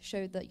graphs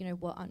showed that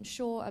were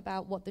unsure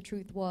about what the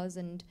truth was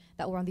and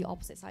that were on the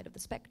opposite side of the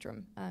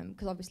spectrum,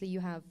 because obviously you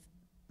have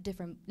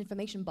different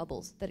information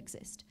bubbles that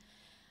exist.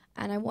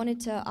 And I wanted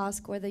to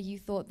ask whether you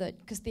thought that,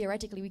 because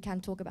theoretically we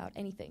can talk about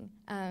anything,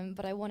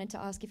 but I wanted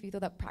to ask if you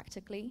thought that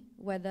practically,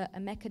 whether a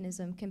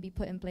mechanism can be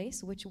put in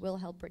place which will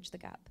help bridge the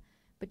gap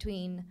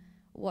between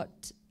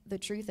what the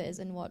truth is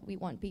and what we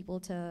want people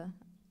to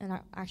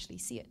actually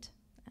see it.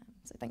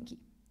 So thank you.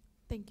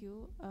 Thank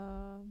you.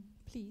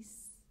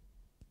 Please.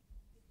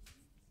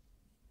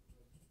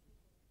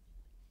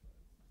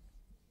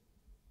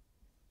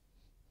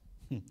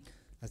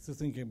 I'm still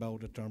thinking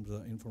about the term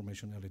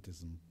information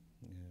elitism.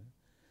 Yeah.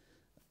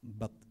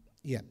 But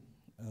yeah,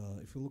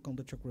 if you look on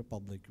the Czech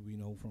Republic, we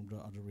know from the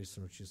other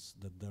researches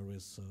that there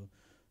is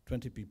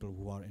 20 people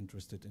who are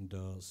interested in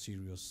the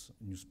serious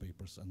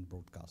newspapers and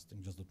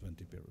broadcasting, just the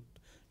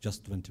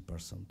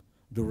 20%.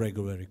 They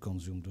regularly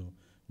consume the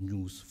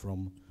news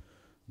from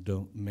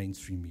the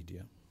mainstream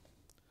media.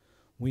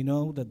 We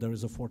know that there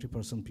is a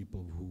 40%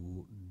 people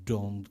who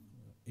don't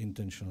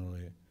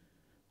intentionally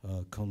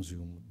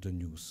consume the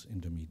news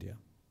in the media.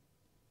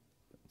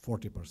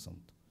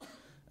 40%.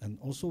 And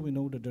also we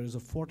know that there is a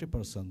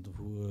 40%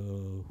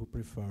 who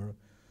prefer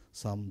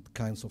some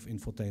kinds of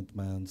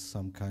infotainment,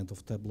 some kind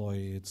of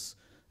tabloids,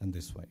 and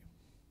this way.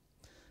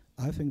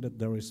 I think that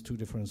there is two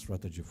different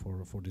strategies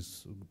for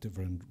these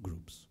different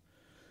groups.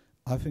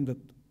 I think that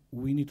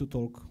we need to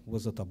talk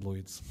with the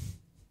tabloids,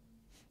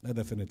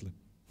 definitely.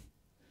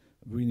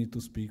 We need to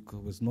speak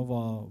with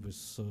Nova,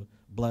 with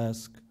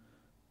Blesk.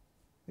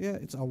 Yeah,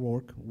 it's our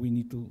work. We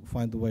need to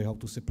find a way how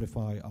to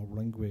simplify our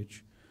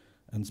language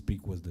and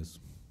speak with this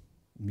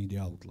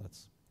media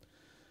outlets.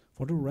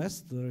 For the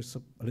rest, there is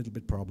a little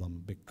bit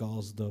problem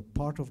because the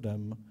part of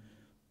them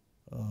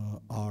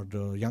are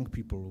the young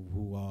people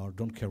who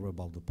don't care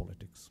about the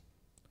politics.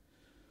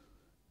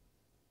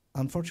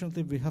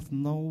 Unfortunately, we have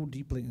no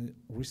deeply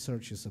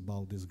researches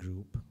about this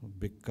group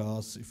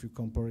because if you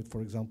compare it,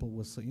 for example,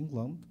 with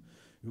England,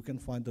 you can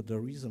find that the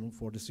reason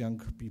for these young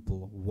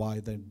people why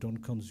they don't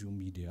consume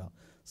media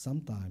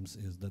sometimes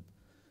is that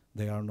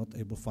they are not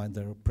able to find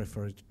their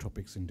preferred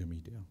topics in the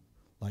media.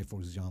 Like, for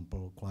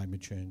example, climate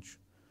change,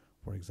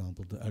 for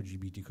example, the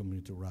LGBT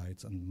community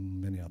rights,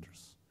 and many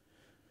others.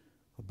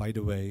 By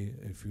the way,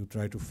 if you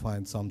try to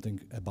find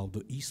something about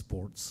the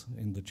esports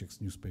in the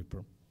Czech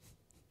newspaper,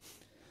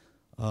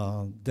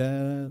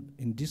 then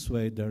in this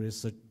way there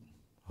is a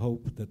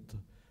hope that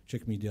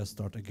Czech media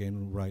start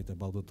again write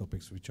about the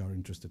topics which are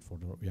interested for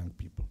the young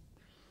people.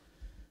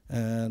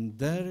 And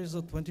there is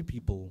a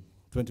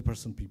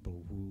 20%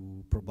 people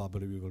who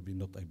probably we will be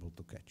not able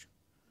to catch.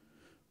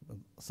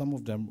 Some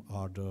of them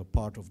are the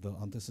part of the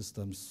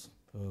anti-systems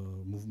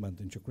movement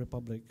in Czech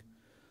Republic.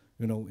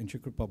 You know, in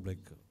Czech Republic,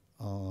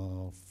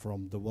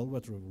 from the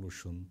Velvet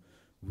Revolution,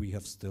 we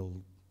have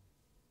still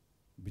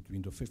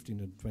between the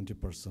 15 and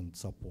 20%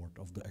 support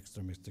of the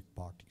extremistic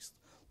parties,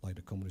 like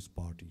the communist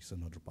parties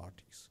and other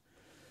parties.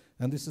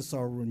 And this is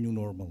our new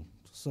normal.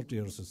 30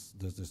 years,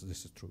 this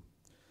is true.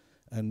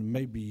 And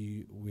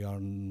maybe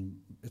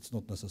it's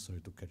not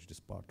necessary to catch this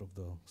part of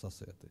the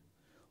society.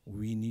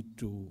 We need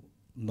to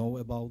know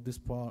about this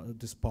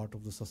part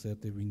of the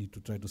society. We need to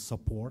try to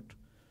support,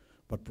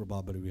 but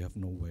probably we have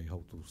no way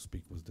how to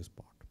speak with this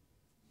part.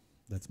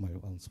 That's my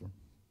answer.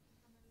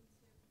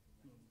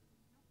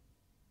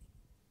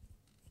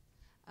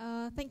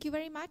 Thank you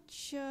very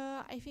much.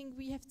 I think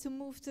we have to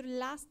move to the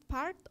last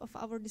part of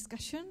our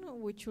discussion,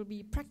 which will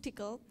be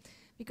practical.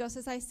 Because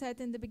as I said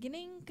in the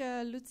beginning,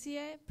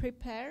 Lucie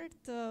prepared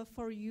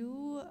for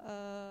you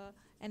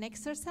an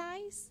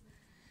exercise.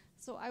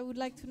 So I would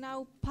like to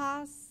now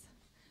pass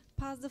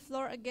the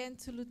floor again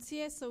to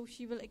Lucie, so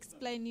she will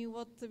explain you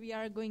what we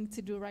are going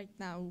to do right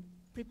now.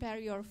 Prepare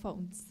your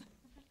phones.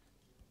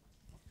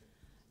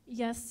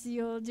 Yes,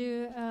 you'll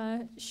do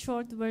a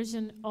short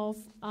version of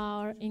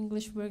our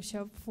English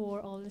workshop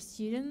for all the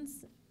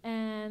students,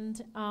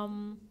 and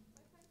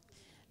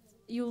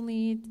you'll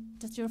need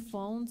just your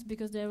phones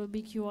because there will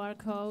be QR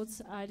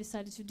codes. I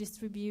decided to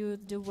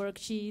distribute the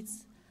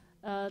worksheets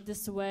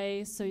this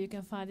way so you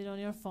can find it on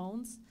your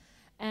phones.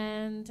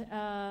 And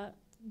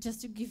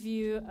just to give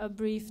you a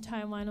brief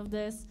timeline of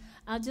this,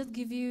 I'll just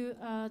give you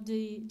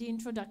the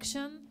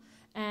introduction,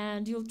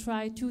 and you'll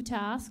try 2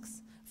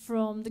 tasks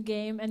from the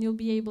game, and you'll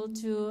be able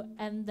to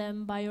end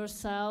them by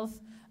yourself,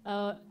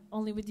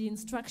 only with the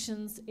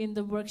instructions in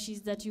the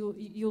worksheets that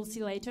you'll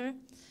see later.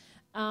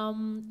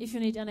 If you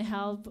need any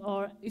help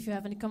or if you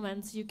have any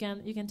comments, you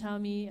can tell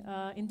me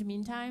in the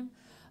meantime.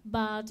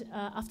 But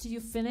after you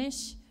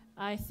finish,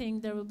 I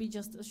think there will be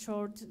just a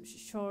short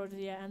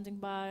ending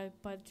by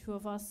the 2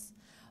 of us.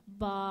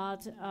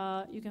 But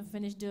you can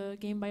finish the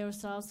game by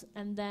yourselves,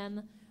 and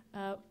then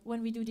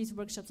when we do these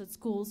workshops at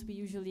schools, we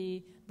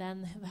usually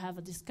then have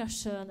a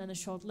discussion and a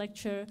short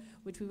lecture,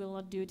 which we will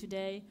not do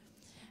today.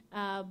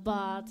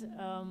 But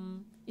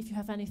if you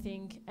have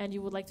anything and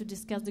you would like to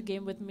discuss the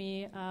game with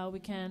me, we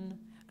can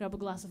grab a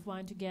glass of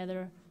wine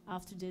together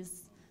after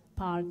this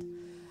part.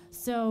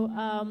 So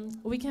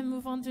we can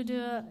move on to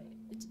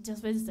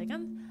just wait a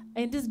second.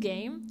 In this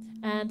game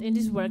and in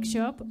this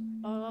workshop,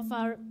 all of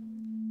our,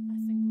 I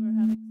think we're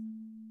having.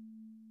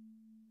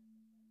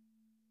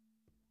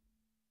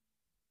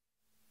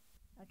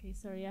 Okay,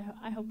 sorry,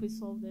 I hope we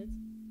solved it.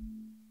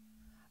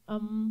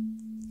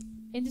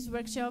 In this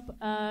workshop,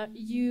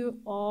 you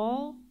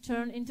all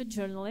turn into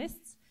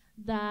journalists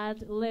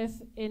that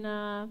live in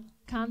a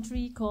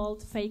country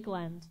called Fake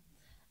Land.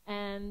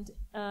 And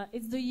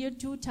it's the year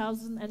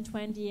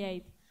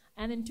 2028.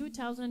 And in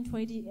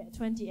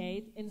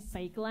 2028, in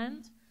Fake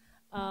Land,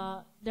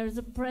 there's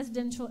a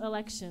presidential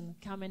election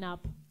coming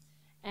up.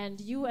 And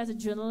you as a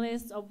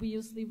journalist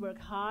obviously work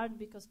hard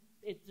because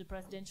it's the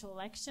presidential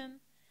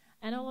election.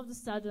 And all of a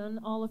sudden,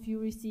 all of you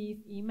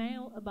receive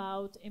email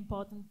about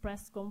important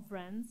press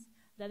conference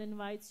that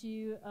invites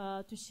you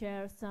to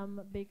share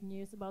some big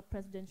news about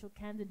presidential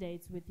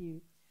candidates with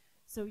you.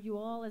 So you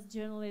all as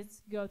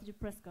journalists go to the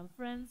press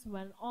conference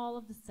when all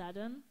of a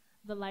sudden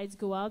the lights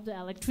go out, the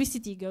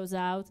electricity goes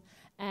out,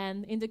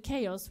 and in the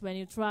chaos when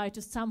you try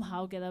to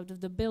somehow get out of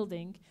the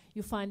building,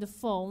 you find a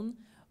phone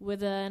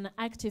with an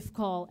active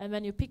call, and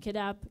when you pick it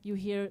up, you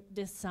hear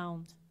this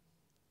sound.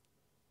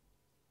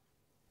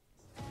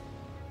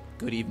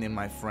 Good evening,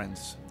 my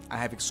friends. I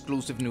have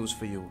exclusive news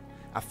for you.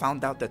 I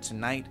found out that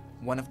tonight,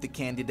 one of the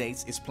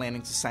candidates is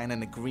planning to sign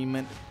an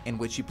agreement in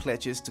which he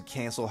pledges to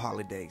cancel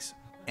holidays.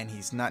 And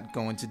he's not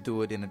going to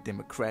do it in a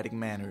democratic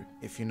manner,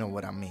 if you know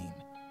what I mean.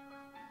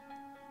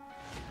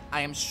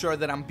 I am sure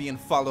that I'm being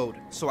followed,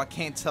 so I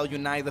can't tell you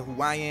neither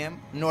who I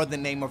am, nor the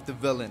name of the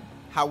villain.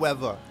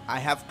 However, I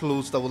have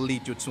clues that will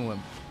lead you to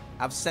him.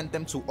 I've sent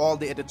them to all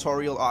the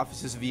editorial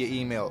offices via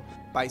email.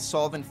 By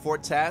solving 4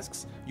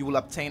 tasks, you will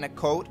obtain a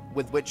code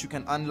with which you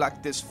can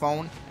unlock this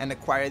phone and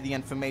acquire the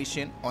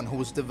information on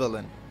who's the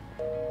villain.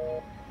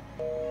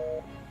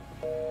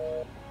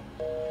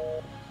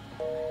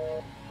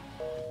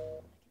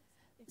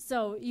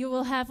 So you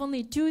will have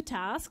only 2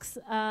 tasks,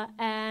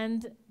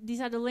 and these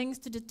are the links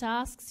to the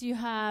tasks. You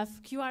have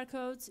QR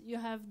codes, you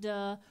have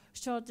the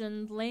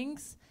shortened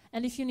links,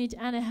 and if you need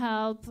any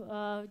help,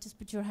 just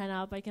put your hand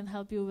up. I can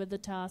help you with the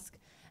task.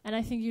 And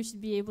I think you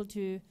should be able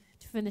to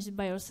finish it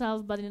by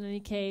yourself, but in any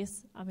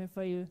case, I'm here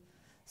for you.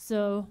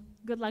 So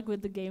good luck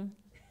with the game.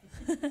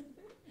 And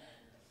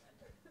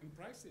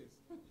prices.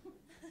 Are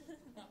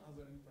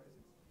there any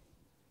prices?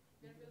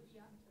 There will be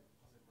after.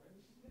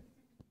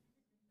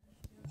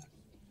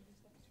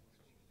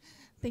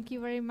 Thank you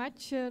very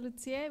much,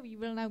 Lucie. We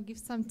will now give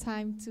some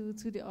time to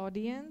the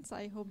audience.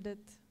 I hope that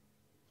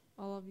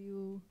all of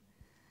you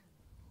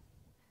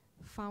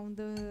found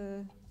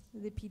the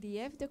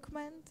PDF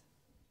document.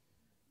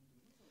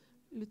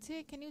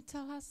 Lucie, can you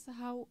tell us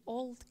how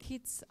old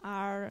kids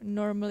are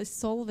normally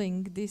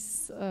solving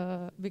this?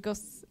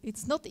 Because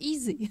it's not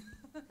easy.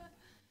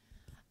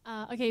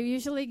 Okay, we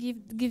usually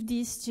give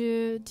these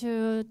to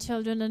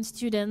children and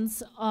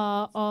students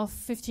of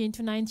 15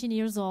 to 19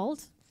 years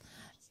old,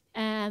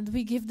 and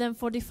we give them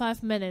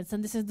 45 minutes,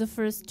 and this is the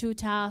first 2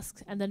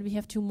 tasks, and then we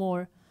have 2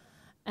 more,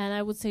 and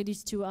I would say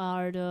these 2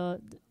 are the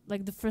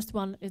first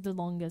one is the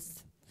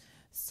longest.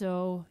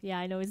 So yeah,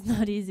 I know it's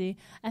not easy.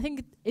 I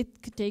think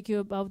it could take you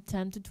about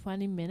 10 to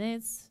 20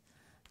 minutes,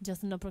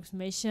 just an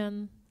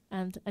approximation,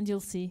 and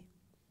you'll see.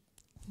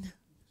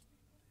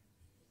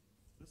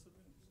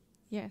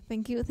 Yeah,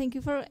 thank you. Thank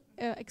you for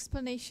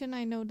explanation.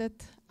 I know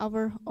that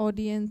our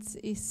audience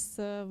is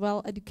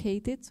well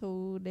educated,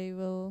 so they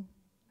will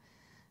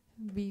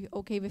be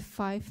okay with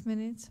 5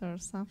 minutes or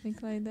something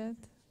like that.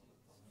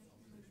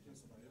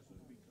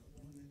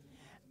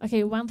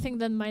 Okay, one thing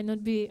that might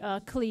not be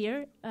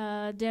clear,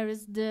 there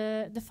is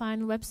the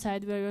final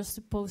website where you're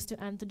supposed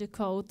to enter the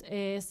code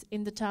is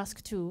in the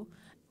task 2,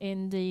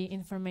 in the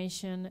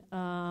information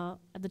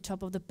at the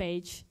top of the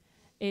page.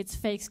 It's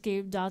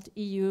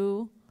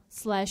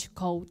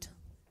fakescape.eu/code.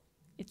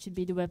 It should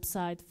be the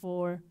website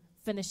for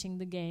finishing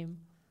the game.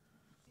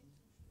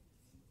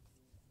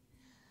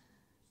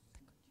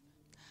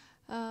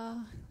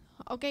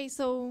 Okay,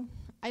 so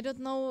I don't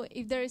know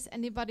if there is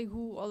anybody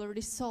who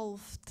already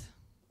solved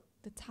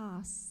the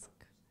task.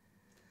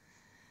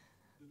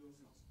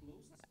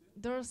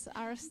 Doors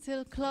are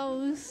still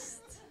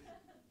closed.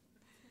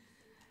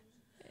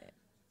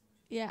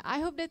 Yeah, I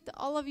hope that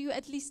all of you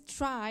at least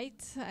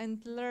tried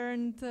and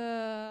learned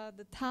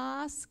the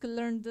task,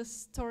 learned the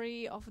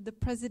story of the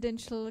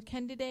presidential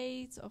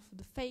candidates, of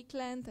the fake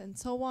land, and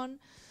so on.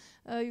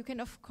 You can,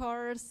 of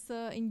course,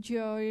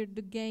 enjoy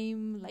the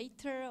game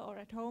later or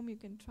at home. You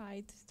can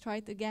try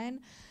it again.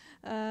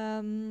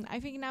 I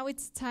think now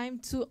it's time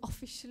to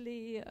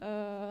officially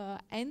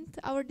end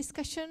our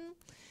discussion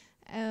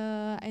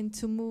and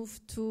to move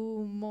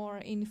to more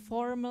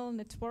informal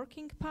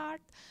networking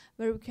part,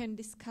 where we can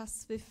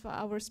discuss with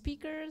our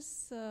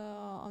speakers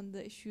on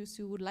the issues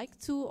you would like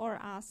to, or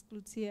ask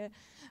Lucie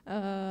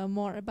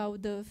more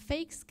about the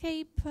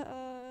Fakescape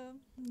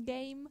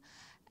game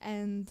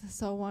and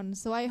so on.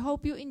 So I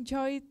hope you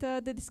enjoyed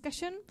the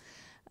discussion.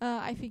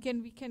 I think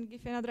we can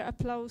give another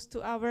applause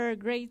to our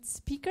great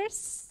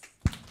speakers.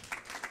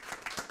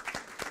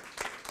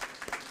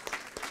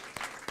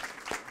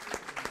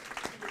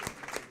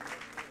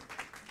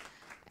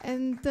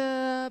 And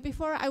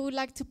before, I would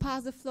like to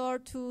pass the floor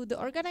to the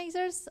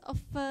organizers of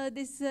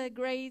this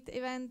great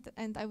event,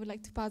 and I would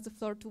like to pass the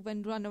floor to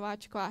Vendula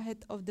Nováčková,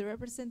 head of the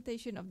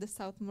representation of the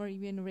South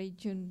Moravian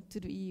region to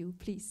the EU,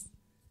 please.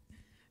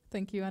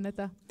 Thank you,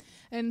 Aneta.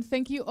 And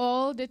thank you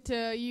all that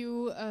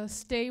you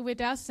stay with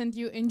us and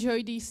you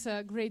enjoy this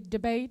great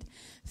debate.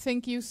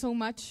 Thank you so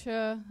much,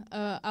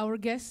 our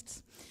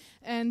guests.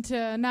 And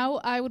now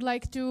I would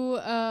like to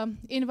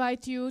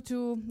invite you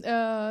to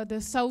the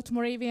South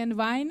Moravian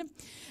wine,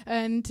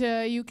 and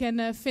you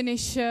can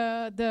finish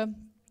the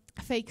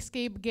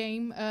Fakescape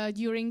game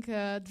during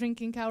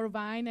drinking our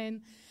wine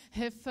and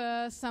have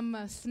some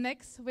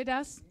snacks with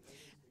us.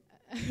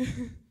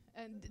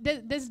 And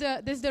that's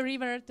the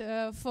reward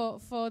for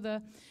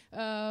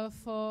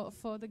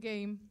the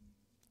game.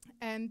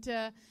 And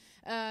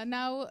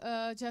now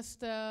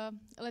just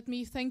let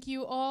me thank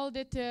you all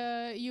that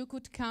you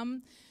could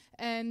come,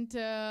 and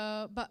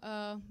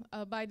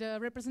by the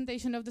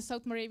representation of the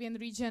South Moravian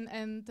region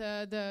and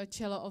the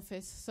Czelo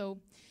office. So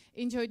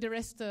enjoy the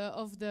rest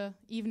of the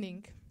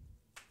evening.